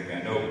scariest thing to me.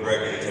 I know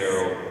Greg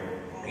Nicotero,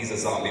 he's a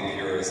zombie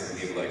purist, and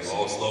he's like,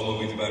 oh, slow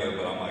movie's better,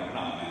 but I'm like,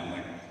 nah, man.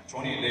 Like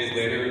 28 days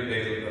later,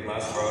 Days of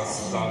Last of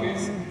Us,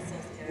 zombies,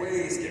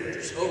 way scarier,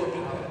 just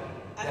overpowered.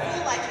 I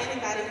feel like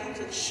anybody who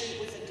could shoot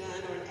with a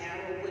gun or an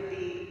arrow would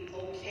be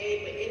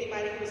okay, but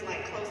anybody who's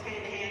like close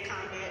hand-to-hand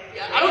combat.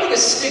 Yeah, I don't think a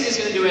stick is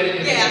going to do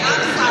anything. Yeah,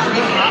 I'm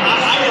sorry. I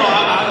know.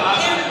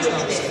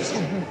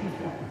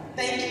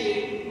 Thank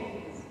you.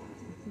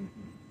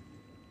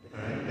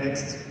 All right,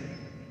 next.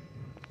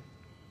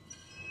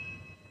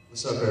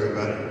 What's up,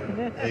 everybody?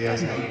 How you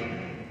guys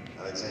doing?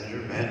 Alexandra,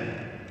 Matt,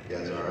 you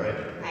guys all right?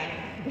 Hi.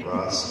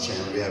 Ross,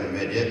 Chandler, we haven't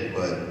met yet,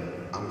 but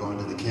I'm going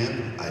to the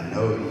camp. I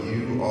know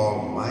you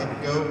all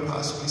might go,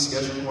 possibly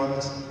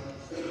scheduling-wise,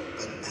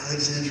 but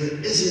Alexandra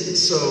isn't.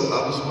 So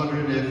I was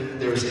wondering if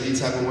there was any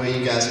type of way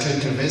you guys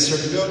could convince her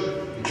to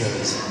go,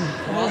 because...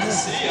 Well,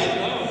 see, I don't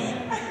know.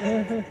 I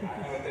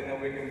know they know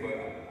weekend, but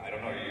I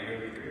don't know.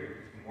 You're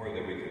more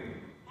than weekend.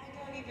 I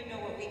don't even know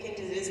what weekend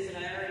it is, but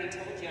I already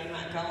told you I'm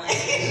not going.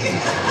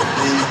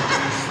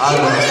 I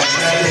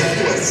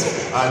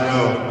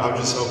know. I'm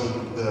just hoping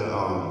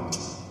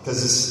because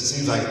this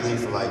seems like a thing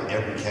for like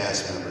every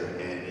cast member,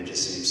 and it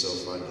just seems so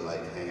fun to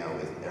like hang out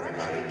with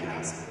everybody. You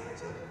know?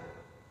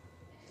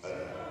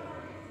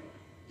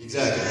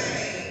 Exactly.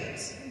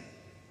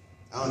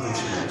 I don't think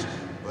she knows,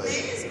 but May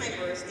is my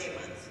birthday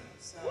month,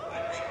 so I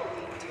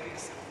might be doing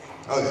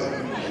something.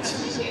 okay, makes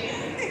sense.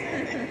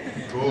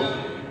 Cool.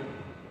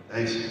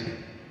 Thanks.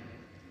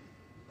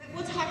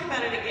 We'll talk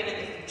about it again in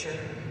the future.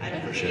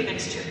 Maybe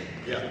next year.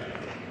 Yeah.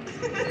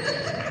 So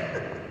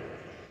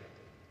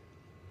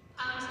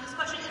this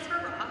question is for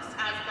Ross,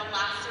 as the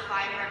last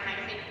survivor, and I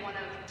think one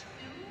of two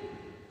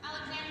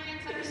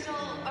Alexandrians that are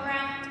still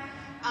around.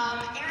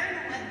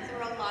 Aaron went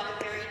through a lot of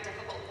very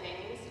difficult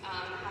things,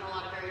 had a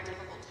lot of very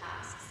difficult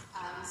tasks,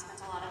 spent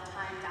a lot of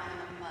time down in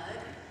the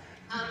mud,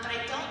 but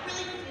I don't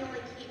really feel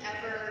like he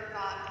ever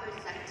got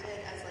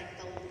presented as like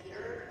the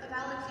leader of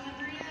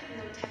Alexandria, even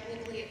though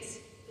technically it's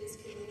his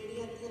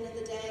community at the end of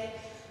the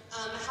day.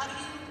 How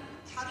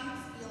do you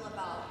feel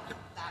about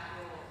that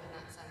role in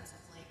that sense of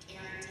like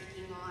Aaron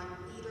taking on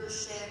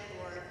leadership,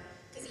 or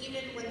because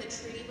even when the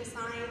treaty was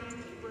signed,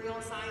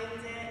 Gabriel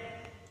signs it,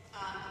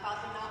 about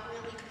him not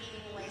really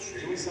being like. The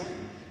treaty was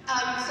signed?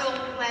 So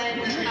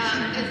when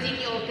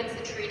Ezekiel gets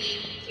the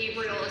treaty,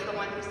 Gabriel is the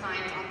one who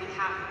signs on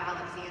behalf of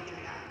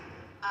Alexandria.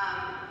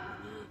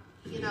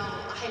 You know,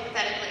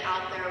 hypothetically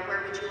out there,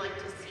 where would you like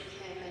to see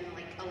him in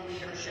like a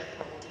leadership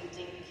role? Do you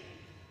think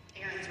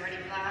Aaron's ready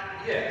for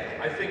that? Yeah,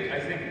 I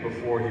think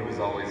before he was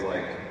always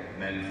like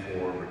meant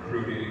for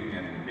recruiting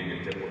and being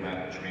a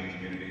diplomat between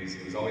communities.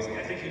 He was always.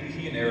 I think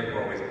he and Eric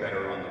were always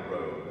better on the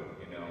road.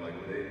 You know, like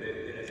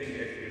I think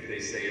if they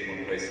stay in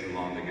one place too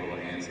long, they get a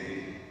little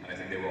antsy. And I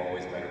think they were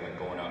always better like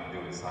going out and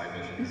doing side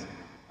missions.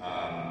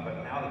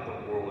 But now that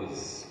the world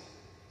is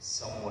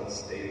somewhat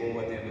stable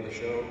at the end of the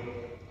show,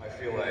 I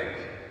feel like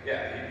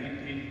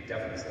he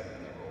definitely stepped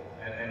in that role.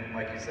 And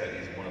like you said,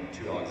 he's one of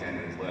two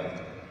Alexandrians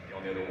left. The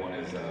only other one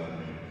is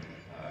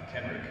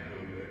Kenrick,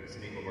 who is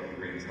Nico Martin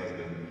Green's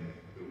husband,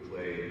 who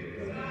played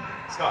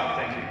Scott.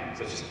 Thank you.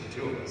 So it's just the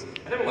two of us.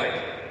 And there were like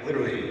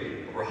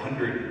literally over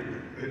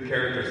 100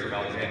 characters from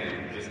Alexandria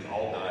who just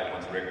all died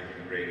once Rick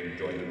Green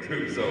joined the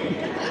crew. So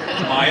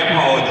my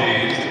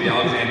apologies to the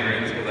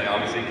Alexandrians, because I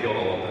obviously killed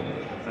all of them,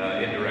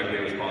 indirectly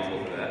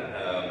responsible for that. I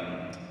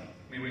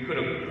mean, we could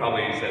have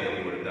probably said that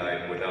we would have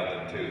died without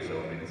them too. So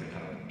I mean, it's a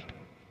kind of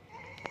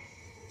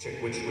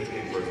which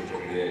came first,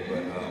 TWD,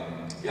 but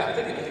yeah, I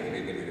think it'd be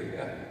a good leader,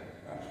 yeah.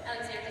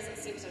 Alexander doesn't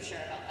seem so sure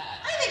about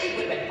that. I think we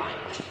would have been fine.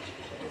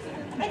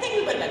 I think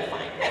we would have been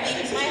fine. I mean,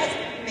 my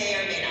husband may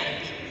or may not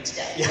have beaten me to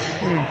death,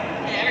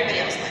 and everybody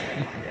else might have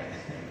been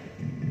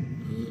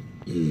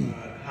fine.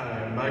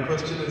 Hi, my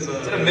question is...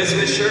 Is that a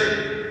Misfit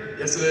shirt?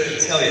 Yes, it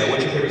is. Hell yeah,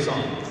 what's your favorite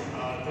song?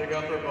 Pick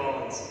Up Her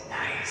Bones.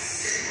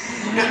 Nice.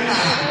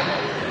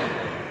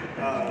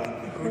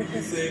 Who do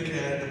you think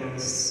had the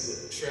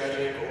most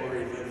tragic or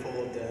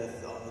eventful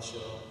death on the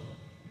show?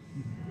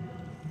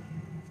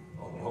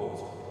 Oh no.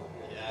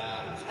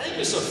 Yeah, I think it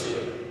was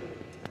Sophia.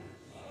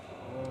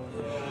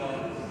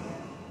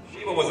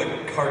 Shiva was a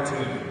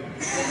cartoon.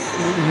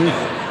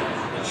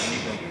 Not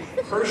Shiva.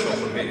 Herschel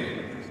for me.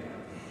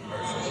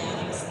 Herschel.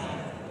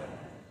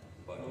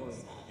 But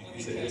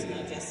you said yes.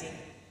 Jesse.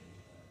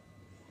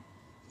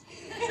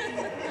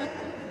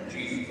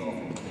 Jesus, a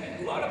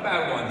lot of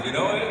bad ones, you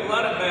know? A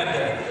lot of bad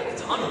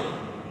deaths. A ton of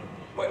them.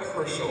 But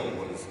Herschel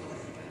was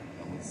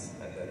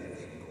at that age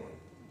in court.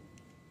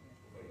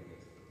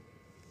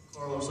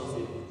 Carl or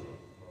Sophia?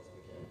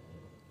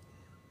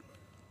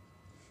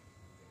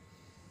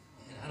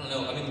 I don't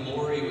know. I mean,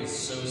 Lori was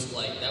so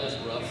like that was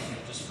rough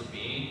just for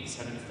me. Just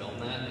having to film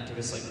that. It took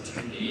us like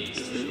 2 days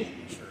to film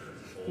her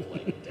full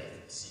like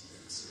death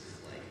sequence,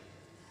 like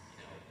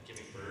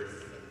giving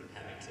birth and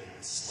having to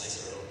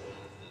slice her open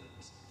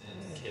and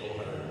kill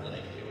her.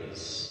 Like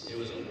it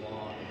was a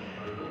long,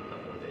 brutal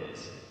couple of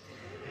days.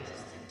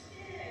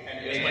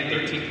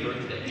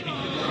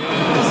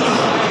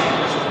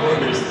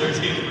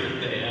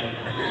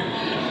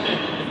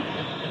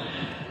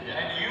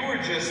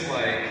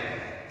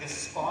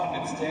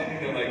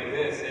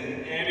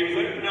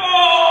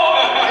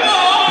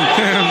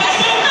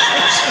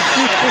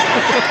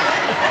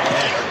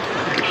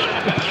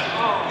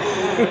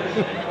 When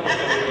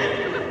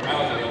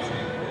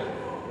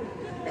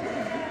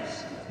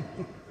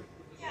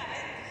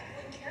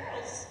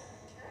Carol's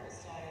daughter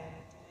died,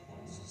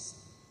 that was just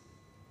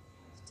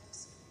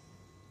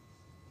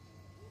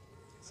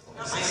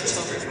not my own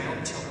children, my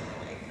own children.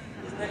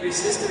 Isn't that your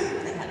sister?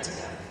 They had to go.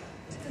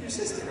 Isn't that your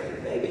sister,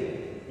 right? Maybe.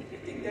 You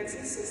think that's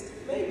his sister?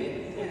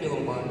 Maybe. Maybe a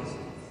little biased.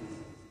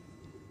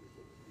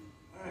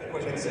 All right,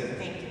 question six.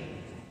 Thank you.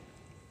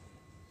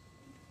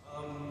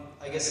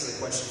 I guess it's a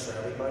question for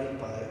everybody,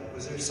 but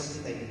was there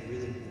something that you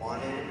really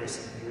wanted or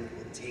something you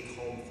would take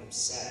home from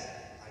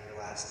set on your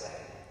last day?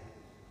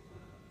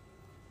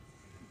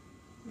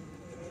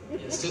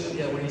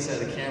 Yeah, when he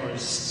said the camera,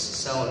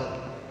 just sell it.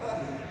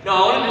 No,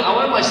 I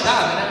wanted my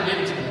staff. I never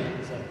gave it to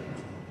them. So.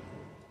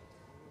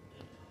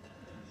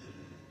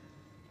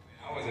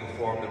 I was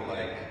informed of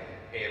like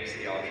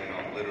AMC auction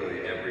off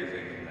literally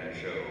everything from that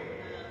show,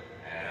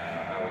 and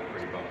I was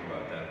pretty bummed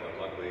about that. But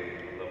luckily,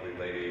 a lovely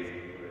lady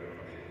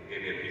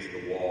gave me a piece of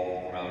the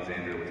wall from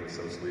Alexandria, which was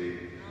so sweet.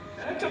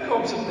 And I took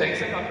home some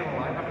things. I'm not going to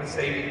lie. I'm not going to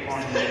say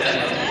on I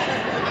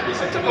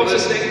took home some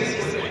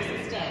things.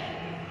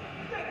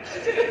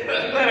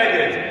 I'm glad I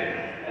did.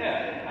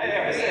 Yeah, I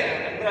have to say,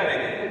 I'm glad I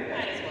did.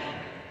 Might as well.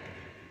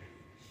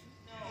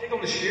 Take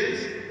home the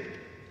shears?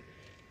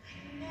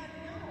 No.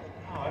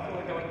 Oh, I feel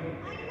like I would. I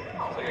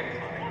know. Like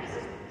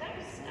That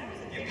was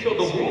you killed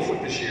the wolf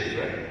with the shears,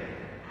 right?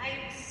 I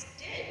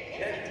did.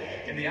 Yes, I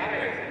did. In the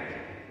eye, I think.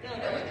 No, in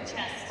the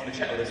chest. On the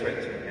chest. Oh, that's right.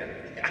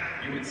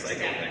 Yeah. You would psycho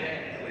Stabbed thing.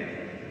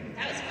 it.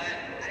 That was fun.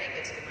 I didn't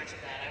get to do much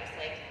of that. I was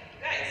like, you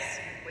guys,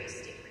 you're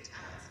wasting your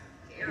talents.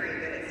 Very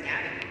good at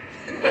stabbing.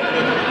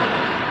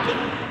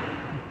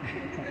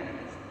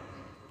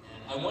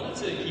 I wanted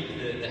to keep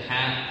the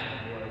hat that I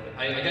wore, but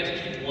I got to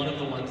keep one of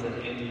the ones that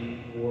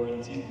Andy wore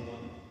in season 1,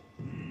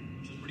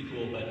 which was pretty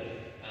cool. But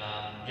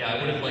yeah, I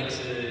would have liked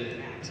to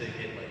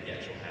get like the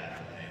actual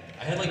hat.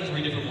 I had like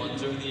 3 different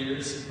ones over the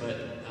years, but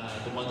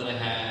the one that I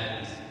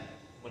had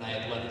when I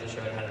had left the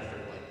show, I had it for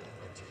like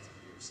 2 or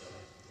 3 years. So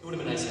it would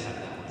have been nice to have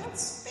that one.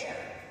 That's fair.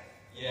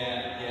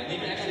 Yeah. And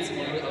even actually,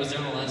 when I was there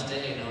on the last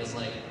day, and I was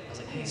like,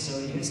 hey, so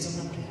you guys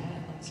still have my hat?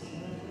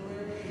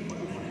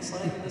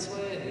 Sliding this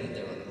way, and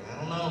they were like, I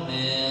don't know,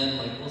 man.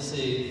 Like, we'll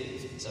see.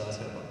 So I was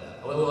kind of about that.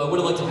 I would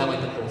have liked to have like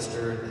the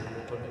holster and the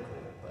hat. Would have been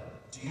cool. But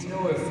do you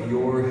know if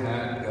your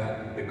hat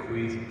got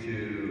bequeathed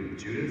to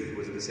Judith?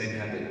 Was it the same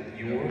hat that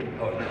you wore?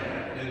 Oh no.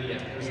 Yeah,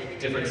 it was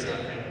different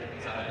stuff.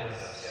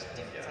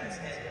 Different size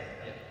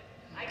head.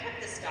 I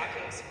kept the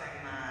stockings from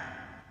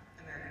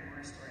American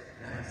Horror Story.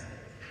 Nice.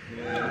 I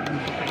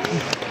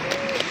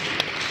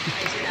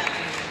did that.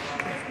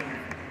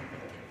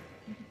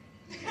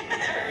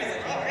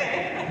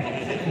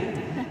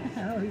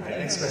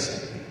 Next question.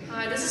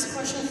 Hi, this is a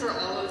question for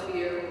all of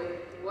you.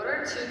 What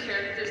are 2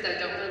 characters that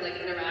don't really like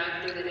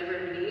interact or they never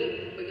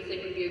meet, but you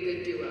think would be a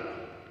good duo?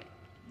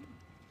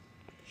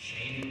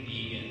 Shane and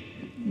Egan.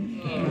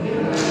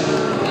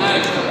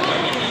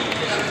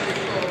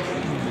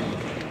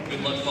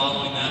 Good luck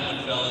following that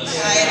one, fellas. I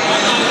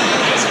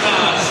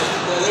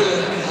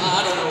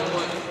don't know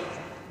what.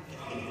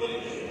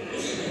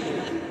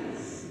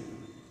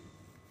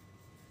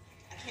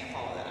 I can't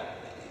follow that up.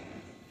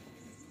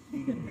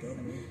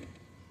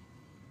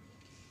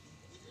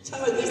 Every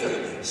time I think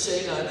of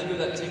Shane, I think of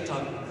that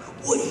TikTok.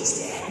 What is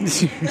that?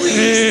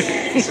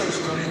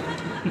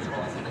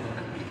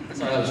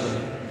 Sorry, that was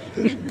funny.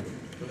 Go ahead.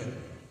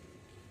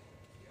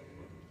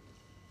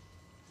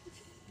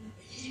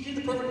 You did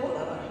the perfect one.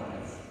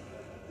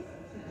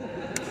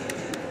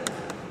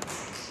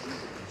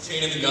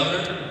 Shane and the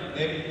governor?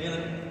 Maybe, you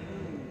know?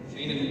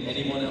 Shane and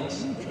anyone else?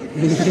 I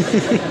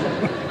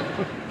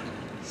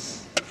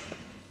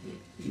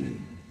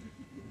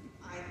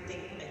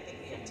think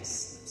we have to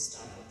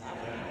stop with that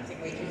one. I think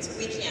we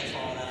can't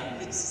follow that up.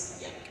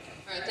 Yeah.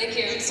 All right, thank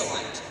you.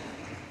 Excellent.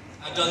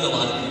 I've done a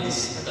lot of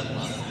these.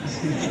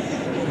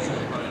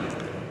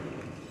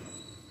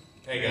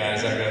 Hey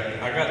guys, I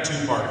got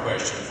 2-part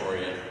question for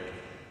you.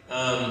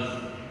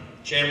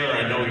 Chandler,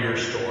 I know your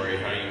story,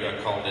 how you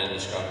got called into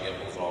Scott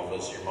Gimble's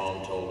office. Your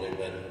mom told me,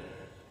 but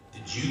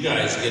did you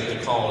guys get the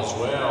call as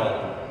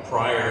well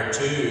prior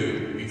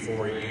to,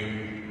 before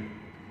you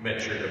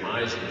met your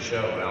demise in the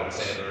show,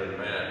 Alexander and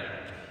Matt?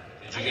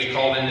 Did you get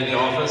called into the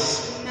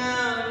office? No,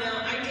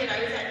 I did.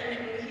 I was at,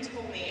 he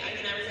told me, I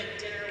was at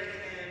dinner with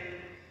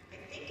him, I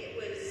think it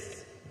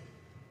was,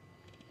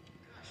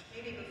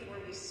 maybe before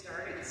we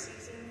started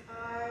season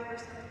 5 or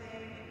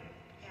something.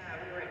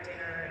 Yeah, we were at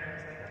dinner and I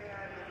was like, oh yeah,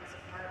 I love this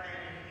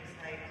apartment.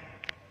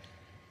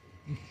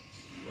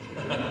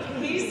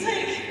 And he's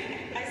like,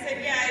 I said,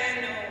 yeah, I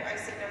didn't know. I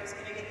said I was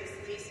going to get this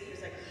lease. He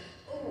was like,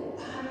 oh,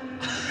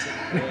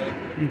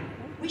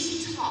 we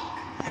should talk.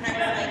 And I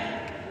was like,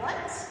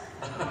 what?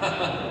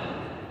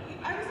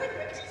 I was like,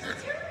 but just tell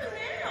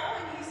me now.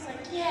 And he's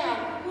like, yeah,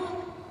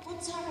 we'll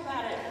talk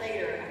about it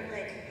later. I'm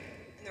like,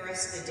 and the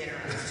rest of the dinner,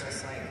 I was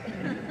just like,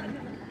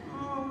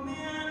 oh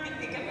man. I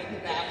think I went to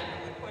the bathroom at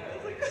one point. I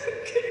was like, I'm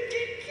gonna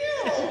get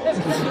killed.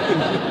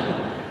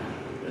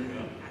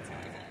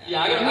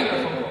 Yeah, I got a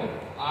phone call.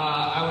 I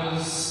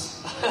was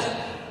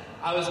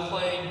was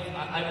playing.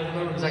 I don't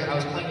remember exactly. I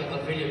was playing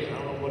a video game. I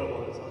don't know what it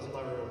was. I was in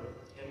my room,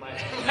 and my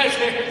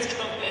parents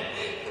come in,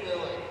 and they're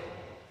like,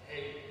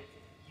 "Hey,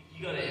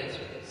 you gotta answer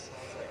this." And I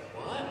was like,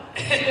 "What?"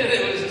 And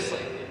it was just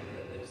like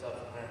it was up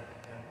from there.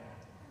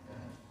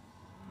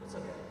 Yeah. It's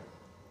okay.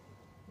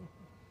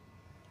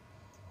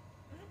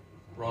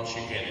 Ross,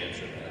 you can't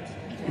answer that.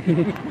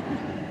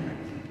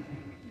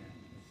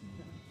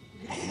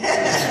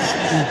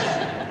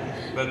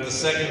 But the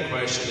second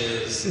question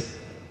is,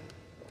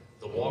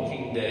 The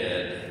Walking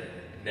Dead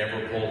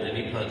never pulled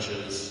any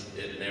punches.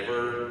 It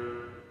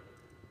never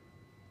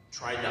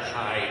tried to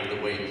hide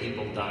the way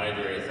people died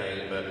or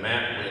anything. But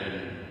Matt,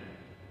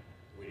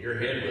 when your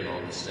head went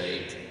on the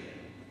stake,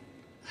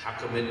 how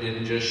come it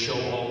didn't just show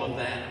all of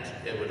that?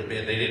 It would have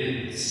been, they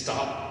didn't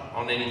stop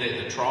on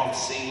anything, the trough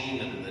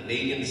scene and the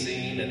Negan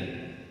scene,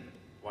 and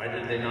why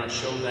did they not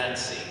show that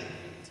scene?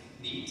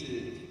 Need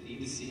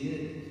to see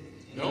it?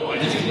 No, I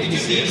Did didn't you need to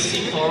see it.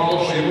 see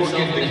Carl Everyone shoot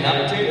get something?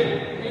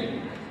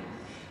 decapitated?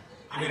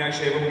 I mean,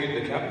 actually, everyone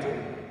get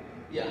decapitated?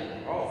 Yeah.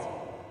 Oh.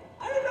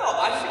 I don't know.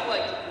 I feel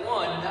like,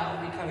 one,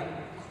 that would be kind of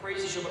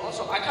crazy show, but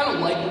also I kind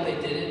of like that they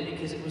did it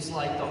because it was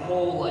like the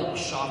whole like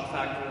shock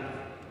factor of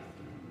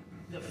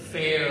the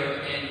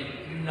fair and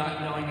you not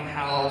knowing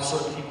how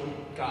certain people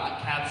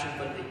got captured,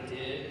 but they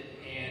did,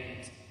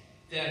 and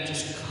them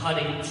just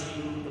cutting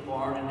to the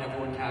barn and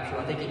everyone captured.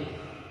 I think it,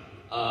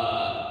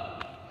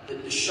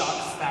 the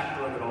shock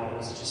factor of it all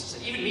was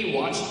just, even me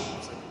watching it, I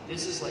was like,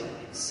 this is like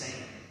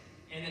insane.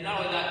 And then not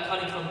only that,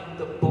 cutting from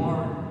the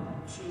barn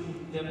to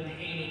them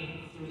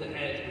painting through the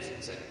hedge was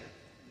insane.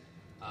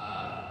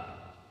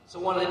 So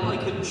one, they probably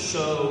couldn't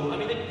show, I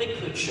mean, they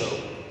could show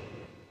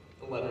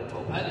 11 or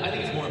 12. I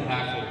think it's more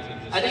impactful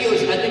to just. I think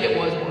it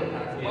was more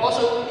impactful. Yeah. But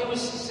also, it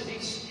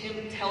was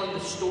him telling the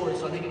story,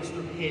 so I think it was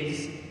through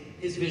his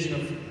vision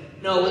of,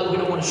 no, we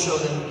don't want to show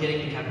them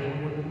getting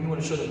decapitated. We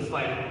want to show them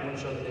fighting. We want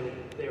to show them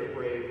they were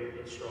brave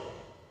and strong.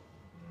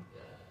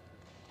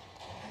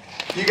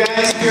 You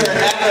guys, we are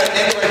at the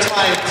end of our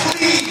time.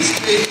 Please,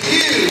 if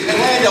you,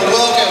 Atlanta,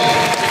 welcome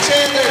to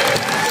Chandler,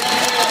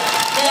 Daniel,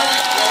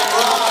 Matt, and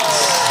Ross.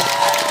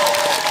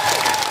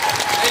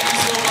 Thank you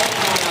so much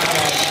for coming out,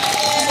 guys.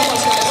 Thank you so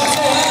much, guys. Let's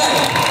go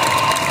ahead.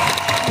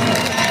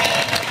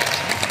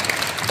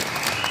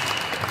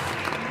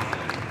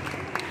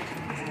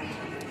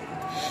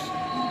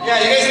 Yeah,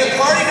 you guys, the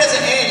party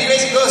doesn't end. You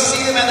guys can go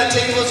see them at their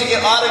tables. You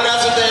get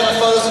autographs with them and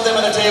photos with them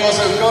at their tables.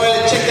 So go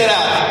ahead and check that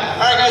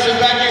out. All right, guys, we'll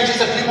be back here in just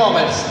a few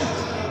moments.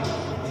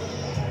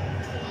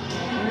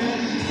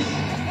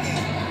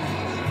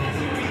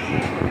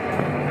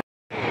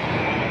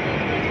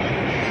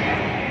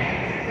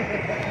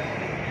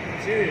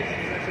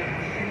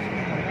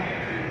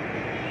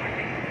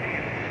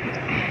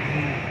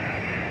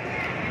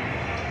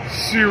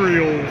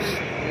 Cereals.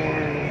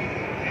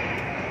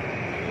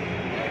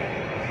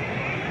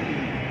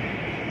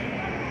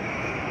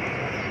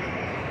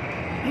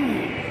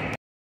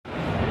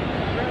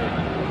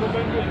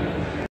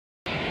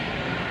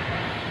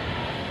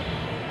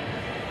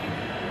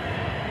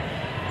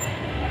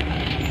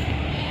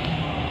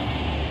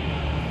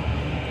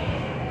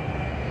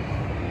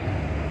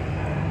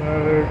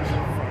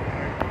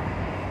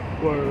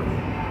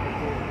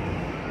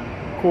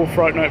 Cool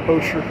Fright Night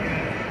poster.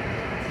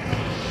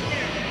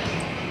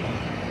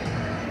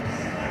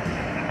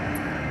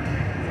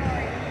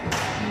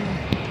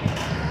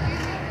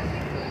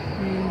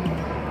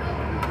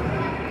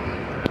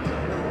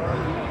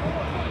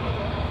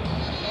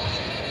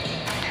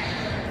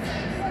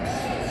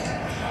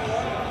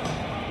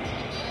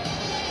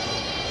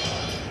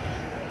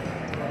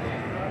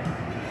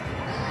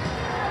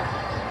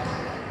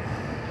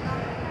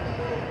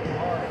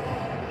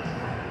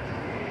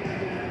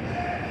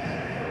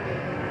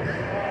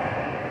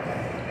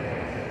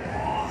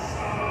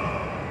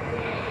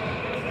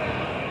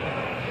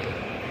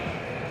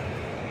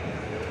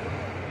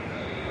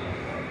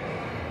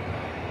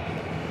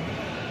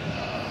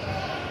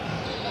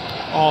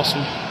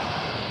 Awesome.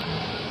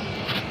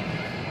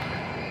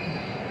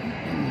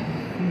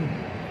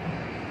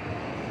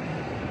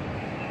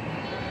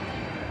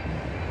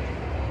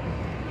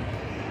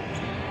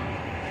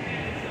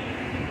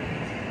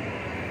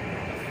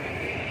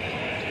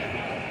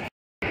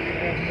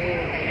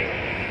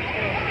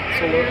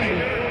 Selection.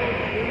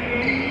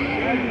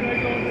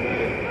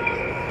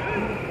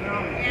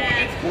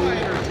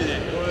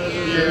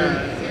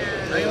 Yeah.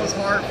 I think it was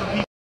hard for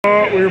people.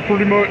 We were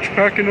pretty much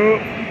packing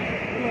up.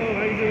 Hello,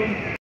 how you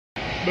doing?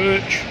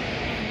 Butch.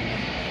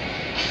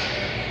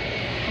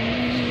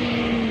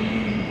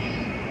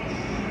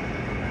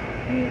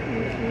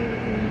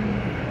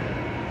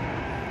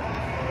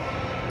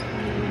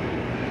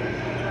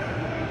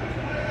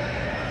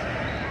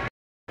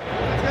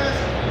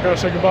 Gotta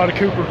say goodbye to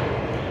Cooper.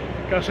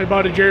 Gotta say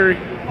bye to Jerry.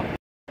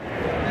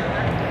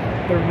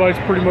 Everybody's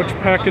pretty much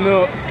packing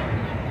up.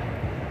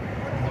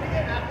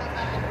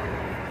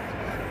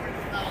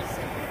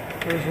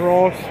 There's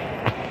Ross.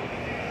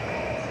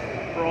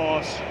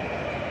 Ross.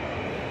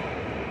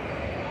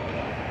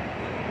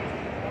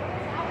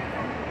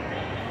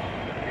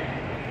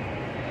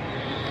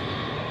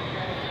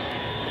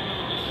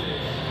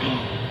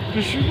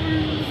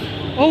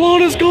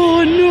 Alana's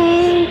gone,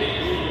 no!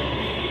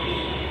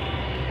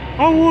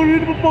 I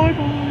wanted a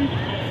bye-bye.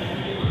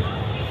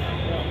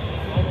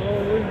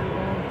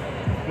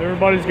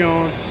 Everybody's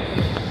gone.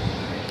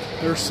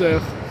 There's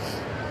Seth.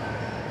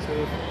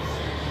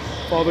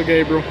 Father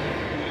Gabriel.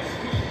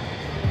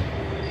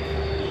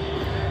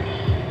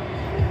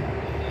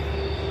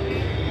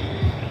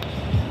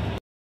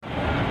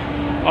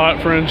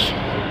 Alright, friends.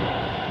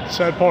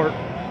 Sad part.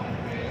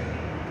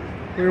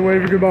 We're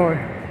waving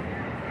goodbye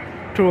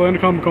to Atlanta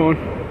Comic Con.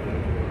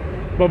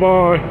 Bye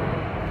bye.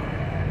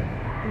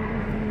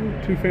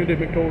 To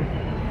Fandemic tour.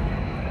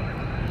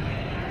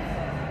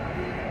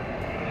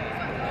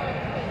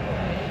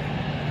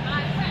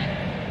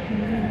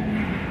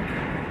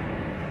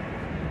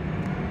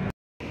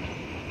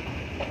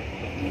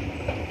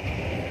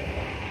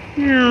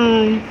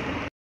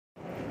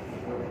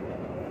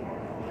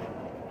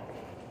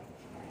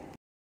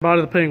 Bye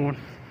to the penguin.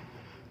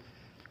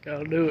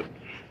 Gotta do it.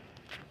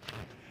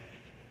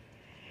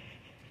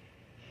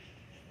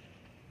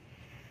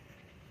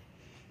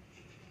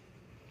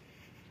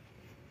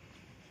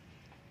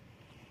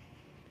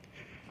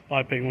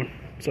 Bye, penguin.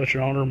 Such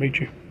an honor to meet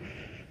you.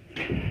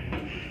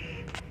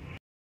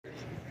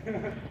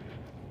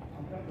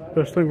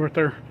 Best thing right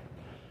there.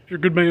 You're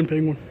a good man,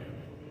 penguin.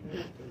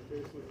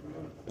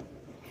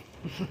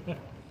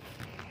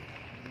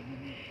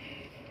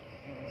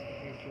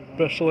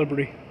 Best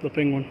celebrity, the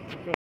penguin.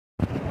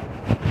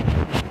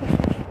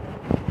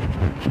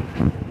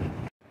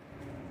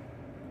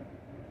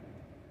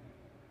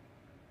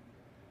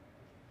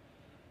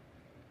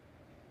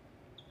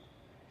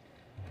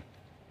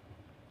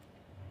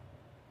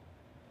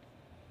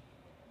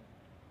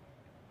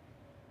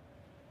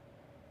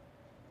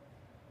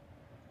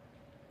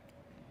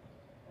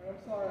 I'm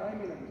sorry, I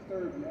didn't mean to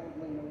disturb you. I was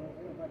laying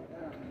everybody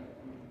down.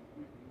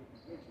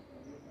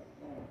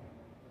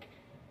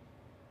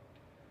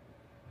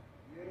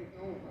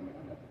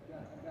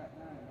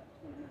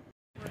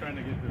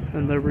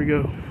 And there we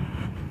go.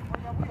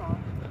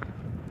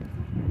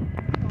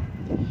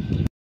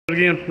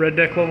 Again, red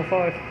deck level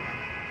 5.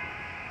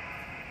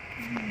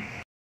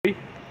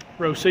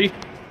 Row C.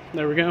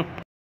 There we go.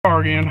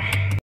 Again.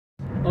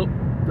 Oh,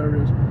 there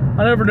it is.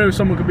 I never knew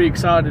someone could be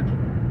excited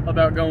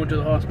about going to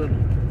the hospital.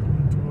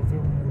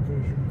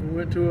 We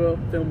went to a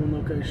filming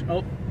location.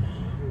 Oh,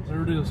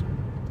 there it is.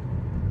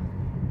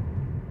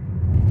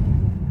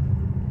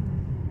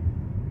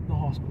 The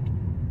hospital.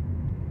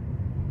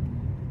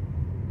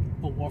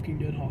 The Walking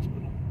Dead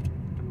hospital.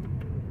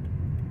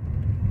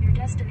 Your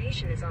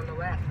destination is on the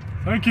left.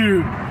 Thank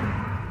you.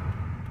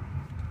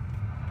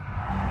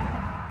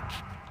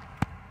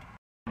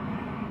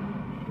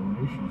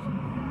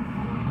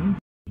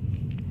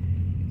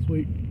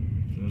 Sweet.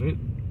 Is that it?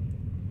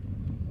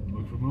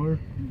 Look familiar?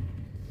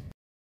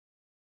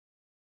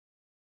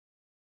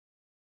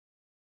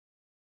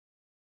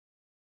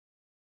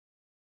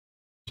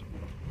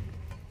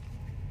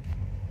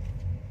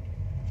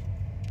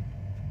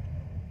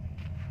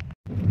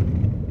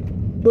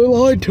 They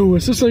lied to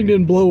us. This thing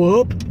didn't blow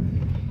up.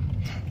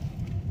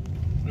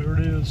 There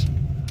it is.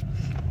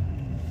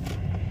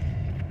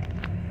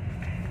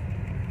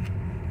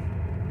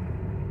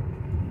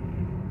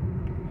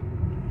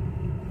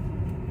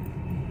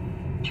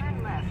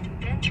 Turn left,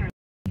 then turn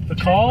The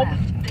Cobb?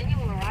 left, then you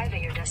will arrive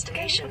at your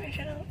destination.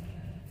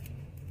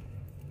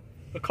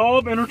 The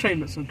Cobb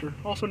Entertainment Center,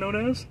 also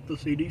known as the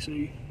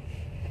CDC.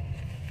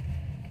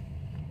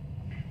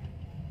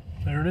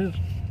 There it is.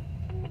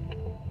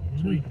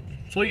 Sweet.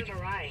 Sweet. You've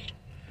arrived.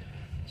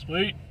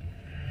 Sweet.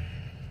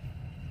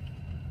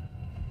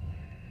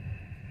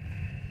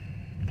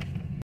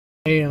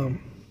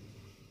 Damn.